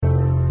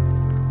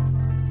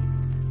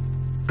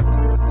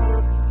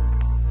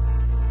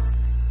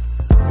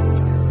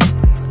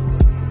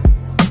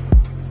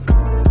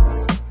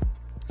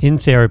In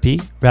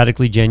therapy,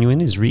 radically genuine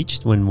is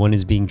reached when one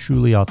is being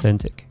truly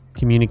authentic,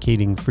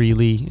 communicating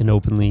freely and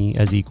openly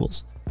as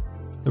equals.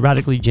 The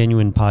Radically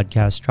Genuine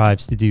podcast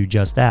strives to do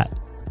just that.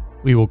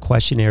 We will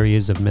question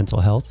areas of mental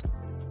health,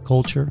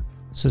 culture,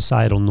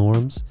 societal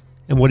norms,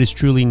 and what is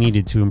truly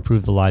needed to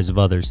improve the lives of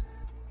others.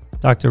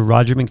 Dr.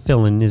 Roger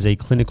McFillin is a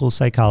clinical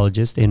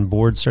psychologist and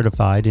board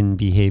certified in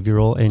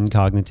behavioral and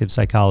cognitive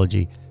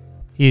psychology.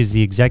 He is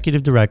the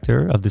executive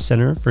director of the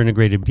Center for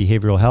Integrated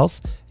Behavioral Health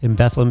in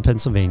Bethlehem,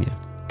 Pennsylvania.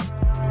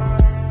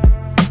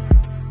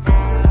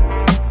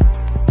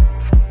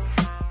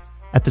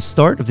 At the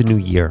start of the new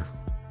year,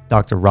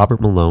 Dr.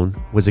 Robert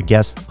Malone was a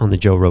guest on the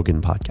Joe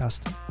Rogan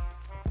podcast.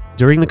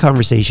 During the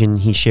conversation,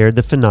 he shared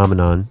the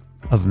phenomenon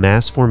of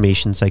mass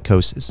formation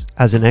psychosis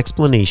as an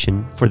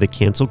explanation for the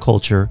cancel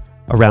culture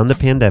around the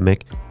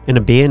pandemic and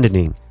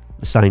abandoning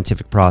the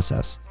scientific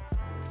process.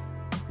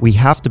 We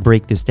have to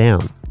break this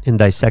down and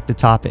dissect the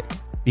topic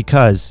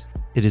because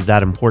it is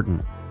that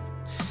important.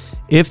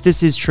 If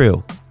this is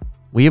true,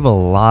 we have a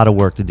lot of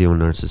work to do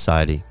in our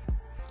society.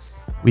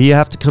 We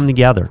have to come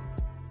together.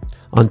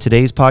 On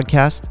today's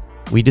podcast,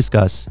 we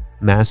discuss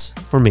mass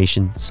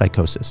formation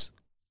psychosis.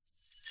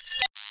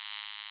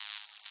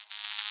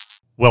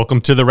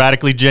 Welcome to the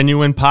Radically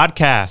Genuine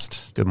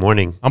podcast. Good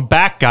morning. I'm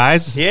back,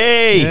 guys.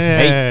 Yay!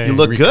 Hey, you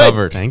look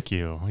Recovered. good. Thank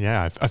you.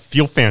 Yeah, I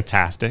feel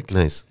fantastic.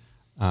 Nice.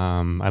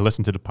 I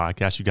listened to the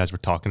podcast. You guys were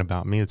talking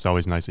about me. It's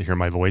always nice to hear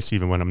my voice,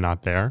 even when I'm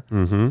not there.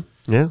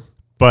 Mm-hmm. Yeah.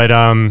 But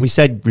We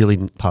said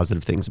really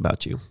positive things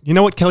about you. you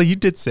know what, Kelly? You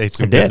did say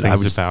some good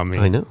things about me.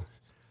 I know.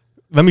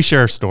 Let me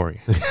share a story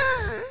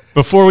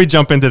before we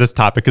jump into this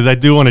topic, because I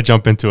do want to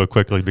jump into it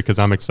quickly because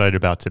I'm excited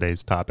about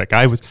today's topic.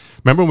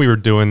 Remember when we were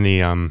doing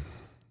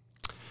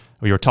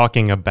we were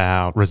talking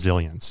about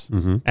resilience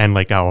and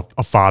like how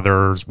a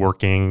father's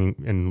working,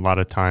 and a lot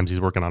of times he's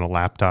working on a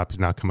laptop. He's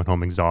not coming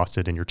home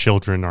exhausted, and your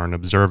children aren't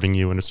observing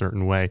you in a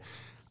certain way.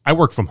 I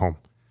work from home.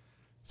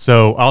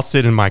 So I'll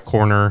sit in my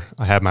corner.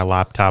 I have my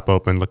laptop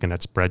open looking at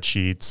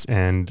spreadsheets,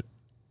 and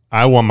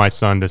I want my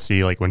son to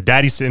see, like, when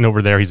daddy's sitting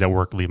over there, he's at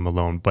work, leave him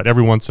alone. But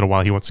every once in a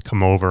while, he wants to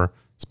come over,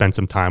 spend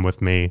some time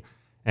with me,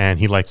 and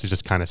he likes to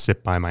just kind of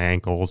sit by my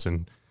ankles.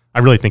 And I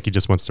really think he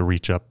just wants to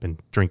reach up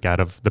and drink out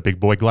of the big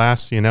boy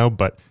glass,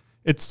 but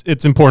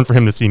it's important for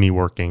him to see me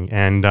working.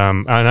 And I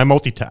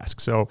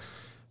multitask. So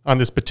on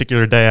this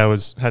particular day, I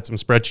had some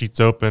spreadsheets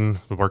open,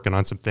 working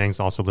on some things,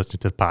 also listening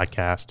to the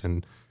podcast.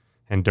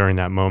 And during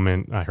that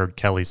moment, I heard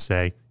Kelly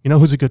say, "You know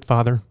who's a good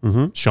father?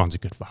 Sean's a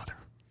good father."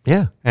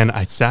 Yeah. And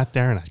I sat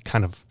there and I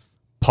kind of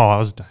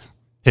paused,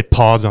 hit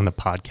pause on the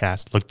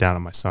podcast, looked down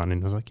at my son,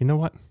 and was like, you know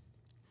what?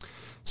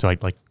 So I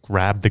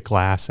grabbed the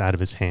glass out of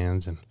his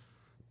hands and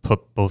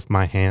put both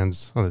my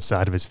hands on the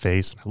side of his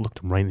face, and I looked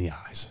him right in the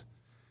eyes.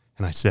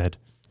 And I said,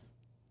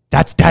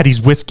 "That's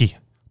Daddy's whiskey.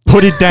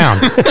 Put it down."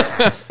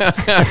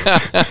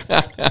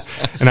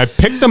 And I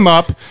picked him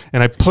up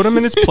and I put him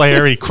in his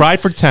player. He cried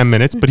for 10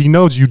 minutes, but he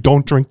knows you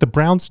don't drink the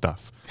brown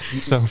stuff.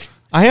 So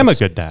I am a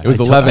good dad. It was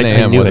 11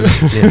 a.m., wasn't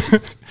it? Yeah.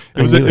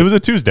 It was a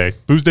Tuesday,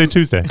 Booze Day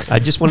Tuesday. I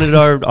just wanted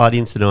our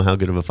audience to know how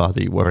good of a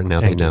father you were, and now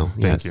they know.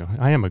 Thank you.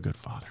 I am a good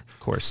father. Of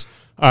course.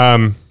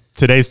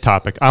 Today's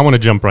topic, I want to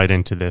jump right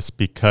into this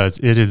because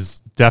it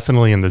is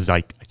definitely in the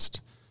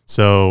zeitgeist.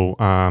 So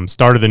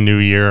start of the new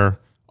year,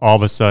 all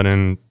of a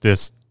sudden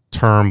this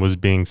term was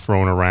being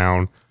thrown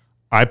around.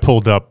 I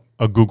pulled up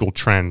a Google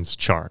Trends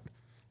chart.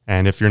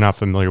 And if you're not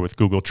familiar with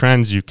Google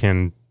Trends, you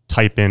can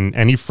type in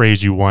any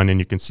phrase you want and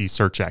you can see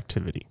search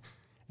activity.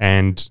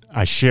 And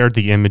I shared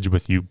the image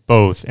with you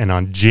both. And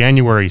on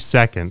January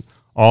 2nd,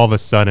 all of a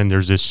sudden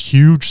there's this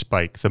huge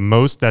spike, the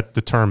most that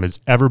the term has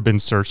ever been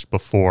searched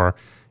before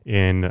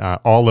in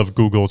all of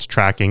Google's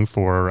tracking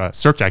for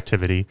search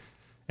activity.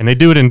 And they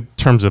do it in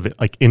terms of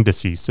like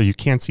indices, so you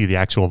can't see the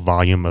actual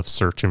volume of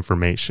search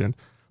information.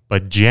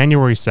 But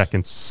January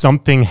 2nd,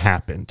 something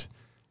happened.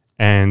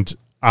 And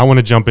I want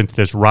to jump into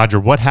this. Roger,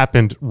 what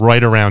happened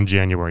right around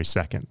January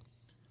 2nd?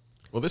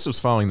 Well, this was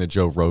following the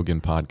Joe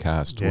Rogan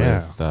podcast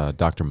with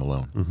Dr.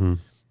 Malone.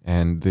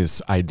 And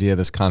this idea,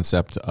 this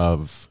concept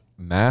of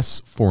mass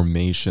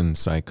formation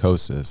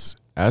psychosis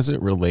as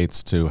it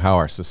relates to how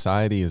our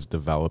society is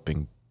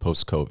developing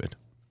post-COVID.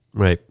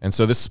 Right. And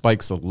so this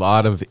spikes a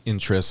lot of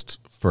interest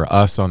for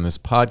us on this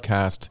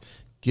podcast,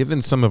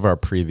 given some of our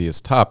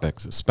previous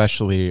topics,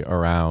 especially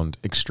around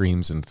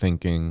extremes in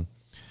thinking,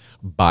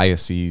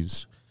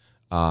 biases,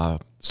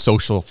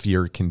 social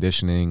fear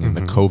conditioning, and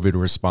the COVID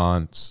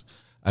response,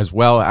 as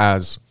well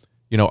as,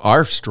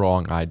 our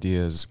strong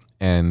ideas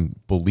and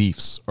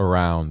beliefs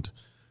around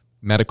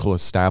medical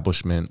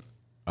establishment,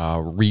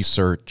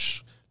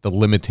 research, the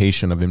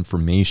limitation of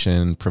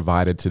information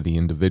provided to the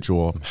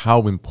individual,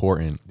 how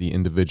important the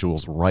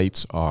individual's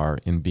rights are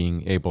in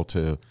being able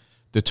to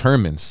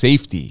determine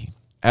safety,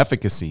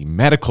 efficacy,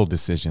 medical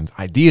decisions,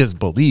 ideas,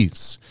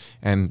 beliefs.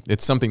 And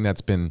it's something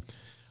that's been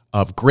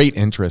of great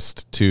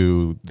interest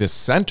to this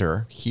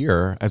center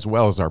here, as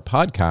well as our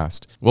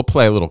podcast. We'll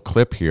play a little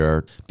clip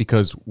here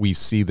because we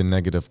see the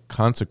negative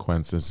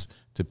consequences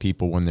to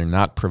people when they're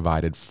not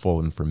provided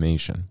full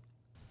information.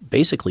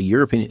 basically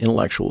European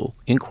intellectual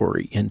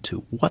inquiry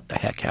into what the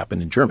heck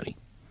happened in Germany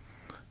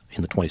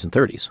in the 20s and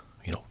 30s.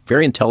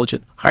 Very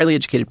intelligent, highly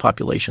educated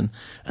population,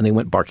 and they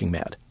went barking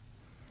mad.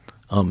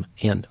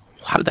 And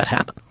how did that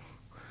happen?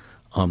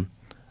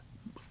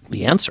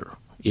 The answer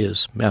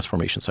is mass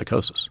formation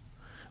psychosis.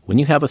 When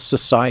you have a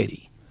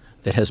society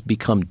that has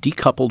become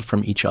decoupled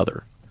from each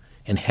other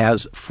and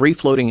has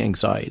free-floating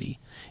anxiety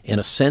and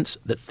a sense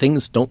that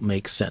things don't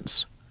make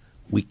sense,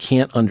 we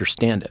can't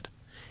understand it,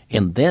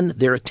 and then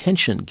their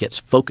attention gets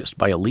focused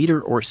by a leader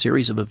or a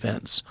series of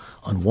events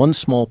on one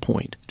small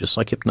point, just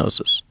like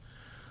hypnosis,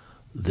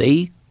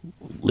 they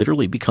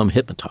literally become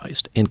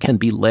hypnotized and can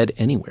be led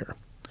anywhere.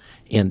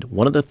 And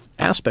one of the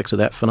aspects of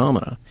that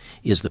phenomena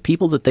is the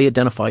people that they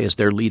identify as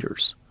their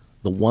leaders,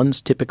 the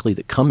ones typically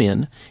that come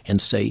in and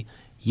say,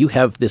 you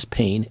have this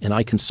pain and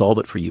I can solve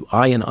it for you.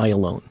 I and I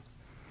alone,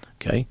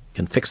 okay,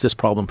 can fix this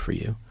problem for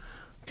you.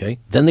 Okay,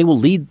 then they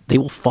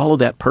will follow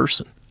that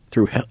person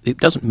through. It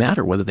doesn't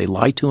matter whether they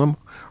lie to him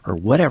or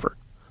whatever.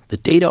 The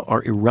data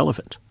are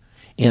irrelevant.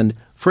 And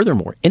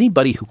furthermore,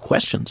 anybody who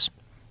questions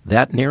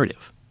that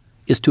narrative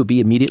is to be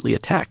immediately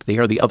attacked. They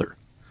are the other.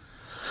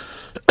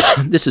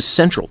 This is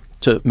central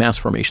to mass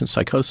formation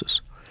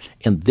psychosis.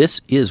 And this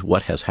is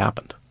what has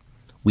happened.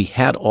 We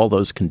had all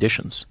those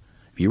conditions.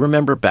 If you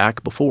remember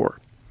back before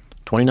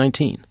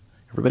 2019,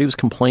 everybody was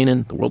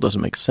complaining, the world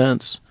doesn't make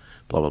sense,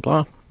 blah,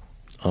 blah,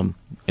 blah.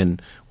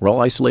 And we're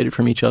all isolated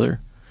from each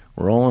other.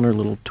 We're all on our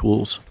little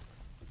tools.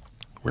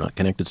 We're not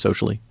connected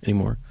socially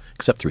anymore,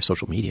 except through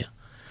social media.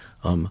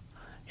 And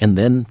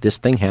then this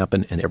thing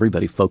happened and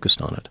everybody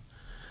focused on it.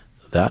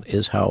 That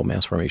is how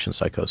mass formation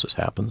psychosis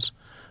happens.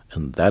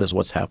 And that is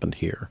what's happened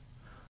here.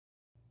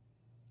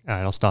 All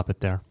right, I'll stop it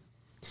there.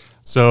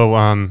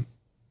 So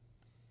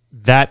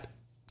that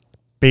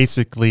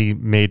basically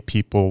made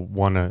people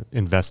want to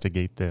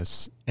investigate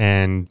this.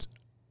 And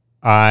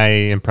I,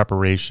 in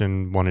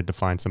preparation, wanted to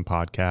find some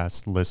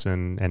podcasts,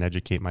 listen, and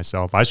educate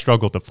myself. I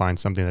struggled to find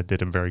something that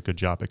did a very good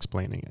job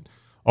explaining it.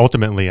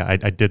 Ultimately, I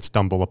did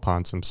stumble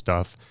upon some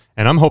stuff.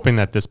 And I'm hoping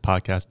that this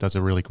podcast does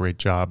a really great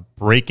job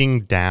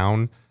breaking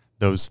down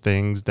those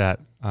things that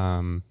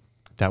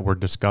that were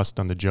discussed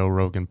on the Joe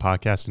Rogan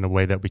podcast in a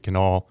way that we can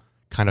all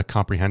kind of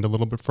comprehend a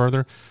little bit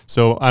further.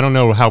 So I don't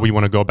know how we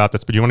want to go about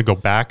this, but do you want to go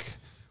back?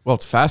 Well,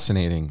 it's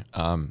fascinating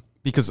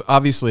because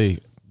obviously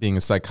being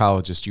a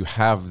psychologist, you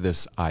have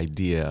this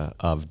idea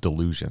of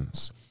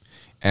delusions.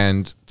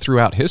 And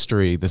throughout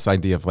history, this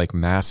idea of like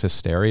mass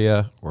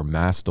hysteria or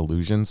mass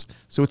delusions.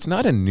 So it's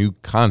not a new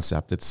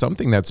concept. It's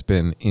something that's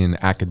been in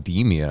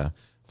academia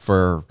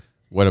for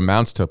what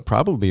amounts to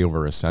probably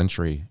over a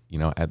century,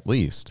 at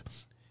least.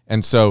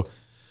 And so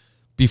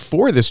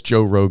before this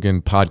Joe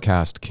Rogan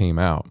podcast came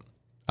out,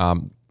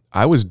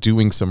 I was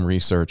doing some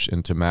research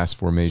into mass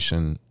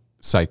formation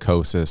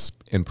psychosis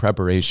in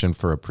preparation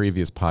for a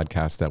previous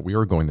podcast that we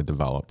were going to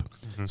develop.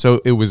 Mm-hmm. So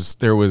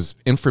there was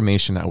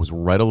information that was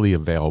readily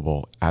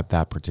available at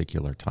that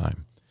particular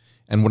time.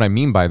 And what I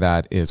mean by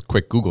that is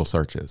quick Google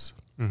searches.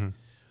 Mm-hmm.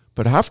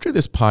 But after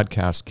this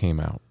podcast came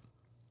out,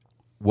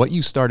 what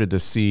you started to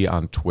see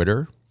on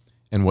Twitter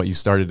and what you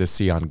started to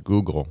see on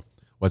Google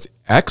was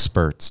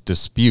experts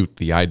dispute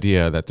the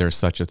idea that there's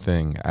such a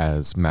thing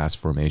as mass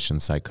formation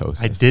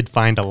psychosis. I did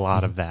find a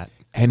lot of that.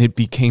 And it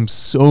became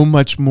so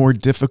much more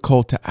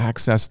difficult to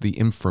access the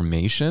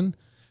information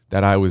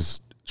that I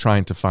was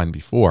trying to find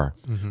before.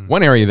 Mm-hmm.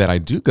 One area that I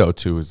do go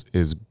to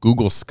is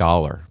Google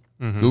Scholar.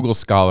 Mm-hmm. Google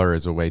Scholar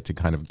is a way to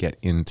kind of get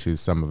into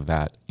some of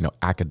that,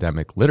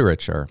 academic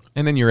literature.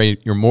 And then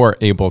you're more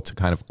able to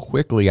kind of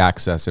quickly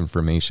access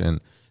information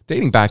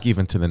dating back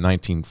even to the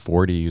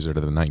 1940s or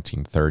to the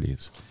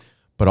 1930s.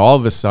 But all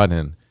of a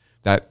sudden,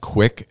 that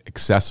quick,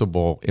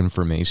 accessible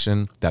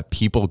information that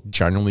people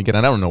generally get,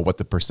 and I don't know what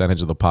the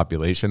percentage of the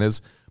population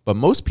is, but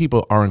most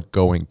people aren't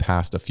going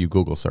past a few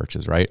Google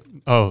searches, right?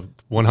 Oh,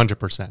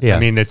 100%. Yeah. I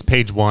mean, it's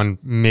page 1,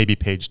 maybe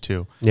page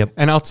 2. Yep.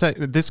 And I'll say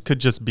this could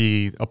just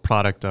be a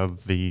product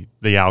of the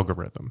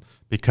algorithm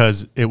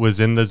because it was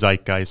in the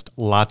zeitgeist.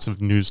 Lots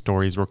of news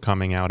stories were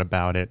coming out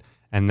about it.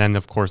 And then,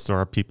 of course, there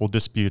are people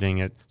disputing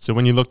it. So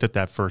when you looked at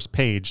that first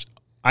page,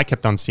 I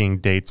kept on seeing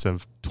dates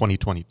of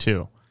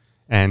 2022.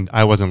 And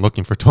I wasn't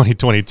looking for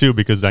 2022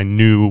 because I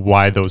knew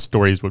why those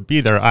stories would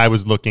be there. I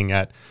was looking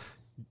at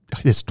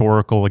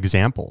historical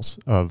examples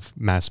of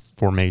mass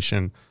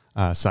formation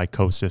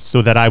psychosis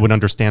so that I would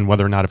understand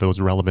whether or not if it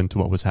was relevant to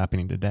what was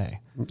happening today.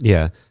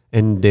 Yeah.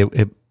 And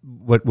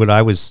what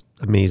I was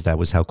amazed at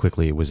was how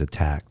quickly it was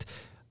attacked.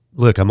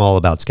 Look, I'm all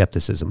about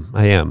skepticism.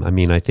 I am. I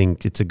mean, I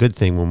think it's a good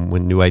thing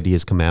when new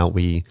ideas come out,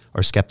 we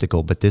are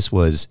skeptical, but this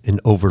was an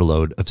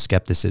overload of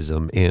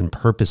skepticism and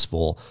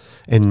purposeful.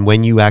 And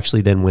when you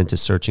actually then went to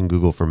search in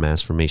Google for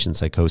mass formation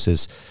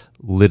psychosis,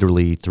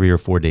 literally 3 or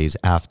 4 days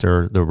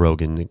after the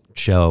Rogan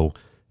show,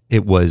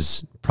 it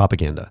was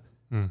propaganda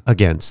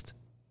against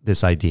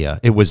this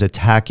idea. It was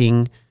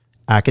attacking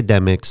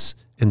academics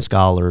and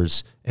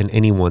scholars and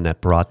anyone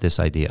that brought this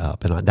idea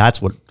up. And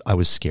that's what I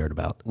was scared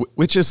about.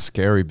 Which is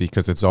scary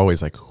because it's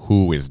always like,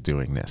 who is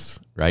doing this,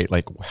 right?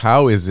 Like,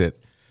 how is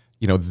it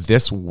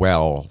this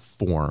well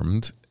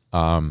formed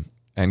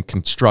and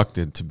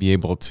constructed to be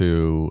able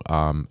to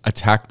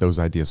attack those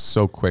ideas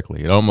so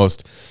quickly. It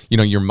almost,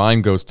 your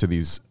mind goes to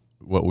these,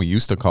 what we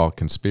used to call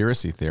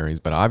conspiracy theories,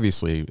 but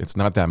obviously it's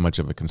not that much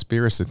of a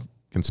conspiracy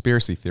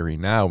theory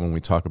now when we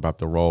talk about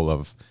the role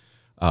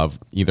of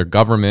either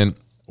government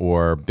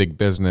or big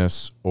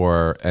business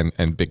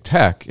and big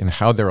tech and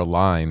how they're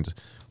aligned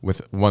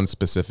with one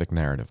specific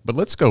narrative. But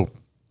let's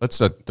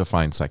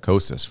define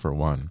psychosis for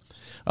one.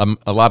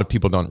 A lot of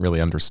people don't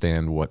really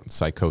understand what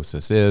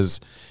psychosis is.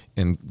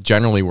 And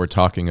generally, we're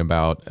talking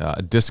about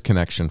a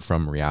disconnection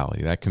from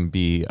reality. That can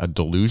be a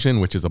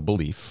delusion, which is a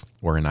belief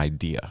or an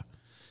idea.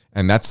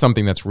 And that's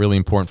something that's really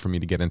important for me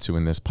to get into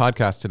in this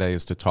podcast today,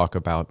 is to talk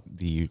about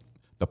the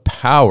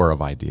power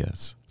of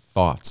ideas,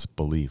 thoughts,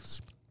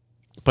 beliefs.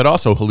 But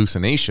also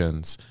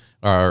hallucinations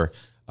are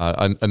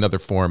another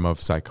form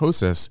of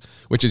psychosis,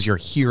 which is you're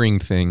hearing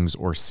things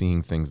or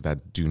seeing things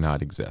that do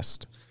not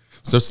exist.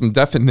 So some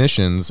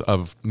definitions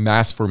of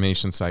mass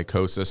formation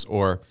psychosis,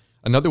 or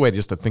another way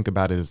just to think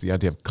about it is the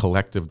idea of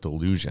collective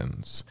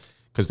delusions,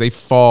 because they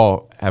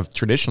have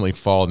traditionally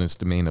fallen in this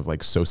domain of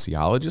like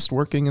sociologists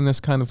working in this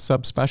kind of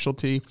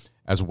subspecialty,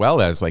 as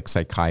well as like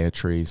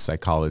psychiatry,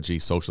 psychology,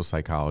 social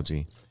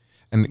psychology.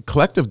 And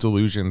collective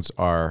delusions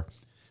are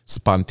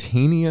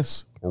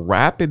spontaneous,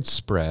 rapid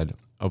spread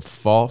of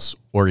false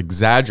or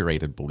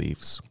exaggerated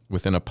beliefs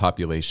within a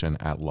population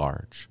at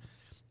large.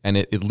 And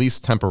it at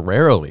least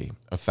temporarily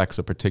affects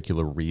a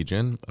particular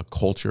region, a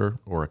culture,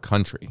 or a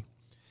country.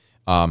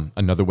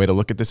 Another way to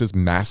look at this is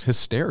mass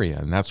hysteria,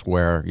 and that's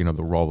where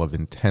the role of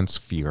intense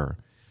fear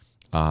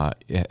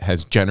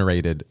has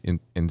generated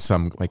in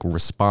some like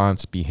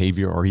response,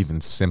 behavior, or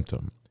even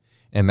symptom,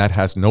 and that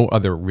has no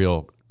other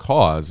real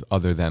cause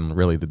other than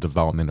really the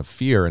development of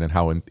fear and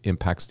how it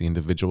impacts the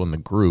individual and the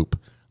group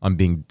on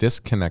being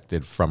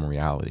disconnected from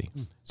reality.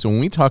 So when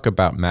we talk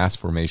about mass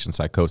formation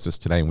psychosis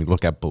today, and we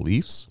look at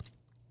beliefs,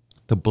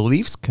 the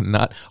beliefs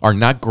are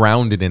not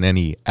grounded in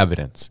any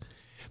evidence.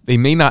 They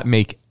may not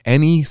make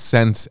any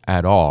sense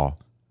at all,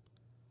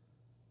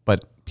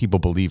 but people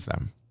believe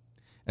them.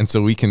 And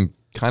so we can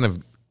kind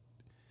of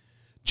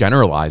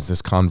generalize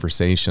this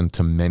conversation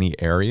to many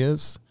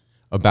areas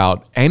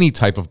about any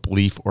type of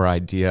belief or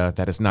idea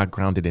that is not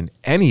grounded in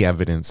any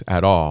evidence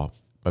at all,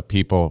 but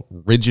people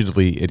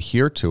rigidly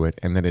adhere to it,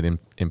 and then it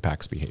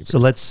impacts behavior. So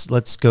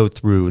let's go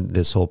through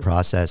this whole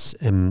process.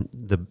 And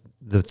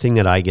the thing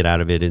that I get out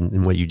of it,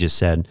 and what you just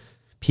said,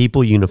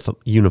 people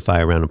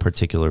unify around a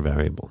particular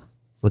variable.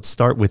 Let's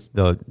start with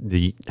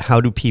the how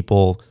do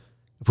people,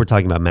 if we're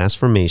talking about mass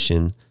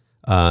formation,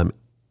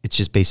 it's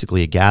just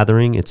basically a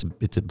gathering. It's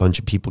a bunch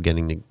of people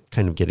getting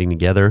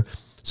together.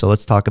 So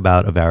let's talk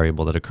about a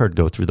variable that occurred.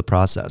 Go through the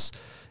process.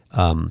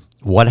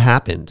 What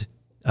happened,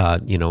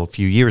 a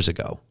few years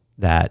ago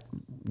that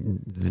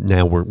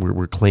now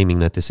we're claiming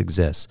that this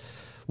exists?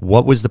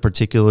 What was the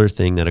particular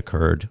thing that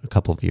occurred a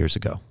couple of years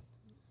ago?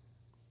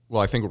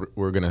 Well, I think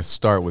we're going to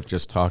start with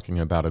just talking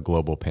about a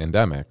global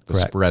pandemic, the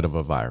Correct. Spread of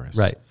a virus.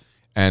 Right.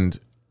 And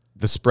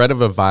the spread of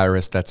a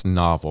virus that's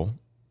novel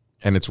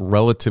and it's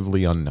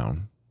relatively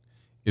unknown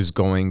is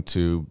going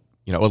to,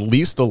 at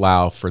least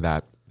allow for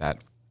that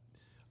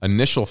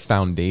initial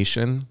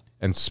foundation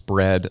and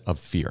spread of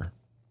fear.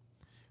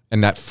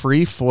 And that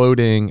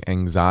free-floating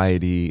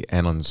anxiety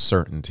and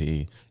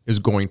uncertainty is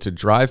going to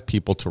drive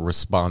people to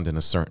respond in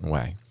a certain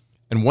way.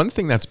 And one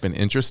thing that's been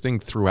interesting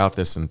throughout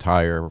this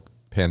entire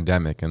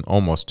pandemic, and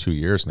almost 2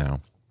 years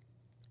now,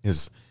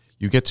 is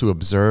you get to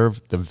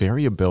observe the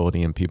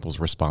variability in people's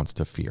response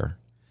to fear,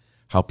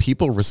 how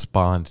people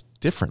respond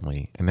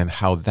differently, and then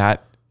how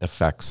that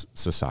affects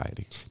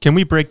society. Can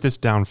we break this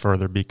down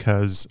further?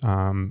 Because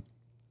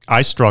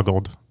I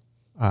struggled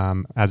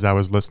as I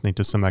was listening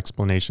to some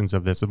explanations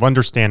of this, of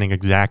understanding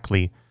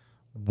exactly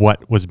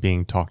what was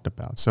being talked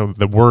about. So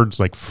the words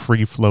like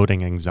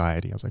free-floating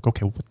anxiety, I was like,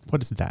 okay, what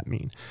does that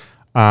mean?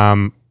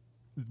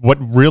 What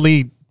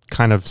really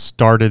kind of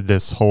started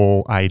this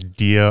whole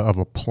idea of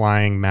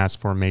applying mass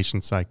formation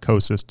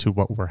psychosis to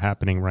what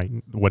happening right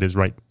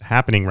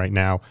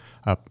now,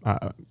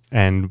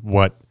 and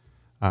what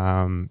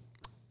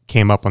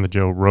came up on the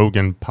Joe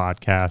Rogan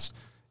podcast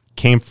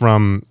came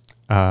from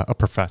a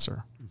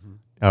professor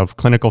of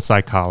clinical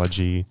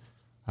psychology,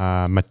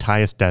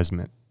 Matthias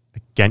Desmet,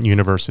 at Ghent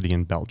University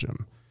in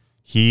Belgium.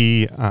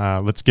 He,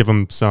 let's give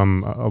him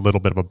a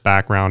little bit of a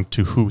background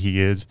to who he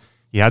is.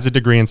 He has a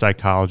degree in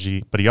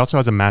psychology, but he also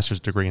has a master's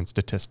degree in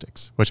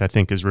statistics, which I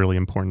think is really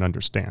important to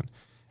understand.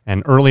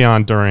 And early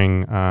on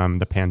during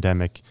the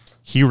pandemic,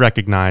 he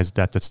recognized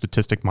that the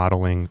statistic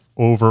modeling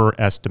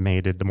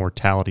overestimated the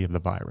mortality of the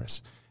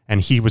virus.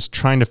 And he was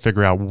trying to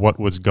figure out what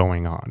was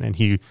going on.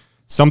 And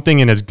something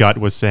in his gut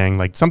was saying,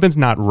 like, something's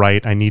not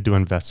right. I need to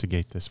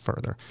investigate this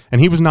further.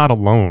 And he was not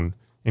alone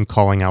in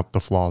calling out the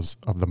flaws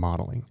of the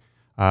modeling.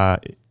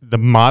 The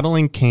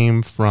modeling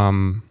came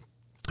from,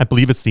 I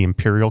believe it's the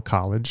Imperial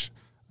College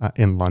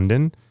in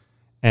London.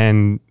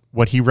 And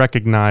what he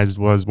recognized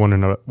was one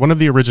of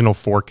the original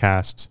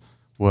forecasts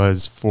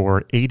was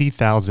for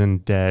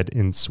 80,000 dead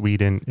in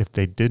Sweden if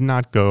they did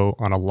not go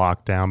on a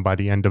lockdown by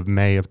the end of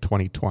May of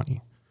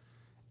 2020.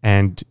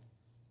 And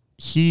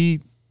he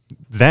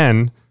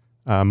then,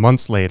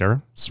 months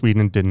later,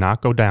 Sweden did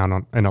not go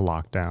down in a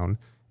lockdown,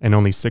 and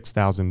only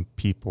 6,000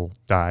 people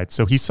died.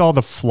 So he saw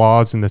the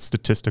flaws in the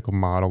statistical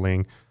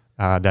modeling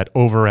that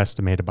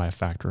overestimated by a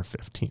factor of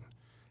 15.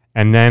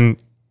 And then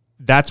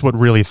that's what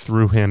really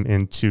threw him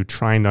into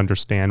trying to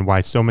understand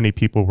why so many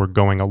people were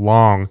going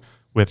along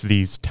with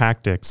these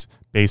tactics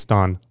based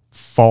on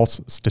false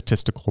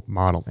statistical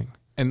modeling.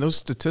 And those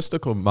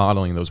statistical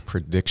modeling, those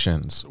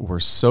predictions were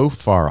so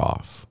far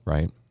off,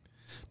 right,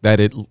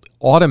 that it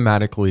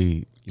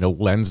automatically,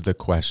 lends the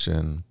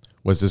question,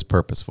 was this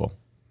purposeful,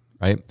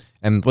 right?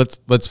 And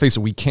let's face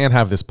it, we can't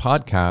have this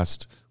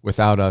podcast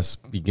without us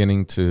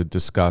beginning to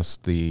discuss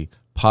the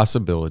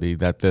possibility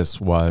that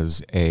this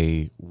was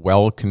a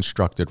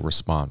well-constructed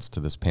response to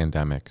this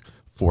pandemic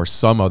for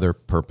some other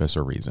purpose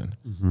or reason.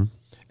 Mm-hmm.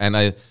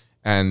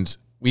 And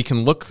we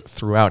can look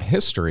throughout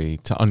history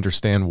to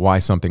understand why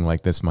something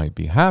like this might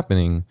be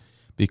happening,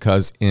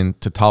 because in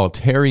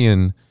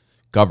totalitarian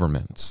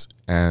governments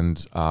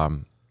and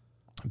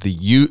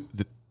the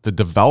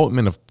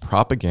development of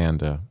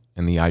propaganda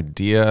and the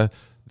idea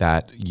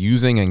that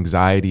using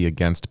anxiety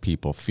against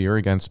people, fear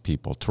against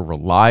people, to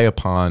rely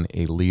upon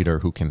a leader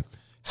who can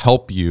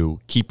help you,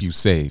 keep you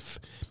safe,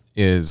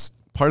 is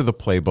part of the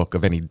playbook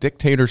of any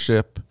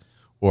dictatorship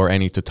or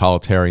any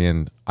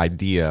totalitarian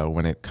idea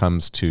when it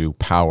comes to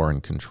power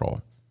and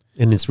control.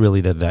 And it's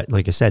really that,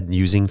 like I said,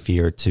 using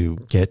fear to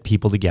get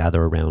people to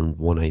gather around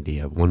one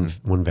idea,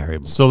 one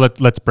variable. So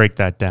let's break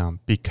that down,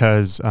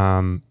 because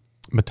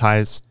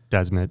Mattias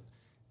Desmet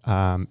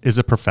is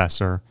a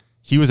professor.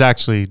 He was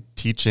actually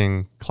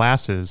teaching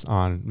classes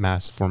on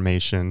mass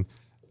formation,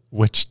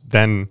 which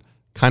then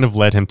kind of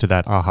led him to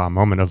that aha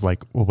moment of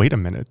like, well, wait a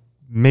minute,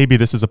 maybe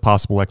this is a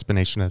possible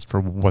explanation as for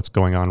what's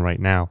going on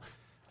right now.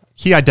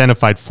 He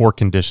identified 4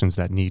 conditions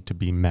that need to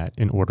be met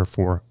in order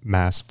for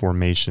mass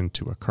formation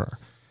to occur.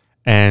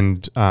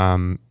 And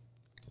Robert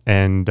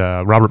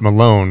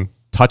Malone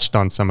touched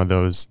on some of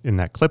those in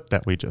that clip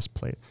that we just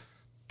played.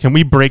 Can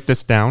we break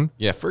this down?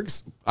 Yeah,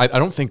 I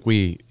don't think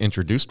we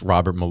introduced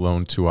Robert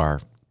Malone to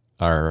our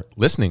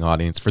listening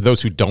audience. For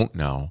those who don't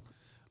know,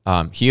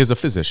 he is a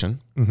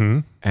physician, mm-hmm.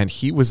 and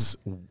he was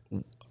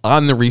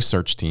on the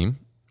research team,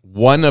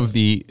 one of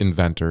the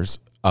inventors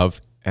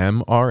of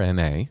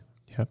mRNA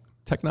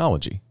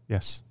technology.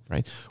 Yes.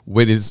 Right.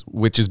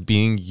 Which is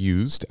being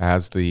used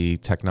as the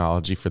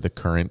technology for the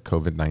current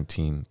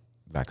COVID-19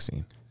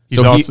 vaccine.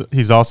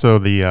 He's also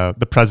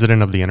the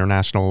president of the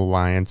International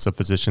Alliance of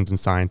Physicians and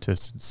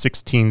Scientists,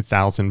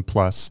 16,000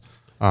 plus,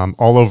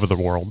 all over the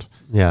world.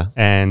 Yeah.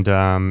 And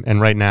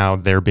right now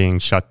they're being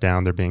shut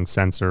down. They're being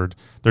censored.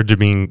 They're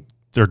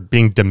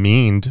being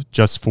demeaned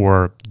just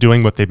for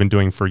doing what they've been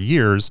doing for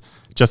years,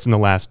 just in the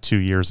last 2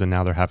 years, and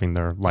now they're having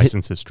their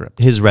licenses stripped.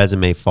 His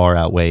resume far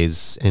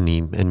outweighs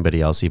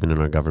anybody else, even in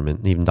our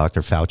government, even Dr.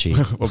 Fauci.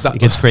 It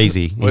gets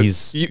crazy. You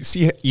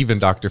see, even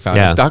Dr. Fauci.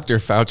 Yeah. Dr.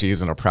 Fauci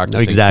isn't a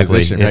practicing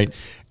physician, right?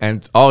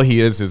 And all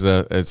he is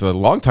a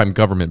longtime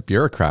government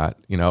bureaucrat,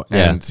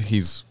 and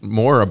he's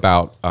more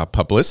about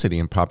publicity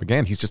and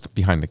propaganda. He's just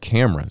behind the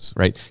cameras,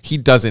 right? He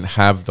doesn't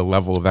have the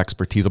level of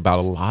expertise about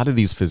a lot of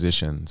these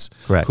physicians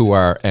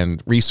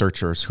and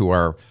researchers who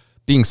are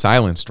being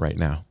silenced right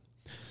now.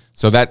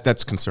 So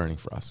that's concerning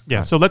for us.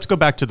 Yeah. So let's go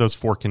back to those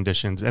 4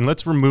 conditions, and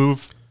let's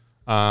remove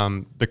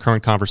the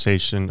current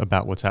conversation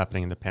about what's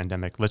happening in the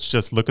pandemic. Let's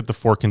just look at the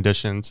 4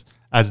 conditions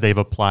as they've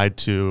applied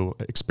to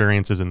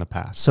experiences in the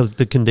past. So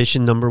the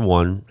condition number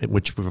 1,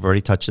 which we've already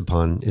touched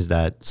upon, is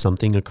that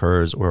something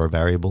occurs or a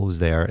variable is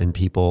there and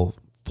people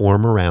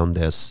form around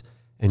this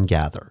and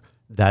gather.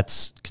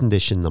 That's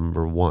condition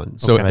number 1.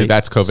 So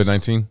that's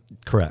COVID-19?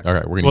 Correct. All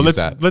right, we're going to use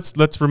that.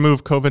 Let's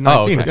remove COVID-19.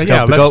 Oh, okay.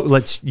 Yeah,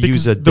 let's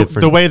use a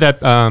different... The way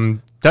that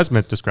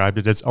Desmet described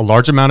it is a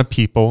large amount of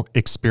people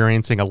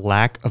experiencing a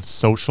lack of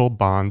social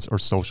bonds or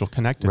social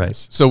connectedness.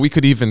 Right. So we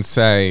could even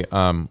say,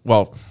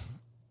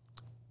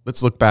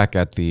 let's look back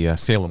at the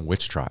Salem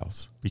witch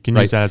trials. We can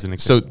use that as an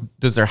example. So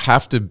does there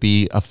have to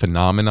be a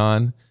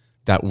phenomenon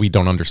that we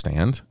don't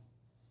understand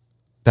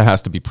that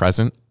has to be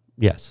present?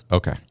 Yes.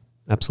 Okay.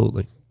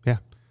 Absolutely. Yeah.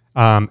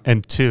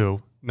 And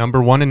 2,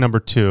 number 1 and number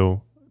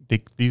 2,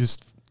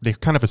 they're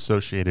kind of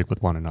associated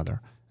with one another.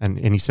 And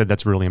he said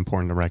that's really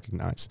important to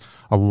recognize.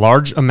 A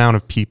large amount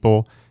of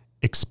people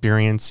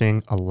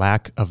experiencing a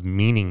lack of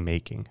meaning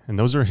making. And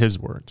those are his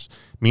words,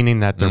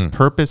 meaning that their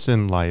purpose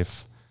in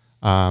life...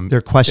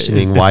 they're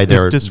questioning why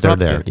they're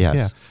there. Yes.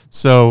 Yeah.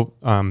 So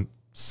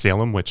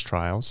Salem witch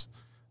trials,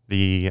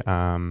 the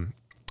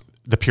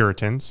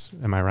Puritans,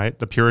 am I right?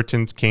 The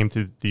Puritans came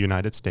to the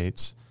United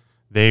States.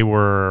 They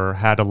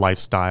had a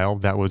lifestyle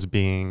that was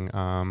being...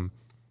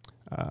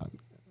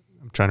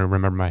 I'm trying to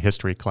remember my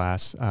history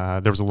class.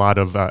 There was a lot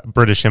of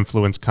British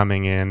influence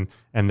coming in,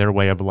 and their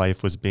way of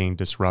life was being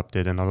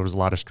disrupted, and there was a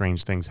lot of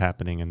strange things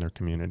happening in their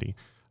community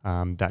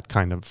that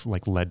kind of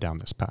like led down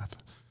this path.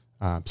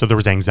 So there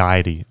was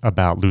anxiety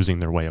about losing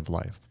their way of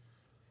life.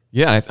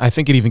 Yeah, I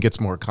think it even gets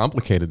more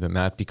complicated than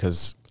that,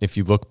 because if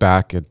you look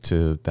back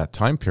to that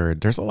time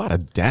period, there's a lot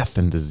of death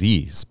and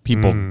disease.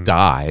 People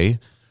die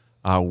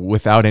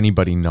without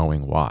anybody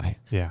knowing why.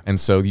 Yeah. And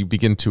so you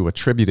begin to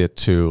attribute it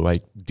to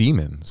like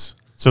demons.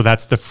 So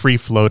that's the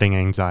free-floating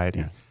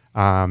anxiety.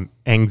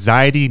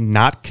 Anxiety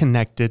not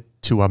connected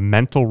to a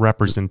mental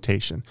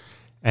representation.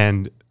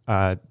 And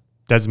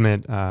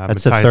Desmond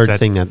That's the Matthias third said,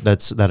 thing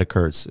that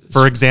occurs.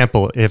 for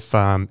example,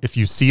 if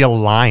you see a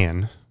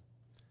lion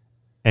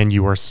and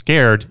you are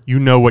scared, you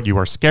know what you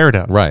are scared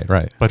of.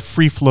 Right. But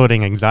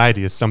free-floating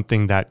anxiety is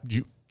something that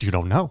you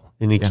don't know.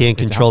 And you can't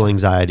control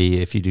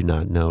anxiety if you do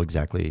not know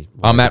exactly.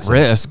 I'm at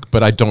risk,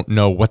 but I don't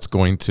know what's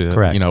going to,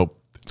 Correct.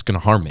 it's going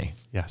to harm me.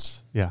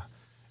 Yes. Yeah.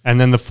 And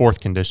then the fourth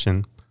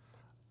condition,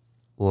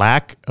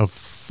 lack of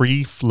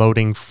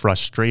free-floating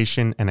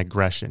frustration and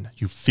aggression.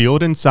 You feel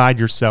it inside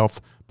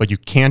yourself, but you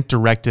can't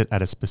direct it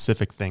at a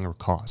specific thing or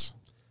cause.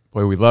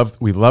 Boy, we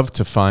love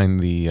to find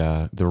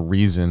the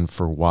reason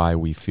for why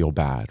we feel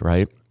bad,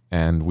 right?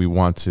 And we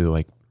want to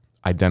like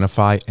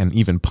identify and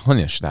even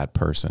punish that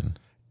person.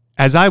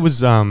 As I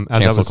was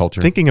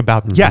culture. thinking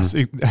about yes,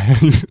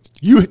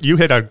 you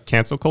hit a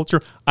cancel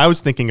culture. I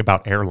was thinking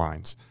about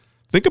airlines.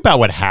 Think about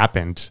what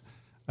happened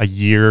a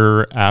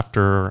year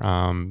after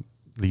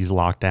these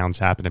lockdowns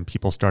happened and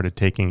people started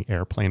taking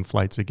airplane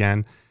flights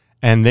again,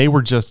 and they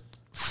were just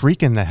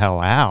freaking the hell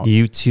out.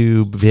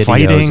 YouTube videos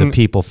Fighting. of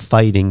people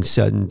fighting,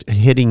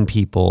 hitting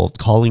people,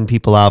 calling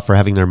people out for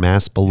having their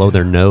mask below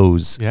their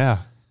nose. Yeah.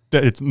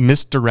 It's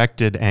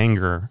misdirected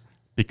anger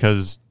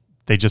because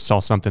they just saw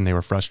something they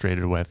were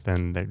frustrated with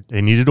and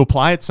they needed to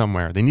apply it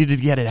somewhere. They needed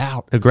to get it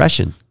out.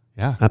 Aggression.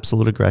 Yeah.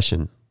 Absolute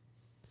aggression.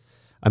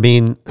 I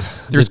mean,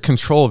 There's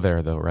control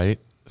there, though, right?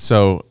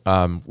 So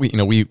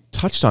we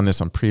touched on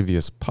this on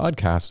previous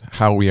podcasts,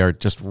 how we are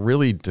just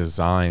really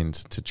designed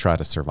to try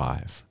to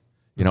survive,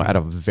 at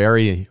a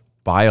very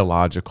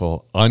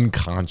biological,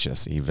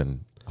 unconscious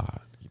even,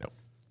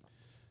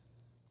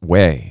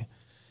 way.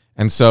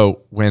 And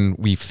so when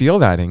we feel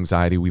that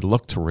anxiety, we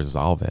look to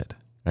resolve it.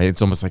 Right?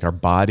 It's almost like our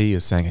body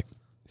is saying,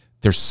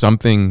 there's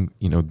something,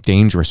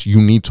 dangerous.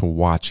 You need to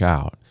watch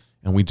out.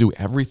 And we do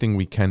everything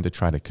we can to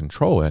try to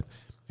control it.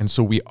 And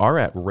so we are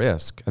at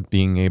risk at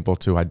being able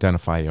to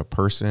identify a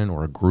person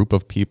or a group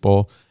of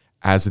people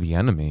as the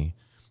enemy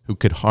who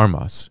could harm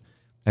us.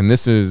 And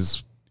this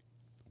is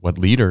what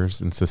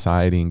leaders in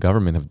society and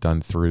government have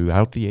done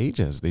throughout the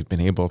ages. They've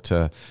been able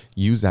to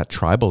use that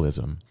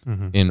tribalism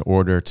in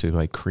order to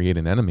like create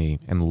an enemy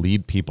and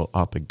lead people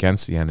up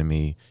against the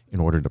enemy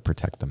in order to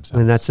protect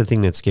themselves. and that's the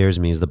thing that scares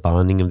me is the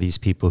bonding of these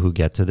people who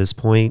get to this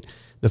point,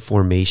 the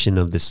formation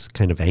of this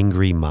kind of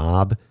angry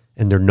mob,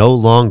 and they're no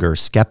longer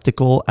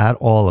skeptical at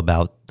all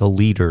about the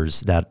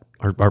leaders that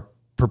are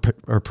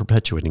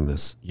perpetuating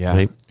this. Yeah.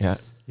 Right? Yeah.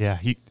 Yeah.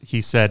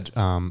 He said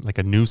like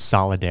a new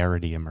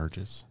solidarity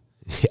emerges.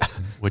 Yeah.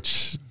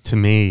 Which to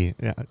me,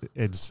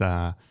 it's,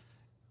 when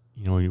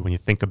you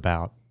think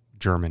about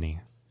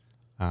Germany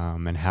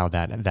and how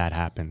that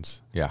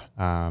happens, Yeah.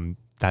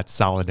 that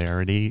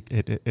solidarity,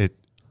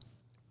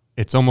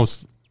 it's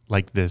almost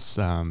like this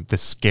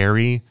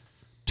scary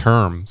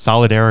term.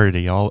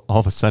 Solidarity all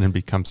of a sudden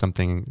becomes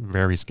something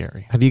very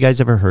scary. Have you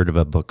guys ever heard of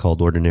a book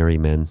called Ordinary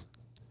Men?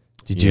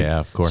 Did you? Yeah,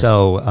 of course.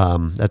 So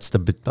that's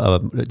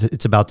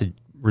it's about the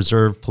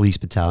Reserve Police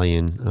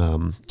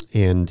Battalion,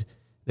 and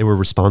they were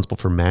responsible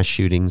for mass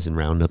shootings and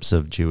roundups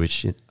of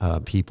Jewish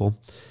people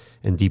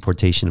and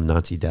deportation of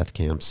Nazi death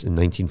camps in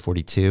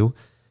 1942.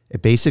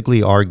 It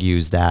basically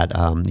argues that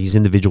these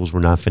individuals were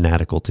not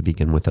fanatical to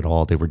begin with at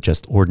all. They were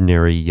just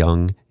ordinary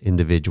young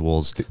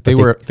individuals. They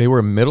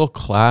were middle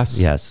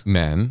class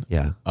men.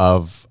 Yeah.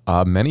 Of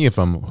many of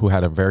them who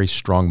had a very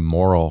strong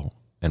moral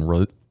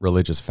and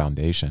religious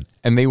foundation,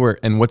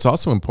 and what's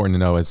also important to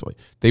know is like,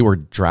 they were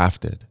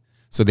drafted,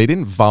 so they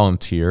didn't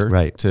volunteer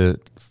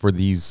for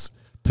these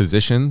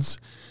positions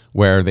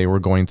where they were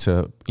going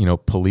to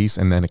police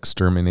and then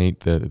exterminate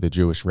the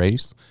Jewish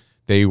race.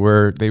 They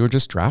were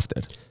just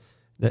drafted.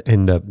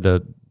 And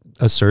the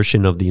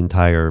assertion of the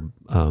entire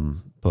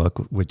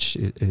book, which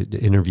it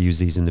interviews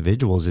these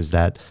individuals, is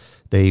that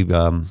they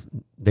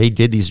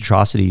did these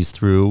atrocities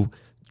through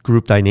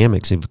group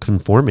dynamics of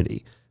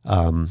conformity,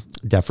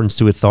 deference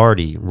to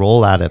authority,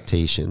 role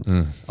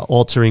adaptation,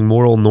 altering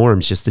moral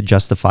norms just to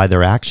justify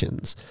their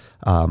actions.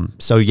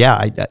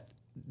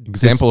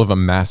 Example of a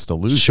mass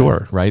delusion,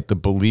 Sure. right? The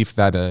belief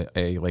that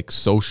a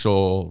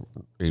social,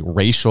 a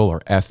racial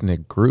or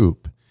ethnic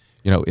group,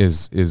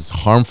 is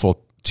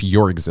harmful to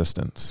your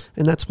existence.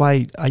 And that's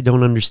why I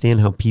don't understand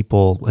how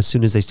people, as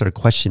soon as they start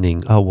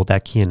questioning, oh, well,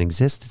 that can't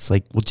exist. It's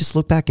like, well, just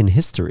look back in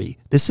history.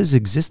 This has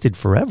existed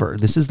forever.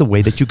 This is the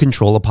way that you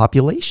control a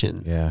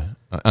population. Yeah.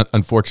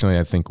 Unfortunately,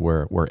 I think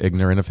we're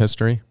ignorant of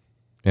history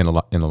in a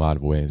lot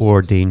of ways.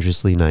 Or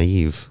dangerously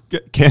naive.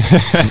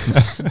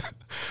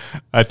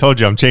 I told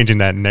you I'm changing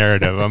that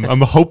narrative.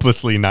 I'm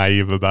hopelessly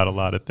naive about a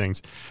lot of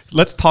things.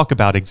 Let's talk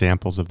about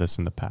examples of this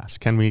in the past.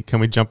 Can we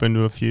jump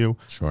into a few?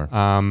 Sure.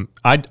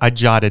 I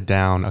jotted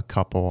down a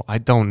couple. I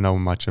don't know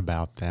much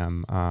about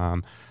them.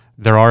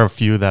 There are a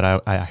few that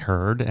I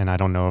heard, and I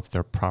don't know if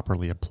they're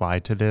properly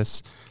applied to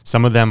this.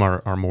 Some of them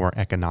are more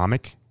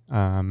economic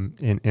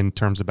in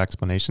terms of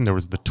explanation. There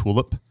was the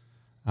tulip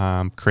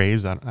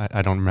craze.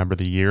 I don't remember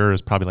the year. It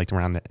was probably like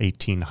around the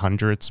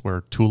 1800s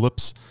where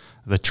tulips,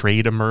 the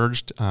trade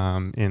emerged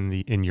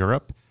in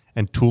Europe,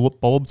 and tulip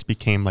bulbs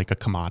became like a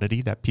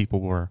commodity that people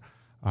were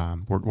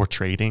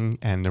trading,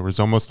 and there was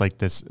almost like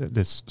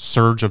this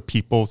surge of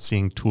people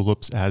seeing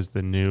tulips as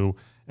the new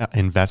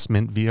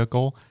investment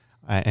vehicle.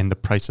 And the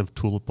price of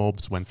tulip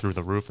bulbs went through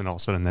the roof, and all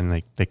of a sudden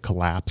then they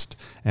collapsed.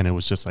 And it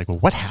was just like, well,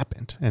 what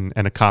happened? And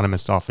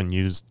economists often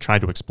try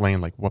to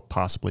explain like what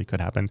possibly could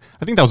happen.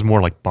 I think that was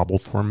more like bubble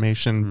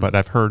formation, but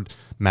I've heard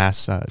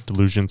mass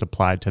delusions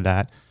applied to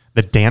that.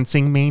 The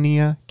dancing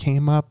mania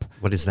came up.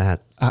 What is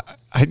that?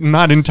 I'm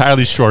not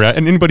entirely sure.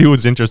 And anybody who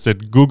is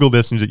interested, Google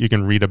this and you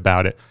can read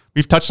about it.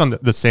 We've touched on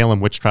the Salem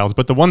witch trials,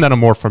 but the one that I'm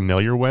more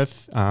familiar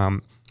with,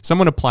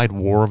 someone applied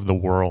War of the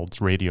Worlds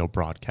radio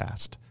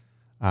broadcast.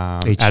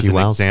 As an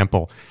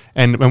example.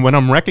 And what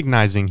I'm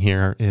recognizing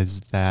here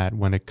is that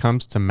when it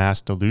comes to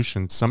mass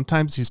delusions,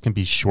 sometimes these can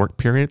be short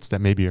periods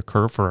that maybe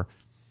occur for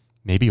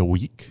maybe a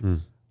week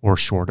or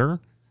shorter,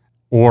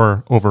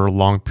 or over a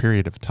long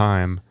period of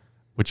time,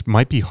 which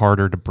might be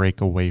harder to break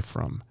away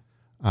from.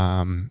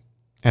 And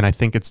I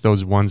think it's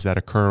those ones that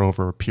occur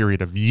over a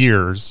period of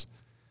years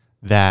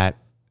that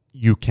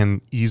you can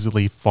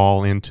easily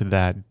fall into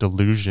that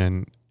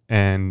delusion,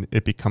 and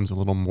it becomes a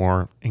little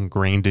more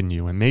ingrained in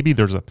you. And maybe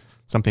there's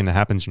something that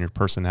happens in your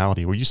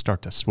personality where you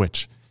start to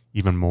switch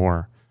even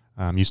more.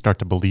 You start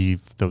to believe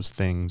those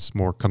things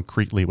more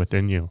concretely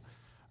within you.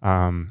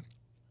 Want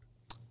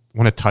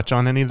to touch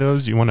on any of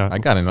those? Do you want to? I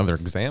got another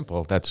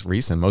example that's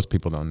recent. Most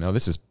people don't know.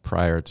 This is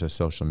prior to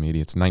social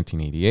media. It's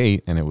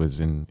 1988, and it was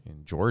in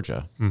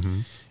Georgia.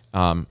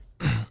 Mm-hmm.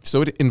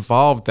 So it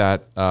involved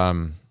that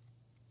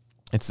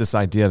it's this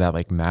idea that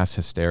like mass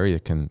hysteria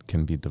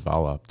can be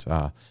developed.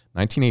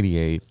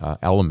 1988,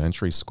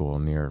 elementary school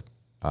near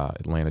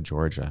Atlanta,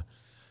 Georgia.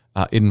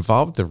 It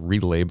involved the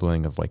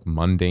relabeling of like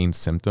mundane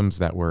symptoms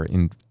that were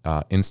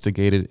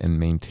instigated and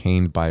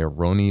maintained by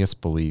erroneous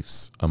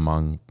beliefs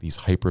among these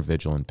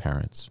hypervigilant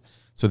parents.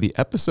 So the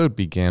episode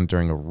began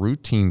during a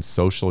routine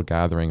social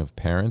gathering of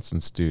parents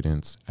and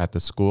students at the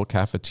school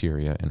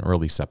cafeteria in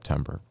early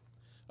September.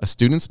 A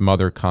student's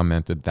mother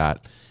commented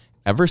that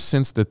ever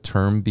since the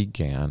term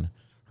began,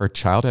 her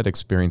child had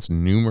experienced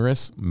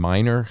numerous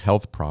minor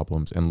health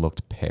problems and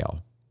looked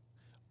pale.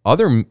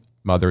 Other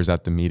mothers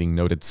at the meeting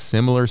noted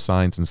similar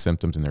signs and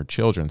symptoms in their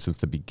children since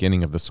the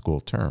beginning of the school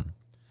term.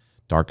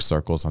 Dark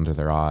circles under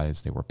their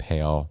eyes, they were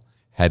pale,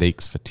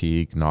 headaches,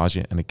 fatigue,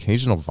 nausea, and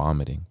occasional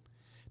vomiting.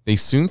 They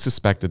soon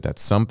suspected that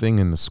something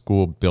in the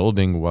school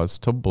building was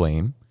to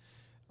blame.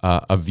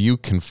 A view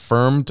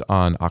confirmed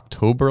on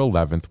October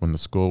 11th when the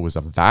school was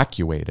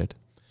evacuated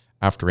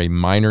after a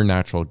minor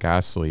natural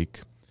gas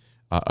leak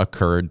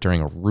occurred during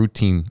a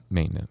routine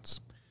maintenance.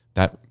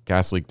 That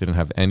gas leak didn't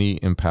have any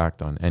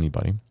impact on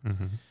anybody.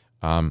 Mm-hmm.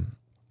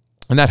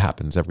 And that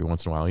happens every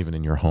once in a while, even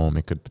in your home,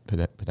 it could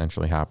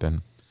potentially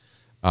happen.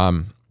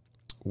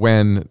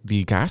 When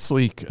the gas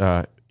leak,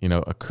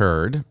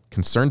 occurred,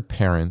 concerned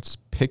parents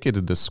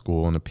picketed the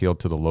school and appealed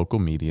to the local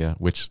media,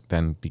 which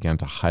then began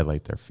to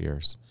highlight their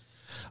fears.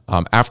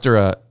 After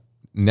a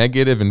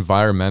negative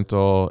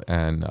environmental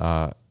and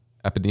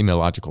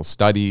epidemiological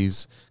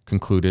studies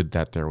concluded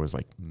that there was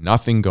like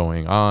nothing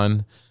going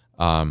on,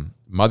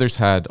 mothers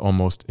had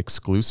almost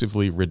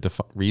exclusively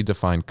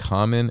redefined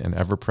common and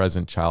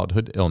ever-present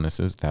childhood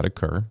illnesses that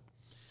occur,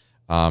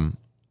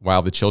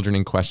 while the children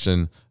in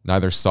question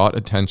neither sought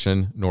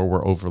attention nor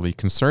were overly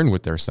concerned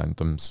with their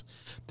symptoms.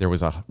 There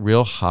was a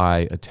real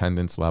high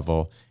attendance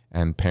level,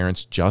 and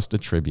parents just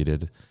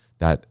attributed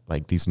that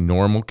like these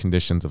normal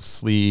conditions of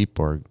sleep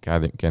or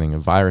getting a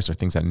virus or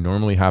things that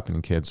normally happen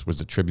in kids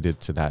was attributed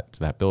to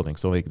that building.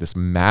 So like this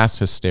mass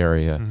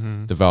hysteria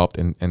developed,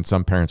 and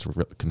some parents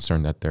were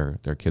concerned that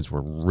their kids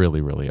were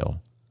really, really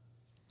ill.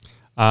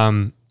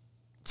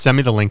 Send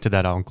me the link to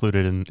that. I'll include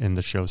it in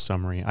the show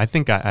summary. I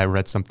think I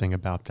read something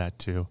about that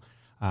too.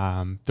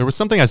 There was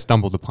something I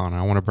stumbled upon,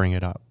 and I want to bring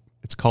it up.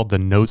 It's called the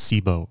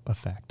nocebo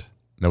effect.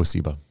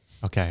 Nocebo.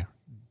 Okay.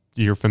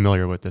 You're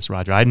familiar with this,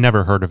 Roger. I'd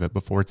never heard of it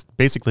before. It's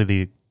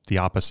basically the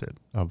opposite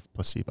of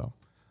placebo.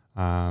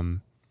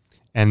 And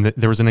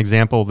there was an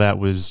example that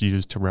was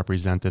used to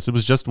represent this. It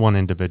was just one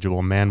individual.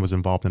 A man was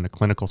involved in a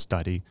clinical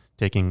study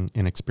taking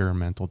an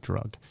experimental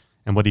drug.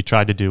 And what he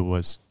tried to do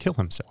was kill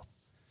himself.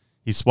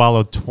 He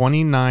swallowed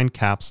 29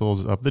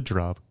 capsules of the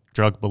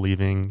drug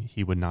believing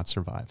he would not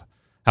survive.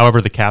 However,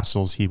 the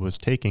capsules he was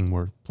taking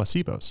were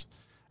placebos.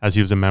 As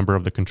he was a member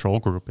of the control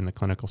group in the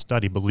clinical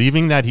study,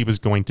 believing that he was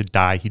going to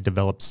die, he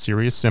developed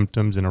serious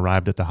symptoms and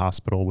arrived at the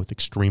hospital with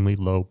extremely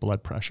low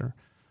blood pressure.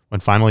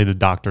 When finally the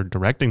doctor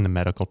directing the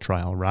medical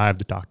trial arrived,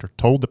 the doctor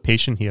told the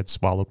patient he had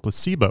swallowed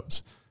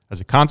placebos. As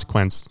a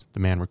consequence, the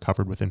man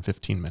recovered within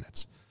 15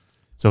 minutes.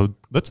 So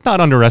let's not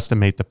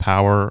underestimate the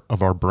power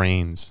of our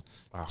brains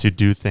to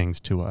do things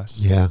to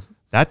us. Yeah.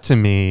 That to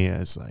me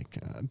is like,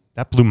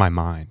 that blew my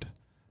mind,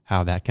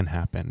 how that can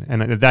happen.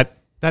 And that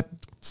that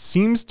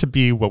seems to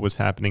be what was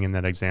happening in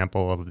that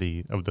example of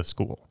the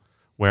school,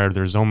 where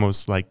there's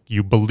almost like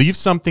you believe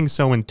something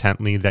so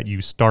intently that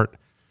you start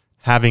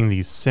having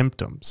these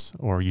symptoms,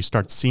 or you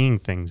start seeing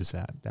things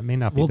that may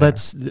not be there.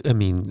 That's, I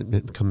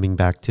mean, coming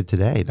back to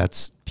today,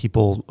 that's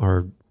people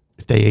are,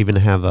 if they even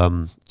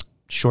have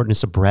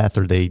shortness of breath,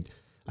 or they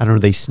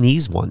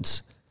sneeze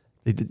once,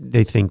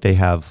 they think they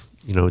have,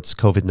 it's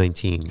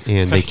COVID-19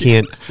 and they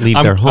can't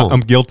leave their home.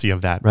 I'm guilty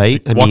of that.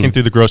 Right? Like walking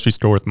through the grocery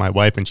store with my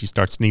wife and she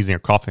starts sneezing or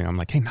coughing, I'm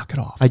like, hey, knock it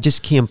off. I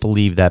just can't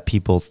believe that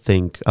people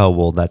think, oh,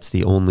 well, that's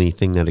the only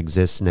thing that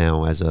exists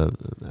now as a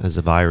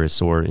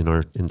virus or in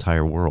our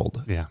entire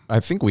world. Yeah.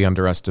 I think we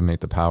underestimate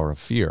the power of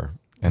fear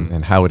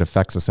and how it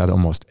affects us at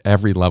almost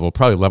every level,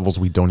 probably levels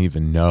we don't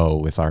even know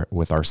with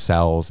our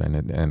cells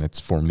and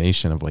its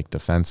formation of like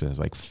defenses.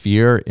 Like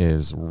fear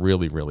is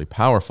really, really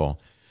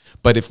powerful.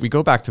 But if we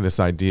go back to this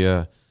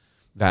idea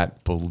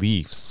that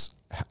beliefs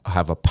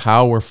have a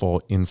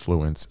powerful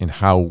influence in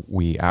how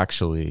we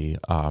actually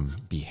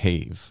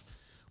behave,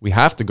 we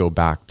have to go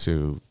back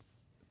to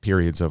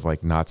periods of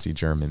like Nazi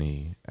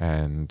Germany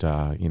and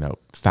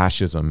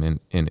fascism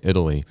in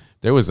Italy.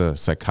 There was a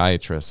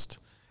psychiatrist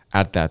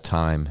at that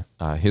time.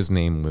 His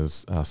name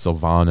was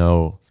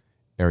Silvano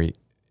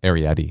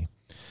Arietti.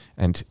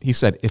 And he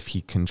said, if he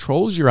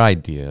controls your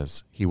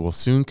ideas, he will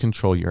soon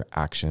control your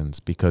actions,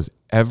 because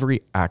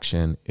every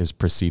action is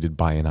preceded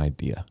by an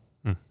idea.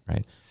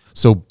 Right?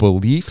 So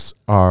beliefs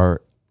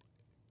are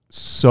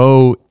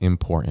so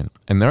important.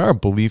 And there are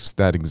beliefs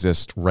that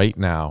exist right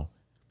now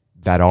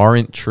that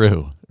aren't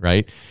true,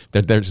 right?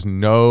 That there's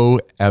no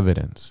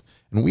evidence.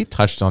 And we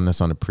touched on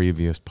this on a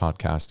previous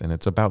podcast, and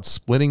it's about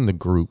splitting the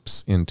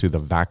groups into the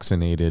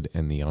vaccinated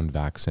and the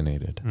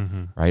unvaccinated,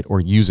 right?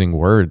 Or using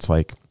words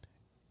like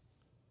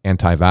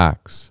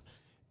anti-vax,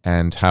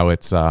 and how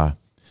it's now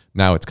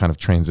it's kind of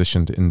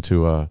transitioned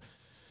into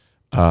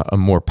a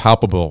more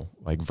palpable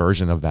like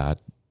version of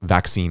that,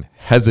 vaccine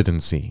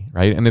hesitancy,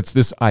 right? And it's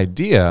this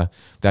idea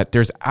that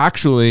there's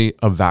actually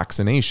a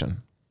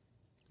vaccination,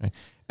 right?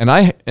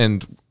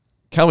 And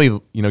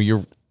Kelly,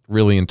 you're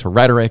really into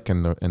rhetoric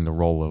and the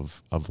role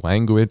of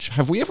language.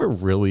 Have we ever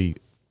really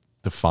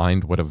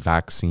defined what a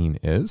vaccine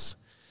is?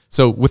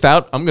 So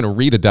I'm going to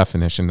read a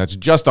definition that's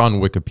just on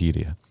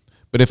Wikipedia.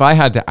 But if I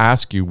had to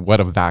ask you what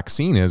a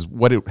vaccine is,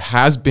 what it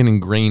has been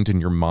ingrained in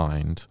your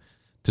mind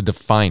to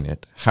define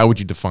it, how would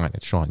you define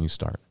it? Sean, you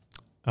start.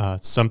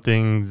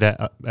 Something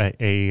that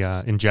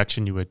a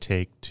injection you would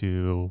take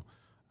to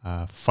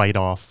fight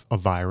off a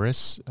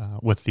virus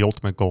with the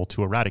ultimate goal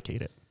to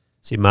eradicate it.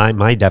 See,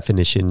 my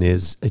definition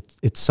is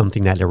it's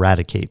something that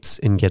eradicates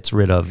and gets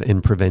rid of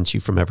and prevents you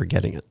from ever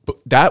getting it. But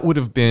that would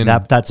have been...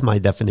 That's my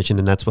definition,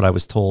 and that's what I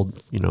was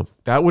told,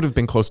 That would have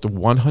been close to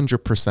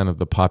 100% of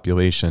the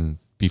population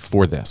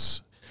before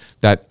this,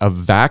 that a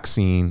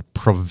vaccine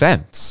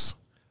prevents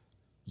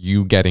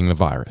you getting the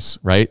virus,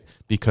 right?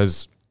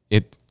 Because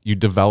you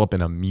develop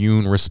an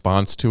immune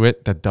response to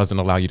it that doesn't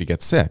allow you to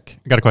get sick.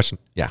 I got a question.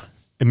 Yeah.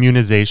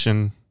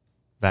 Immunization,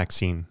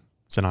 vaccine,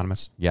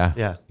 synonymous?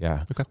 Yeah.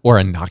 Okay. Or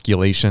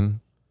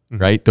inoculation,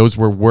 right? Those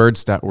were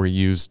words that were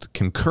used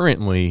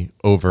concurrently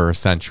over a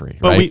century,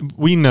 but right?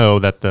 we know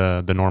that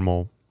the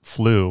normal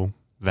flu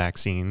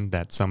vaccine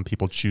that some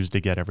people choose to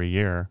get every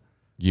year.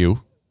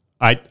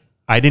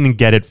 I didn't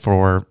get it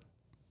for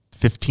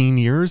 15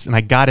 years, and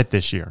I got it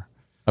this year.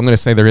 I'm going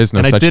to say there is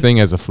no such thing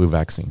as a flu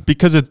vaccine.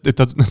 Because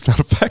it's not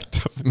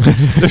effective.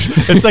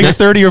 It's like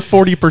 30 or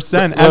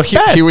 40%. Well,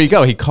 here we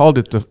go. He called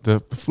it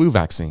the flu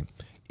vaccine.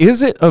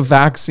 Is it a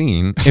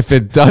vaccine if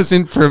it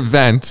doesn't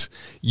prevent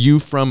you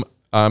from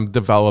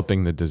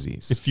developing the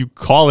disease? If you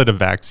call it a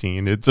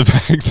vaccine, it's a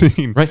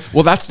vaccine. Right.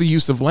 Well, that's the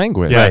use of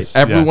language. Yes,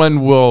 right?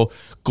 Everyone will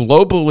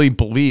globally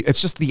believe.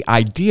 It's just the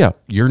idea.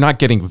 You're not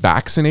getting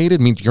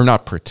vaccinated means you're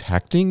not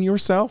protecting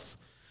yourself.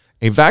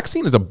 A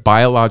vaccine is a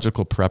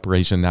biological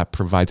preparation that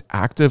provides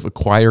active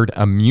acquired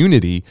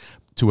immunity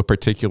to a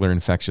particular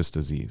infectious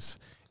disease.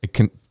 It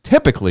can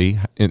typically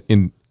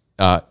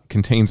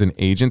contains an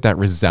agent that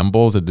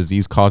resembles a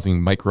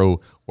disease-causing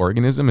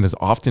microorganism and is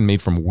often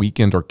made from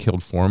weakened or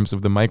killed forms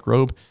of the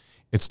microbe,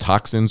 its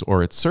toxins,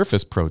 or its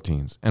surface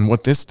proteins. And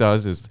what this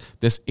does is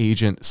this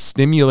agent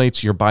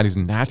stimulates your body's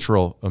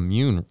natural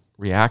immune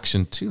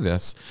reaction to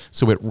this,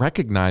 so it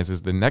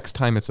recognizes the next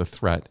time it's a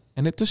threat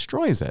and it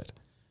destroys it,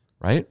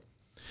 right?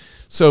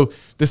 So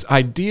this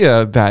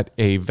idea that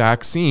a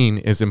vaccine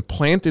is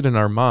implanted in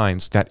our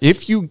minds that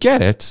if you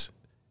get it,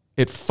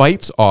 it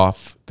fights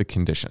off the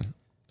condition,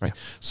 right?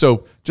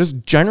 So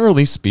just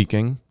generally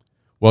speaking,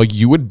 well,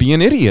 you would be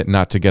an idiot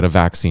not to get a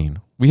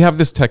vaccine. We have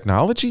this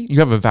technology, you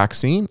have a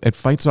vaccine, it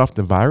fights off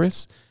the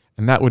virus,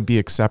 and that would be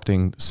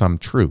accepting some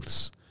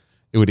truths.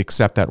 It would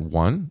accept that,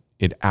 one,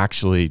 it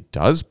actually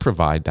does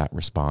provide that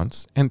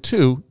response, and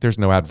two, there's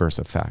no adverse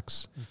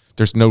effects.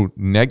 There's no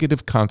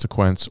negative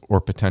consequence or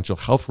potential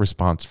health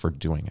response for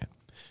doing it.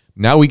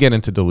 Now we get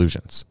into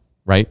delusions,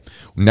 right?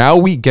 Now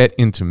we get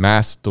into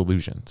mass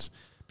delusions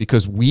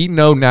because we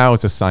know now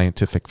as a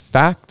scientific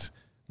fact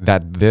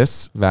that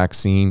this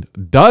vaccine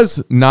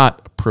does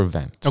not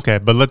prevent. Okay,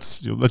 but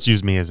let's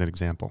use me as an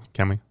example,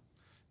 can we?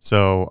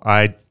 So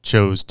I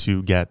chose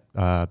to get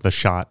the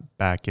shot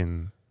back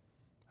in,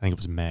 I think it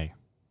was May.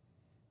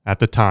 At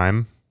the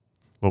time,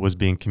 what was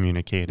being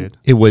communicated?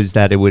 It was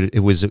that it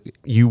was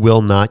you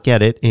will not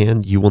get it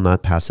and you will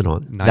not pass it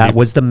on. That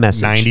was the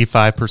message.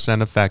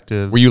 95%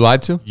 effective. Were you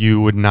lied to?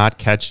 You would not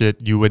catch it.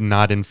 You would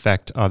not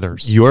infect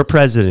others. Your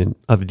president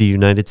of the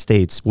United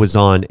States was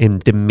on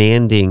and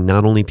demanding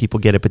not only people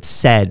get it, but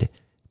said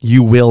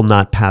you will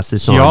not pass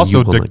this on. He also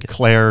You will not get it.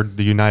 declared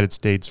the United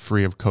States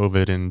free of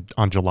COVID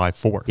on July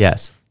 4th.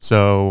 Yes.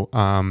 So,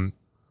 Rod,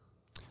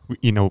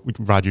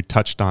 you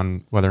touched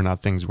on whether or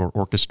not things were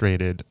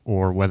orchestrated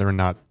or whether or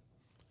not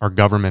our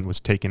government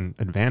was taken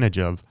advantage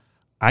of.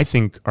 I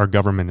think our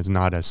government is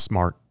not as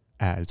smart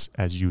as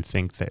you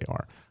think they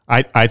are.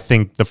 I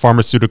think the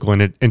pharmaceutical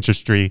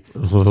industry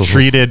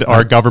treated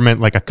our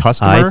government like a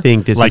customer. I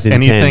think this like is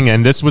intense. anything,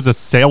 and this was a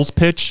sales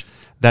pitch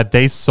that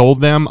they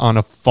sold them on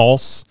a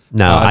false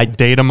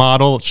data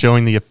model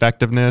showing the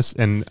effectiveness.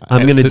 And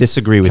I'm going to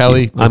disagree with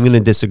Kelly, you. I'm going to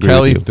disagree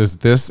Kelly, with you. does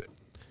this,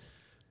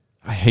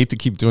 I hate to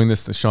keep doing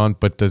this to Sean,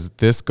 but does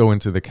this go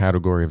into the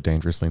category of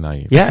dangerously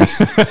naive?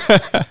 Yes.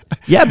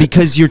 Yeah,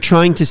 because you're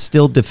trying to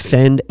still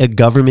defend a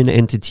government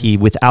entity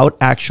without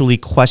actually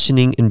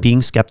questioning and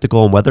being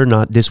skeptical on whether or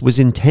not this was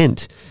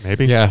intent.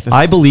 maybe. Yeah.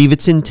 I believe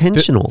it's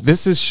intentional.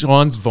 This is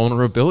Sean's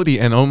vulnerability.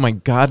 And oh my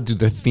God, do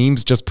the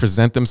themes just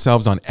present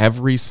themselves on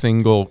every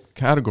single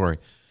category?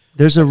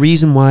 There's a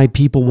reason why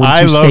people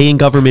want to stay in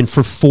government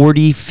for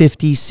 40,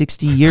 50,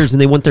 60 years and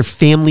they want their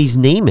family's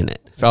name in it.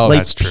 Fellas,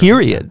 that's true.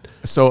 Period.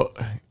 So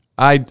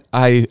I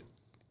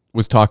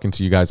was talking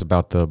to you guys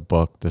about the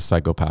book, The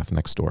Psychopath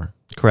Next Door.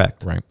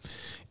 Correct. Right.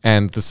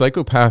 And The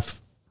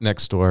Psychopath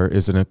Next Door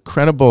is an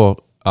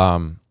incredible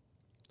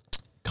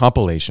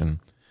compilation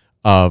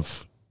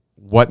of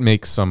what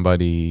makes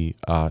somebody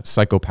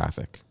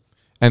psychopathic.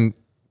 And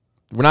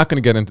we're not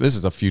going to get into this,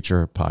 is a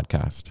future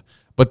podcast.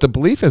 But the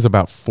belief is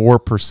about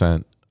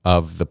 4%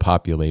 of the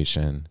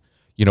population,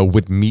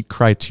 would meet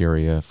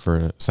criteria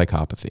for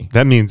psychopathy.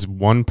 That means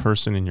one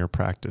person in your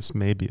practice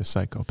may be a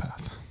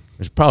psychopath.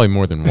 There's probably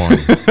more than one.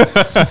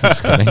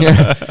 Just kidding.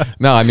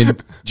 No, I mean,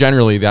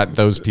 generally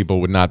those people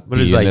would not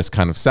be in this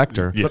kind of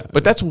sector. Yeah.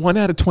 But that's 1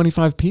 out of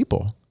 25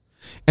 people.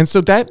 And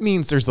so that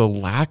means there's a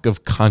lack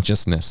of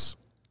consciousness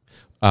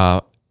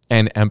and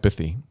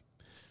empathy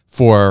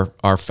for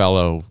our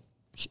fellow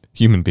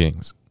human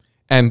beings.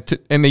 And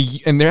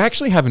they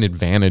actually have an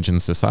advantage in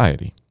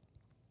society.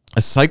 A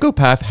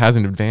psychopath has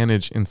an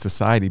advantage in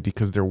society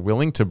because they're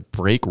willing to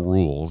break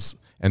rules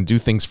and do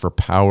things for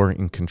power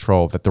and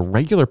control that the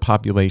regular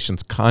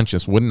population's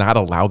conscience would not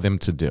allow them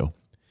to do.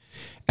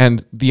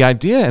 And the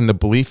idea and the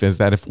belief is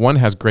that if one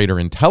has greater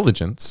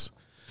intelligence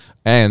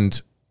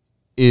and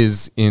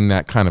is in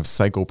that kind of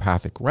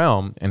psychopathic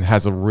realm and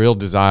has a real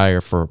desire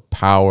for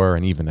power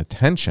and even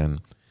attention,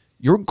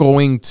 you're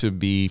going to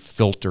be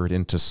filtered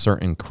into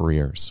certain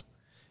careers.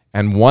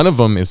 And one of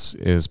them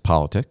is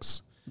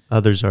politics.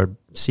 Others are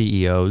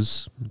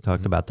CEOs. We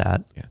talked about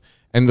that. Yeah.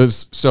 And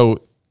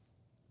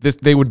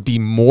they would be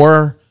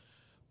more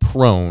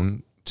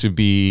prone to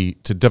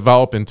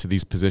develop into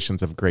these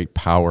positions of great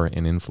power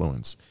and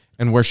influence.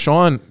 And where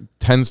Sean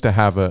tends to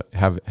have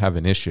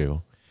an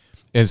issue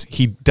is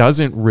he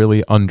doesn't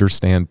really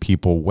understand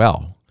people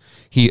well.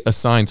 He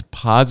assigns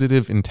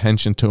positive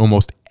intention to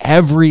almost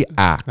every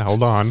act. Now,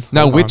 hold on.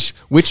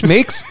 Which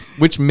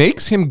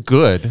makes him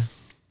good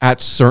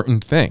at certain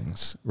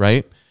things,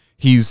 right?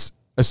 He's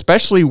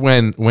especially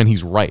when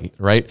he's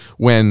right?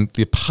 When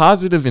the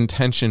positive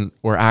intention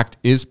or act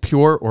is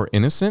pure or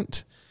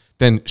innocent,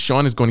 then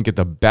Sean is going to get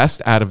the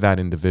best out of that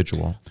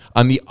individual.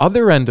 On the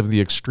other end of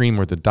the extreme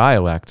or the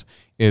dialect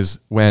is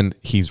when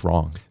he's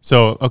wrong.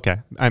 So, okay,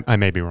 I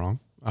may be wrong.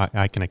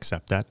 I can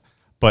accept that.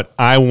 But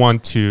I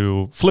want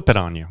to flip it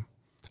on you.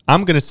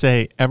 I'm going to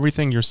say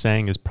everything you're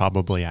saying is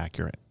probably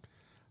accurate.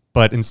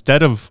 But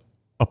instead of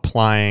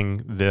applying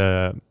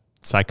the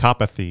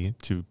psychopathy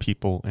to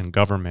people in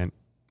government,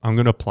 I'm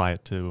going to apply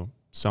it to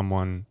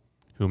someone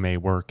who may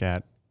work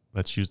at,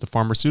 let's use the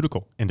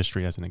pharmaceutical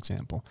industry as an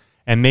example.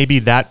 And maybe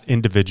that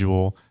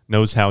individual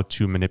knows how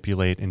to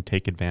manipulate and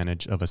take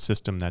advantage of a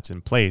system that's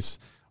in place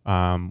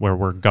where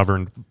we're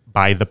governed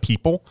by the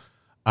people.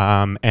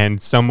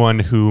 And someone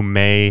who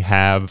may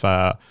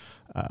have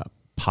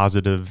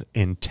positive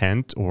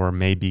intent or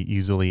may be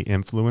easily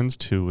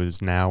influenced, who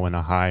is now in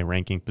a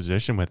high-ranking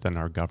position within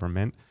our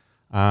government,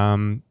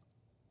 I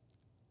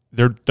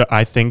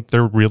think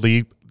they're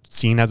really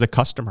seen as a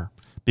customer,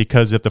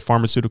 because if the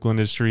pharmaceutical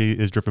industry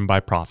is driven by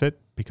profit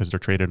because they're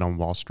traded on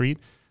Wall Street,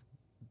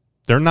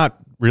 they're not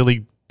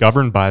really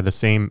governed by the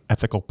same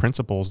ethical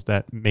principles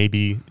that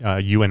maybe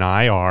you and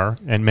I are,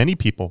 and many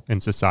people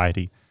in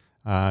society.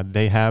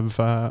 They have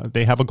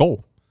a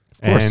goal,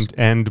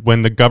 and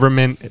when the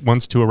government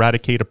wants to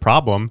eradicate a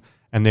problem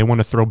and they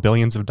want to throw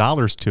billions of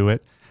dollars to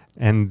it,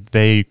 and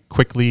they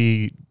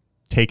quickly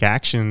take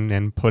action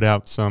and put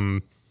out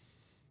some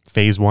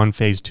phase 1,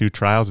 phase 2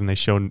 trials, and they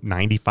show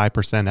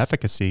 95%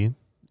 efficacy,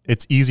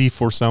 it's easy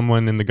for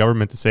someone in the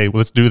government to say, well,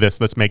 let's do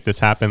this. Let's make this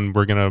happen.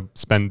 We're going to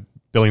spend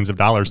billions of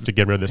dollars to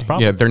get rid of this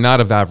problem. Yeah, they're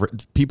not of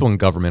average. People in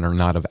government are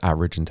not of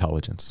average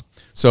intelligence.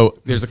 So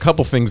there's a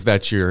couple things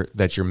that you're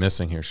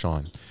missing here,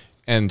 Sean.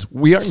 And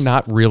we are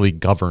not really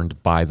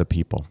governed by the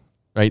people,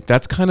 right?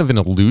 That's kind of an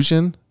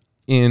illusion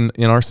in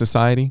our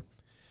society.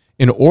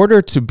 In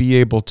order to be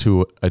able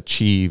to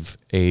achieve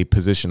a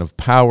position of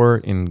power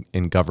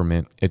in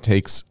government, it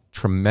takes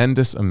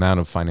tremendous amount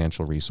of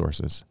financial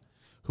resources.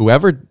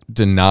 Whoever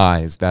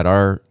denies that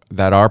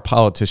our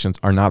politicians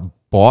are not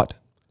bought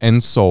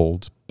and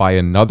sold by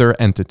another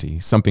entity,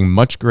 something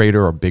much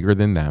greater or bigger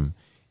than them,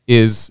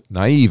 is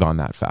naive on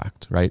that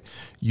fact, right?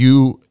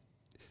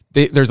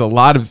 There's a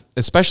lot of,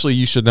 especially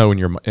you should know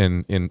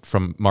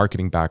from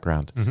marketing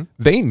background,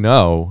 they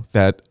know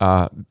that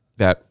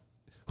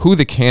who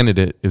the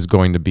candidate is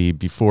going to be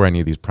before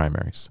any of these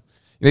primaries.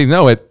 They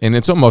know it, and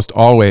it's almost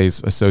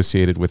always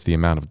associated with the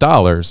amount of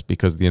dollars,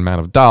 because the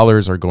amount of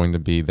dollars are going to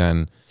be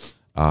then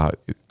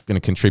going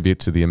to contribute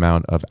to the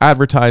amount of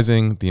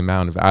advertising. The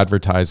amount of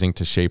advertising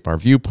to shape our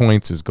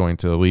viewpoints is going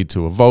to lead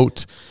to a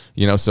vote.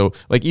 So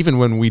like even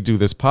when we do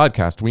this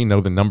podcast, we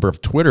know the number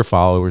of Twitter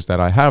followers that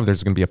I have.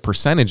 There's going to be a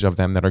percentage of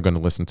them that are going to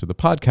listen to the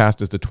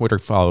podcast. As the Twitter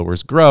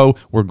followers grow,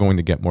 we're going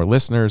to get more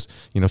listeners.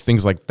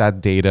 Things like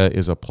that data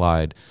is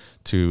applied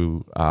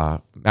to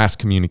mass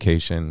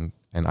communication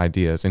and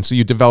ideas. And so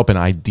you develop an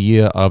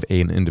idea of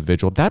an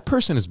individual. That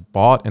person is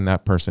bought and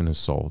that person is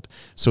sold.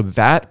 So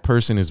that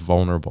person is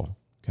vulnerable.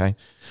 Okay.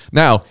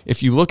 Now,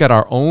 if you look at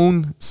our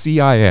own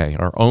CIA,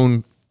 our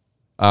own,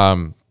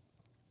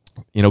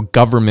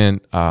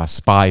 government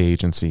spy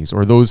agencies,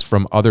 or those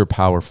from other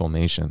powerful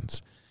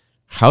nations,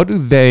 how do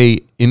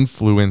they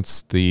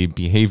influence the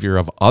behavior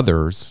of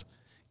others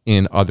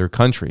in other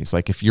countries?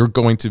 Like if you're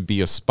going to be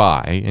a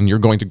spy and you're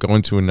going to go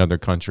into another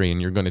country and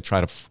you're going to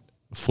try to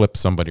flip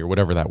somebody, or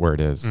whatever that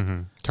word is,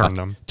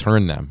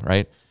 turn them,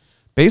 right?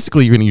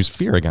 Basically, you're going to use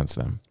fear against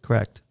them.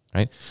 Correct.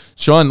 Right,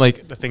 Sean.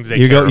 Like the things they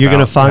you're care going to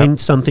about. find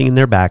something in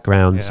their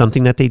background,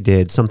 something that they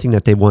did, something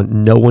that they want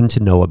no one to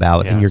know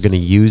about, and you're going to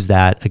use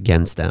that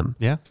against them.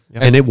 Yeah.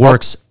 And it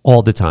works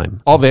all the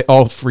time.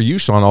 All for you,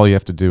 Sean. All you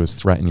have to do is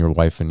threaten your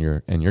wife and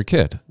your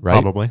kid. Right.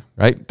 Probably.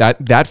 Right.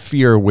 That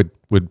fear would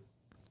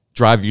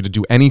drive you to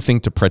do anything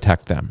to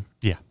protect them.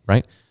 Yeah.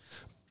 Right.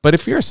 But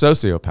if you're a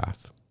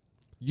sociopath,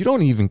 you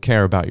don't even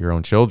care about your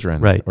own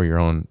children, right, or your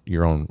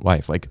own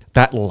wife. Like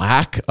that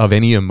lack of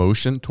any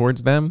emotion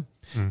towards them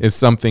is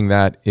something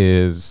that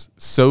is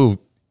so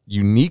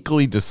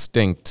uniquely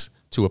distinct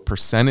to a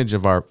percentage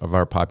of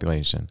our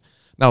population.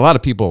 Now, a lot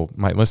of people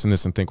might listen to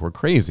this and think we're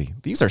crazy.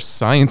 These are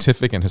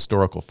scientific and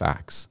historical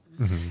facts.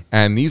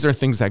 And these are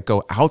things that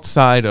go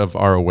outside of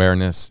our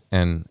awareness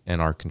and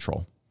our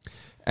control.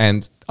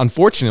 And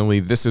unfortunately,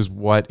 this is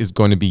what is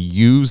going to be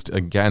used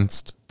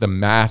against the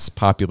mass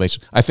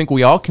population. I think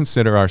we all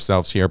consider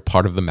ourselves here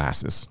part of the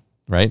masses,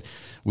 right?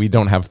 We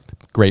don't have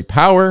great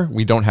power.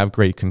 We don't have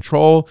great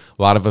control.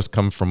 A lot of us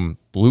come from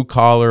blue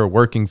collar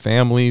working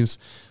families.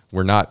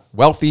 We're not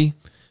wealthy,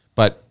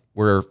 but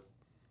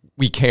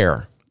we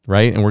care,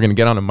 right? And we're going to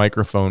get on a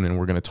microphone and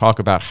we're going to talk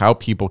about how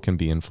people can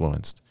be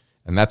influenced.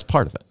 And that's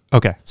part of it.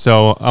 Okay.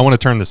 So I want to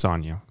turn this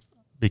on you,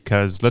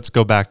 because let's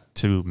go back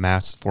to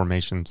mass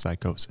formation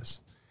psychosis.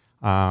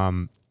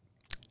 The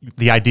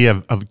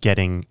idea of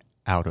getting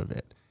out of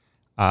it.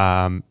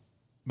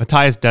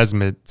 Matthias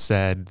Desmet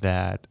said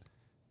that,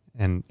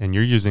 and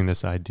you're using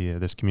this idea,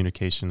 this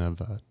communication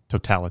of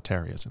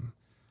totalitarianism.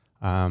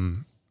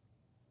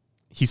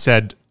 He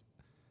said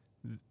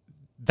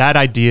that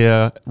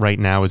idea right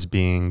now is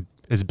being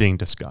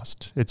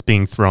discussed. It's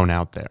being thrown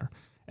out there,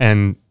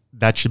 and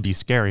that should be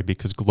scary,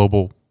 because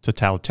global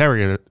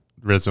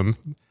totalitarianism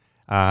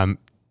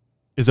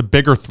is a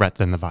bigger threat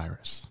than the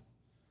virus.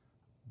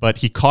 But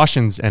he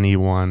cautions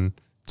anyone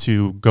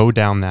to go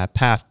down that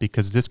path,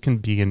 because this can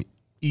be an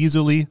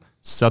easily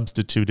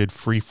substituted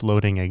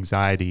free-floating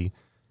anxiety,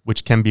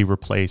 which can be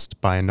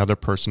replaced by another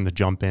person to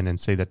jump in and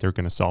say that they're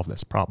going to solve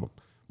this problem,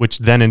 which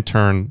then in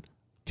turn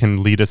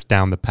can lead us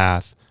down the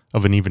path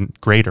of an even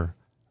greater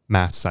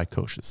mass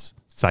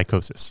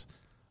psychosis.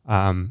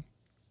 And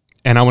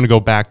I want to go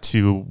back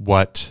to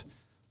what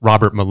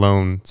Robert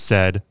Malone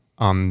said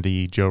on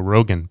the Joe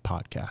Rogan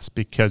podcast,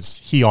 because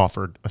he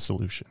offered a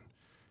solution.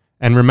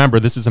 And remember,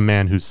 this is a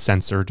man who's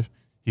censored.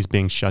 He's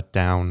being shut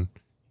down.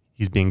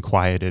 He's being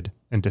quieted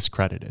and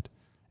discredited.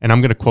 And I'm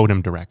going to quote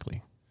him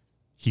directly.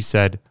 He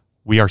said,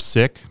 "We are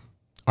sick.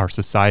 Our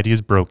society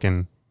is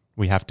broken.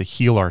 We have to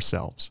heal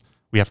ourselves.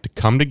 We have to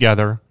come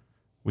together.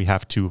 We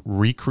have to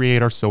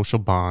recreate our social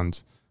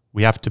bonds.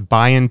 We have to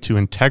buy into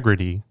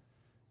integrity,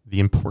 the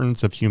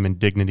importance of human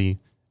dignity,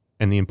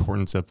 and the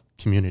importance of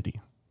community."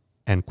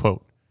 End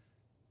quote.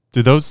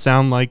 Do those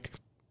sound like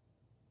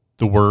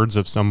the words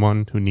of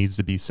someone who needs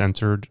to be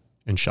censored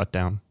and shut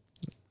down?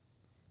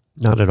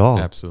 Not at all.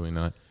 Absolutely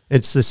not.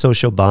 It's the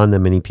social bond that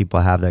many people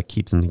have that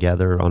keeps them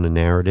together on a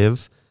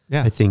narrative.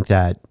 Yeah. I think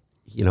that,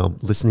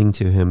 listening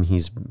to him,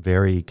 he's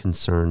very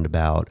concerned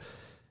about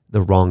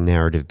the wrong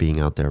narrative being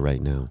out there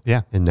right now.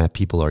 Yeah. And that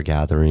people are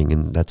gathering,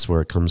 and that's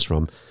where it comes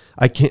from.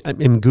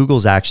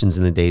 Google's actions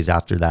in the days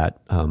after that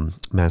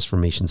mass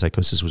formation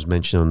psychosis was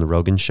mentioned on the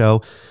Rogan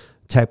show,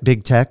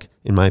 big tech,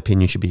 in my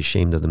opinion, should be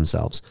ashamed of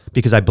themselves,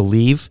 because I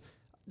believe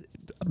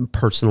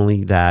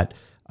personally that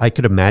I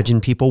could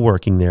imagine people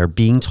working there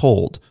being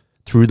told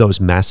through those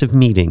massive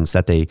meetings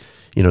that they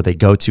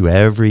go to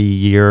every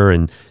year,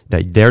 and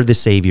that they're the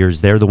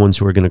saviors, they're the ones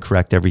who are going to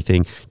correct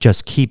everything.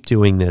 Just keep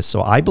doing this.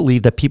 So I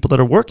believe that people that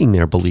are working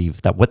there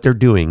believe that what they're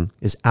doing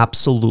is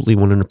absolutely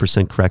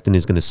 100% correct and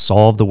is going to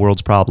solve the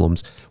world's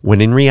problems,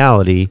 when in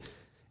reality,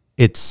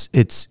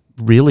 it's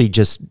really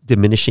just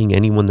diminishing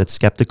anyone that's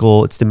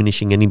skeptical. It's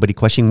diminishing anybody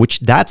questioning, which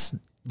that's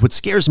what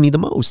scares me the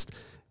most,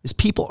 is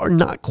people are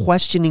not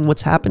questioning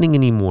what's happening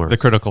anymore. The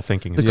critical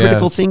thinking.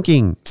 Critical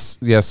thinking.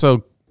 Yeah.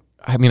 So,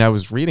 I mean, I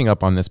was reading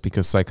up on this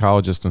because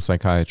psychologists and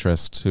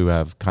psychiatrists who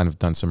have kind of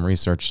done some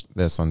research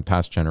this on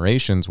past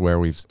generations, where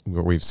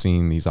we've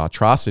seen these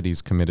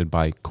atrocities committed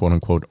by quote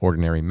unquote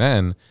ordinary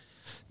men,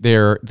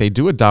 they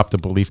do adopt a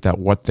belief that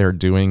what they're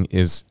doing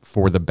is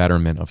for the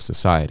betterment of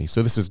society.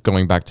 So this is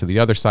going back to the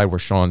other side where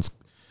Sean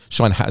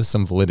has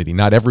some validity.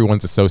 Not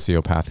everyone's a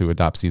sociopath who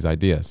adopts these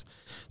ideas.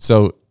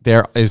 So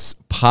there is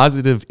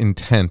positive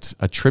intent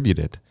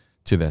attributed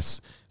to this.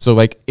 So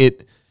like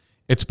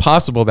it's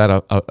possible that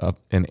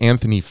an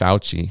Anthony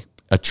Fauci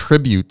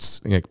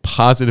attributes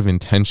positive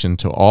intention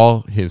to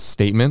all his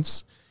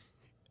statements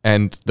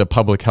and the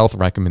public health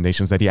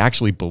recommendations, that he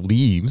actually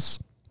believes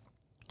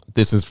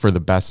this is for the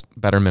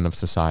betterment of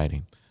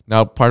society.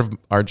 Now, part of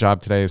our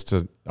job today is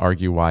to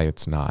argue why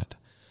it's not.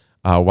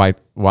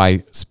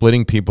 Why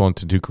splitting people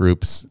into two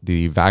groups,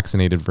 the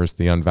vaccinated versus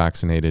the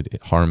unvaccinated,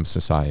 harms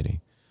society.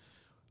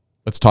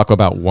 Let's talk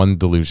about one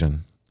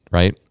delusion,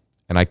 right?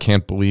 And I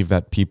can't believe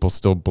that people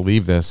still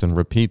believe this and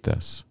repeat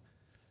this,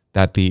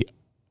 that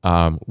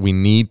we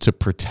need to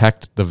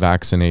protect the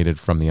vaccinated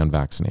from the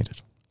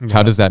unvaccinated. Yeah.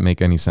 How does that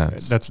make any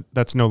sense?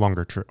 That's no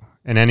longer true.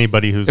 And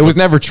anybody who's... It was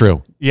never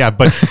true. Yeah,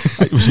 but...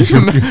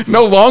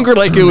 no longer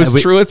like it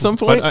was true at some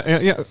point?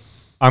 But, yeah,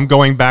 I'm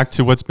going back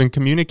to what's been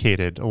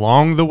communicated.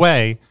 Along the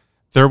way,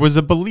 there was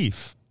a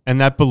belief, and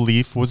that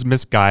belief was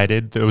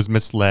misguided. It was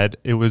misled.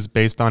 It was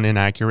based on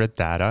inaccurate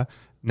data.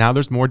 Now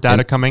there's more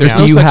data coming out.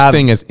 There's no such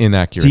thing as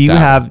inaccurate data. Do you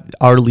have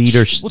our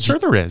leaders? Well, sure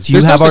there is.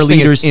 There's no such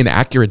thing as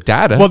inaccurate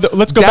data. Well,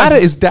 let's go back. Data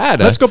is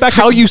data. Let's go back.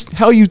 How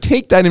you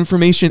take that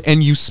information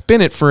and you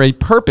spin it for a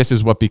purpose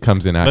is what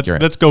becomes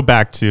inaccurate. Let's go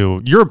back to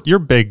your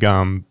big.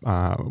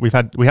 We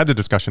had the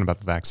discussion about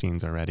the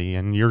vaccines already,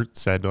 and you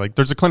said like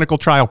there's a clinical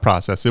trial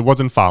process. It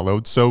wasn't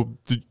followed, so.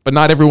 But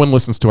not everyone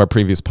listens to our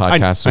previous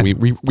podcast, so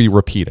we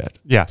repeat it.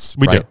 Yes,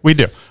 we do. We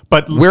do.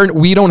 But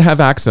we don't have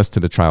access to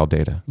the trial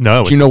data.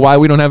 No. Do you know why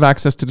we don't have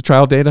access to the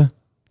trial data?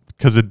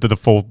 Because the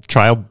full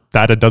trial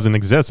data doesn't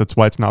exist. That's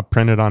why it's not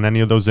printed on any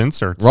of those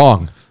inserts.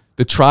 Wrong.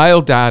 The trial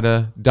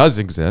data does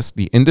exist.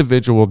 The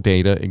individual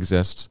data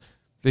exists.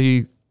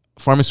 The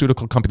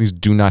pharmaceutical companies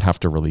do not have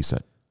to release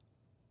it.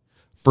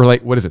 For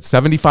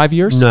 75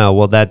 years? No,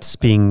 well, that's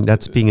being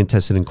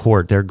tested in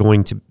court. They're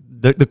going to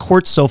the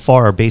courts so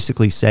far are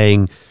basically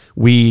saying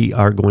we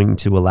are going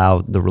to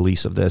allow the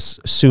release of this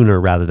sooner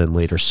rather than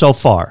later. So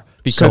far,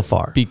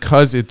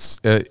 because it's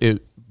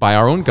by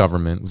our own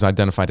government was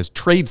identified as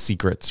trade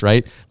secrets,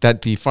 right?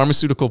 That the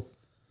pharmaceutical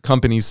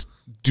companies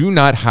do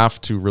not have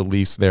to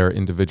release their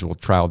individual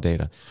trial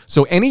data.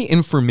 So any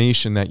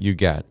information that you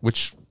get,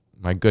 which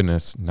my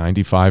goodness,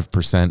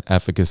 95%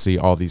 efficacy,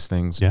 all these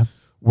things,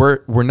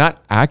 were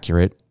not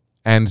accurate,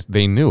 and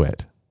they knew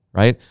it,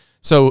 right?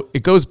 So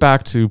it goes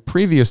back to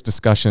previous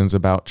discussions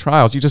about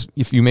trials.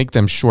 If you make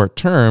them short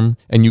term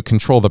and you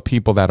control the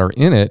people that are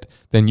in it,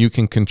 then you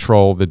can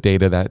control the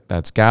data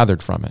that's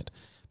gathered from it.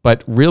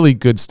 But really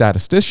good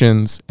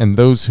statisticians and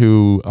those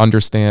who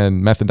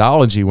understand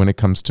methodology when it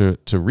comes to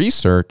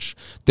research,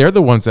 they're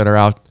the ones that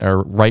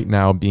are right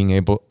now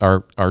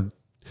are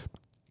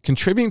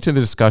contributing to the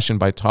discussion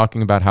by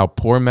talking about how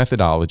poor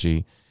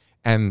methodology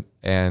and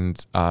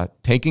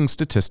taking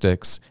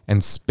statistics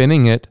and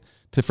spinning it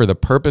for the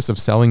purpose of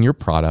selling your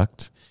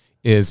product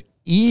is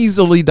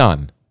easily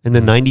done. And the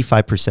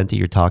 95% that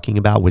you're talking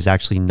about was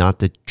actually not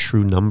the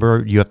true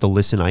number. You have to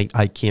listen.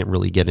 I can't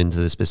really get into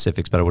the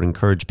specifics, but I would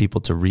encourage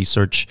people to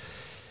research.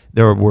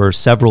 There were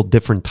several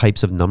different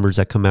types of numbers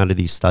that come out of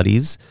these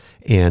studies,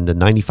 and the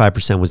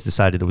 95% was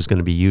decided that was going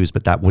to be used,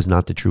 but that was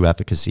not the true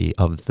efficacy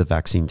of the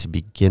vaccine to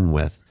begin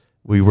with.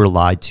 We were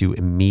lied to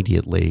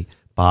immediately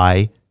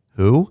by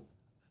who?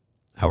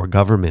 Our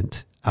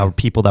government, our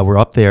people that were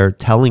up there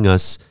telling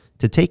us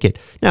to take it.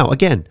 Now,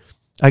 again,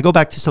 I go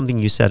back to something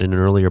you said in an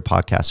earlier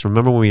podcast.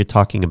 Remember when we were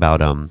talking about,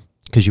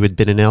 because you had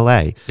been in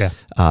LA,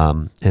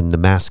 and the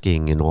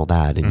masking and all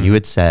that, and you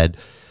had said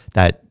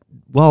that,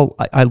 well,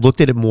 I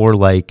looked at it more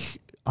like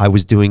I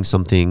was doing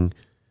something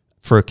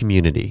for a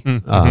community.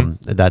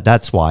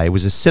 That's why it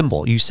was a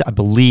symbol. You said, I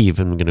believe,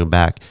 and I'm going to go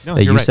back,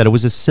 that you said it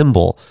was a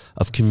symbol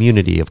of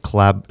community, of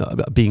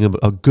being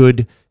a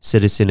good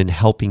citizen and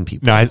helping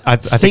people. No, I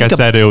think I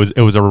said it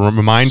was a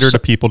reminder to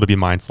people to be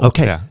mindful.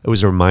 Okay, it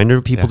was a reminder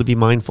to people to be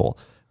mindful.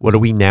 What do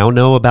we now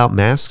know about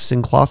masks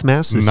and cloth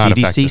masks? The Not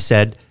CDC effective.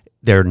 said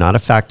they're not a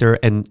factor,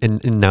 and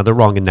now they're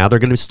wrong, and now they're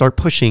going to start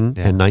pushing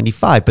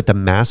N95, but the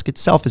mask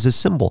itself is a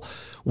symbol.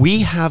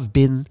 We have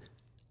been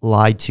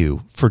lied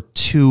to for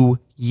 2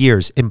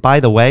 years. And by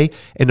the way,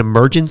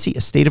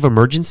 a state of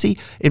emergency,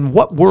 in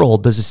what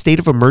world does a state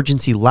of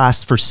emergency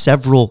last for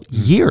several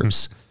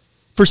years?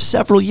 For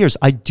several years.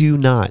 I do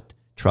not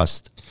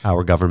trust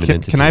our government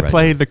entity. Can I right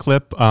play now. the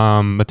clip?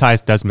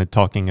 Matthias Desmond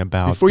talking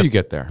about Before you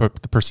get there,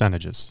 the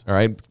percentages. all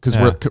right, because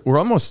we're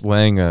almost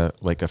laying a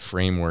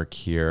framework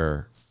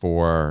here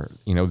for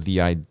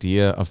the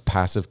idea of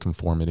passive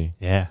conformity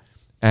Yeah.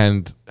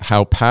 and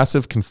how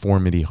passive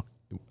conformity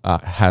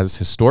has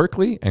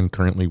historically and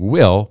currently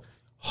will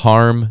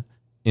harm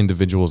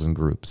individuals and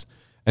groups.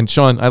 And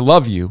Sean, I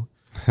love you,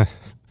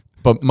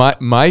 but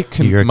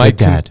You're a good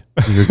dad.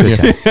 You're a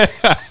good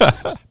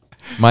dad.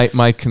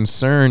 my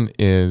concern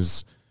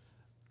is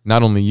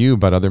not only you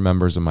but other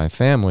members of my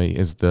family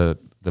is the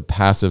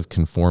passive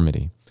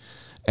conformity.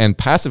 And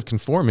passive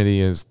conformity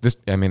is this.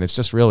 I mean, it's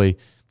just really,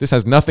 this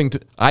has nothing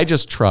to, I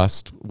just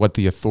trust what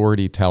the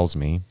authority tells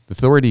me. The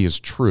authority is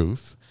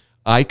truth.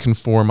 I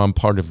conform, I'm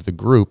part of the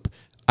group.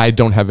 I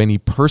don't have any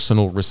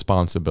personal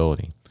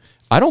responsibility.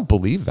 I don't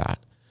believe that.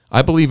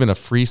 I believe in a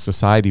free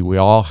society. We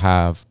all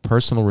have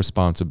personal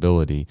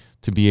responsibility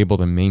to be able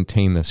to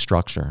maintain the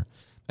structure.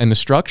 And the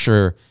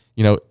structure,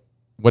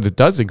 what it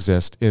does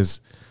exist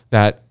is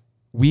that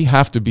we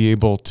have to be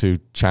able to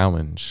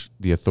challenge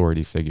the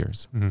authority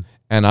figures. Mm-hmm.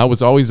 And I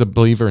was always a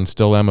believer and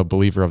still am a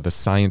believer of the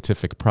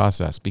scientific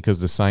process,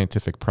 because the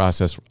scientific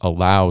process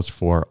allows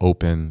for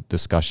open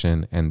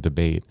discussion and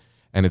debate.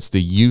 And it's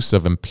the use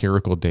of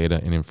empirical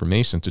data and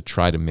information to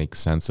try to make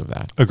sense of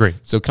that. Agree.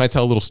 So can I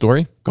tell a little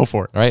story? Go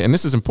for it. All right. And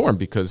this is important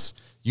because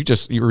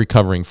you're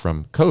recovering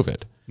from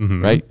COVID,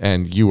 right?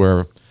 And you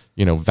were,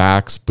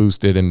 vax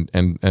boosted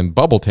and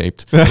bubble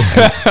taped.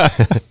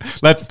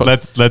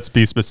 Let's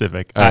be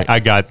specific. Right.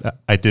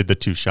 I did the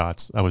 2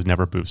 shots. I was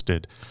never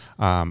boosted.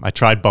 I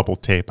tried bubble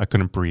tape. I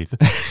couldn't breathe.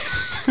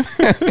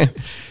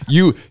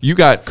 You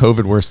got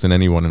COVID worse than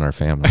anyone in our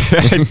family.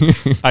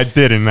 I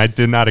did, and I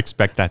did not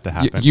expect that to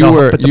happen.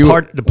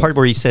 But the part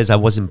where he says I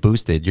wasn't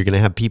boosted, you're going to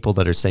have people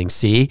that are saying,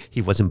 see,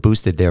 he wasn't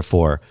boosted,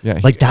 therefore. Yeah,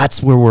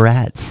 that's where we're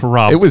at.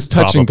 It was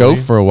touch and go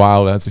for a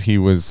while as he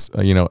was,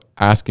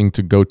 asking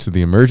to go to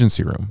the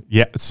emergency room.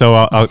 Yeah,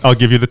 so I'll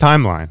give you the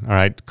timeline. All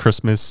right,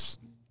 Christmas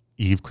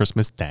Eve,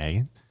 Christmas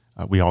Day,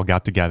 we all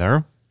got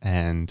together,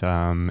 and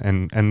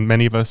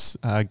many of us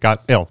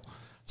got ill.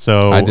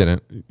 So I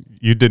didn't.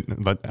 You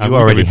didn't. But you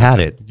already had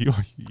it.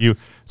 You.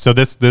 So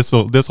this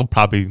will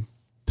probably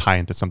tie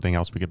into something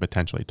else we could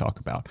potentially talk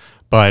about.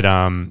 But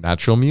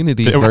natural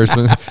immunity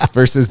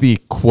versus the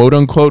quote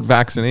unquote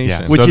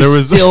vaccination, which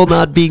is still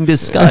not being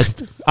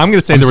discussed. I'm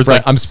going to say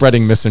I'm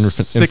spreading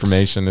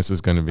misinformation. This is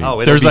going to be.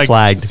 There's like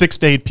flagged. 6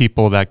 to 8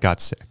 people that got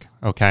sick.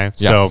 Okay,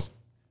 Yes. So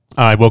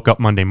I woke up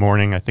Monday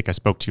morning. I think I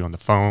spoke to you on the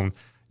phone.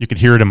 You could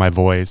hear it in my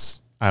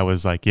voice. I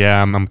was like,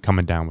 yeah, I'm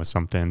coming down with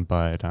something,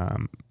 but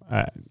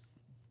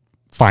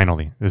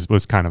finally, this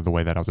was kind of the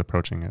way that I was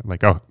approaching it.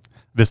 Like, oh,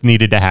 this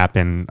needed to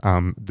happen.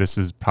 This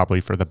is probably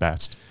for the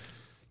best.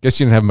 Guess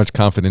you didn't have much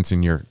confidence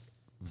in your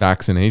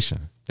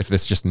vaccination if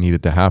this just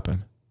needed to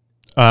happen.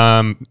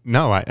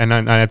 No,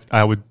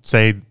 I would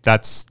say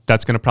that's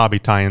going to probably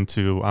tie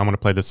into. I'm going to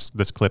play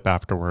this clip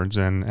afterwards,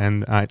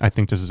 and I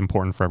think this is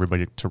important for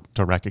everybody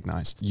to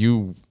recognize.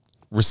 You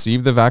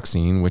received the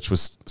vaccine, which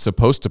was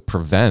supposed to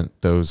prevent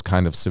those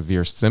kind of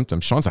severe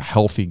symptoms. Sean's a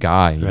healthy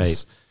guy.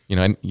 He's,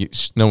 and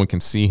no one can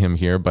see him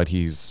here, but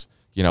he's,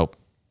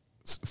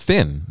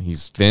 thin.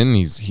 He's thin.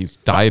 His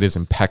diet is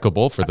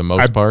impeccable for the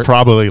most part.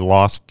 Probably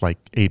lost like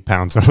 8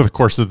 pounds over the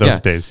course of those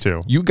days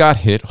too. You got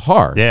hit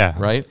hard. Yeah.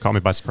 Right? Caught me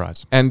by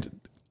surprise.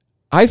 And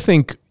I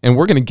think, and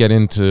we're going to get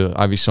into,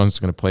 obviously Sean's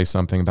going to play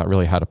something about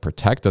really how to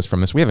protect us from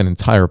this. We have an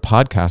entire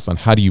podcast on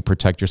how do you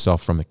protect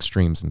yourself from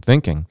extremes in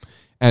thinking.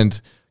 And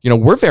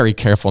we're very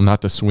careful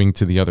not to swing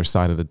to the other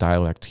side of the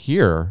dialect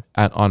here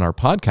on our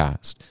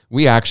podcast.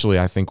 We actually,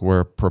 I think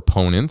we're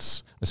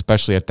proponents,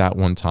 especially at that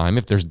one time,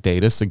 if there's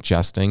data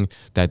suggesting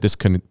that this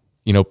can,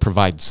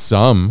 provide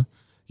some,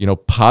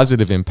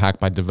 positive impact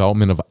by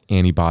development of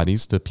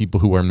antibodies to people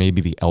who are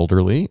maybe the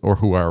elderly or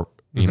who are,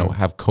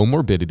 have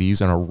comorbidities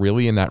and are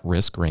really in that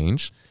risk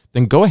range,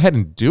 then go ahead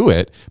and do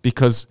it,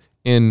 because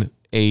in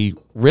a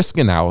risk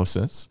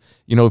analysis,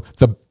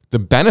 the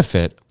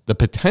benefit, the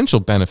potential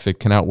benefit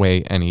can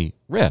outweigh any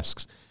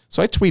risks.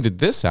 So I tweeted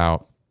this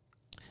out,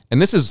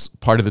 and this is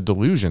part of the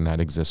delusion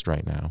that exists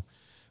right now.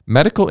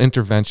 Medical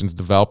interventions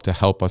developed to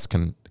help us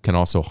can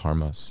also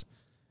harm us.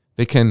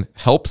 They can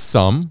help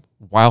some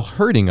while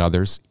hurting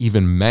others,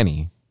 even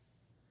many.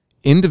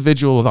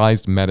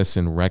 Individualized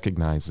medicine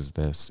recognizes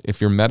this.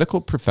 If your medical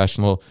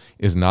professional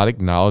is not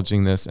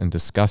acknowledging this and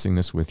discussing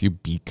this with you,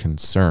 be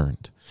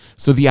concerned.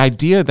 So the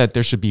idea that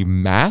there should be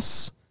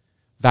mass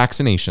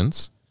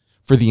vaccinations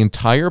for the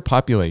entire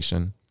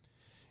population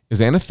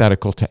is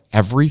antithetical to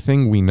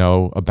everything we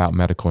know about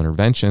medical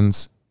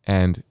interventions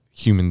and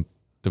human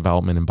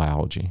development and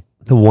biology.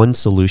 the one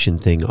solution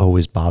thing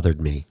always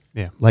bothered me.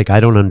 Yeah. Like, I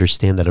don't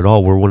understand that at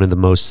all. We're one of the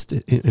most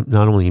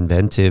not only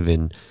inventive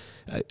and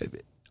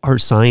our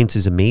science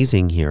is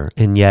amazing here,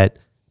 and yet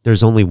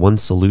there's only one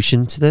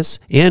solution to this.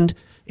 And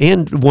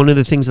one of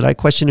the things that I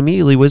questioned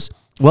immediately was,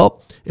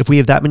 well, if we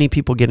have that many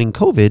people getting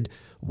COVID,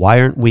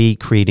 why aren't we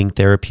creating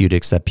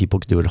therapeutics that people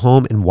can do at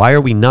home? And why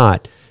are we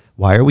not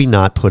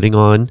putting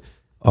on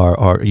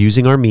or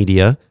using our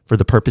media for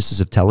the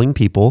purposes of telling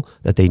people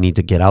that they need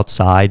to get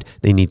outside,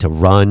 they need to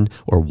run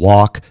or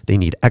walk, they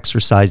need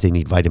exercise, they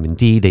need vitamin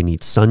D, they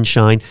need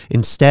sunshine.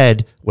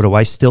 Instead, what do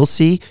I still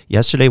see?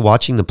 Yesterday,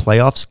 watching the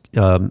playoffs,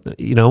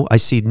 I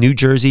see New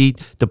Jersey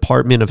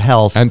Department of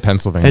Health and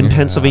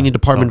Pennsylvania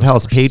Department of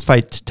Health, paid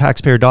by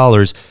taxpayer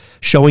dollars,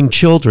 showing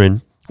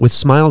children with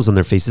smiles on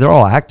their faces. They're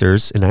all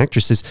actors and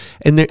actresses,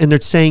 and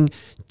they're saying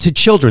to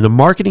children, they're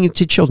marketing it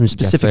to children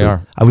specifically. Yes, they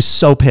are. I was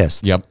so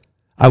pissed. Yep.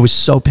 I was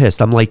so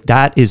pissed. I'm like,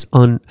 that is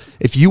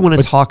if you want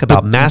to talk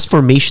about mass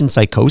formation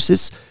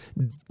psychosis,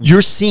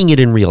 you're seeing it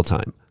in real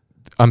time.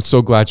 I'm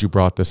so glad you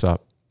brought this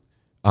up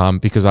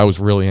because I was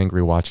really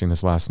angry watching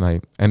this last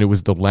night, and it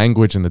was the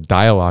language and the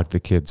dialogue the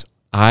kids.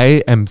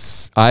 I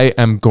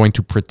am going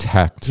to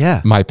protect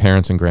my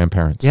parents and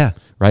grandparents. Yeah.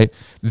 Right?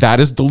 That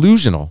is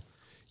delusional.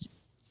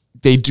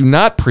 They do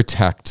not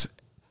protect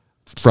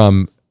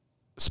from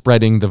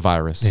spreading the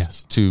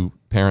virus to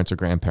parents or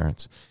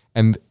grandparents.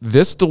 And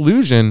this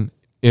delusion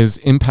is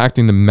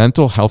impacting the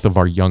mental health of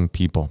our young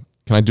people.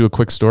 Can I do a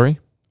quick story?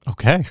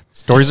 Okay.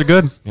 Stories are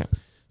good. Yeah.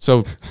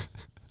 So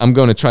I'm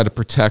going to try to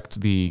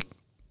protect the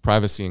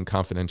privacy and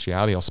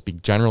confidentiality. I'll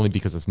speak generally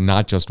because it's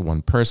not just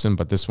one person,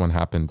 but this one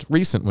happened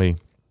recently.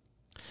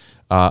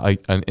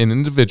 An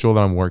individual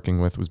that I'm working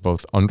with was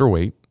both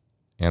underweight,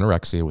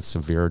 anorexia with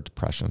severe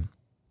depression.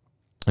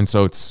 And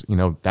so it's,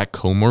 that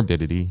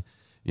comorbidity,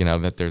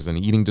 that there's an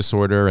eating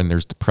disorder and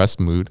there's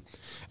depressed mood.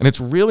 And it's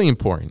really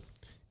important,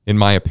 in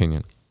my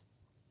opinion,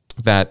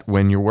 that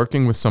when you're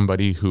working with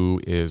somebody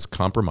who is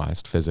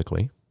compromised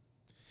physically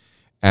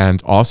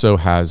and also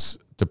has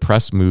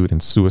depressed mood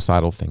and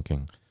suicidal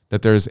thinking,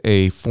 that there's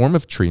a form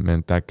of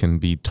treatment that can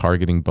be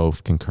targeting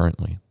both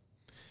concurrently.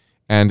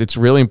 And it's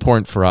really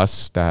important for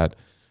us that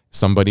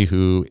somebody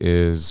who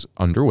is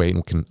underweight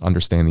and can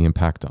understand the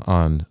impact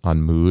on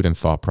mood and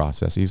thought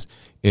processes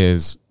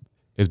is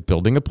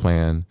building a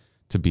plan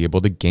to be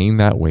able to gain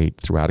that weight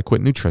through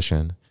adequate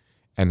nutrition,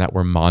 and that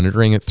we're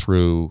monitoring it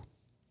through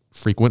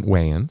frequent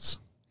weigh-ins.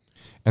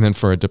 And then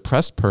for a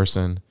depressed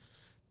person,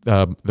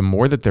 the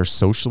more that they're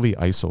socially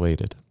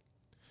isolated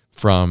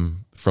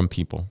from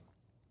people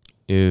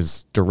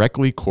is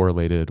directly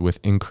correlated with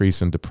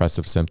increase in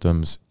depressive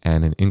symptoms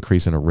and an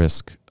increase in a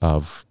risk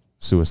of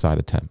suicide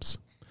attempts.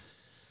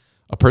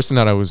 A person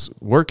that I was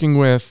working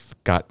with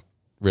got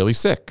really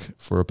sick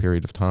for a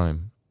period of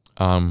time.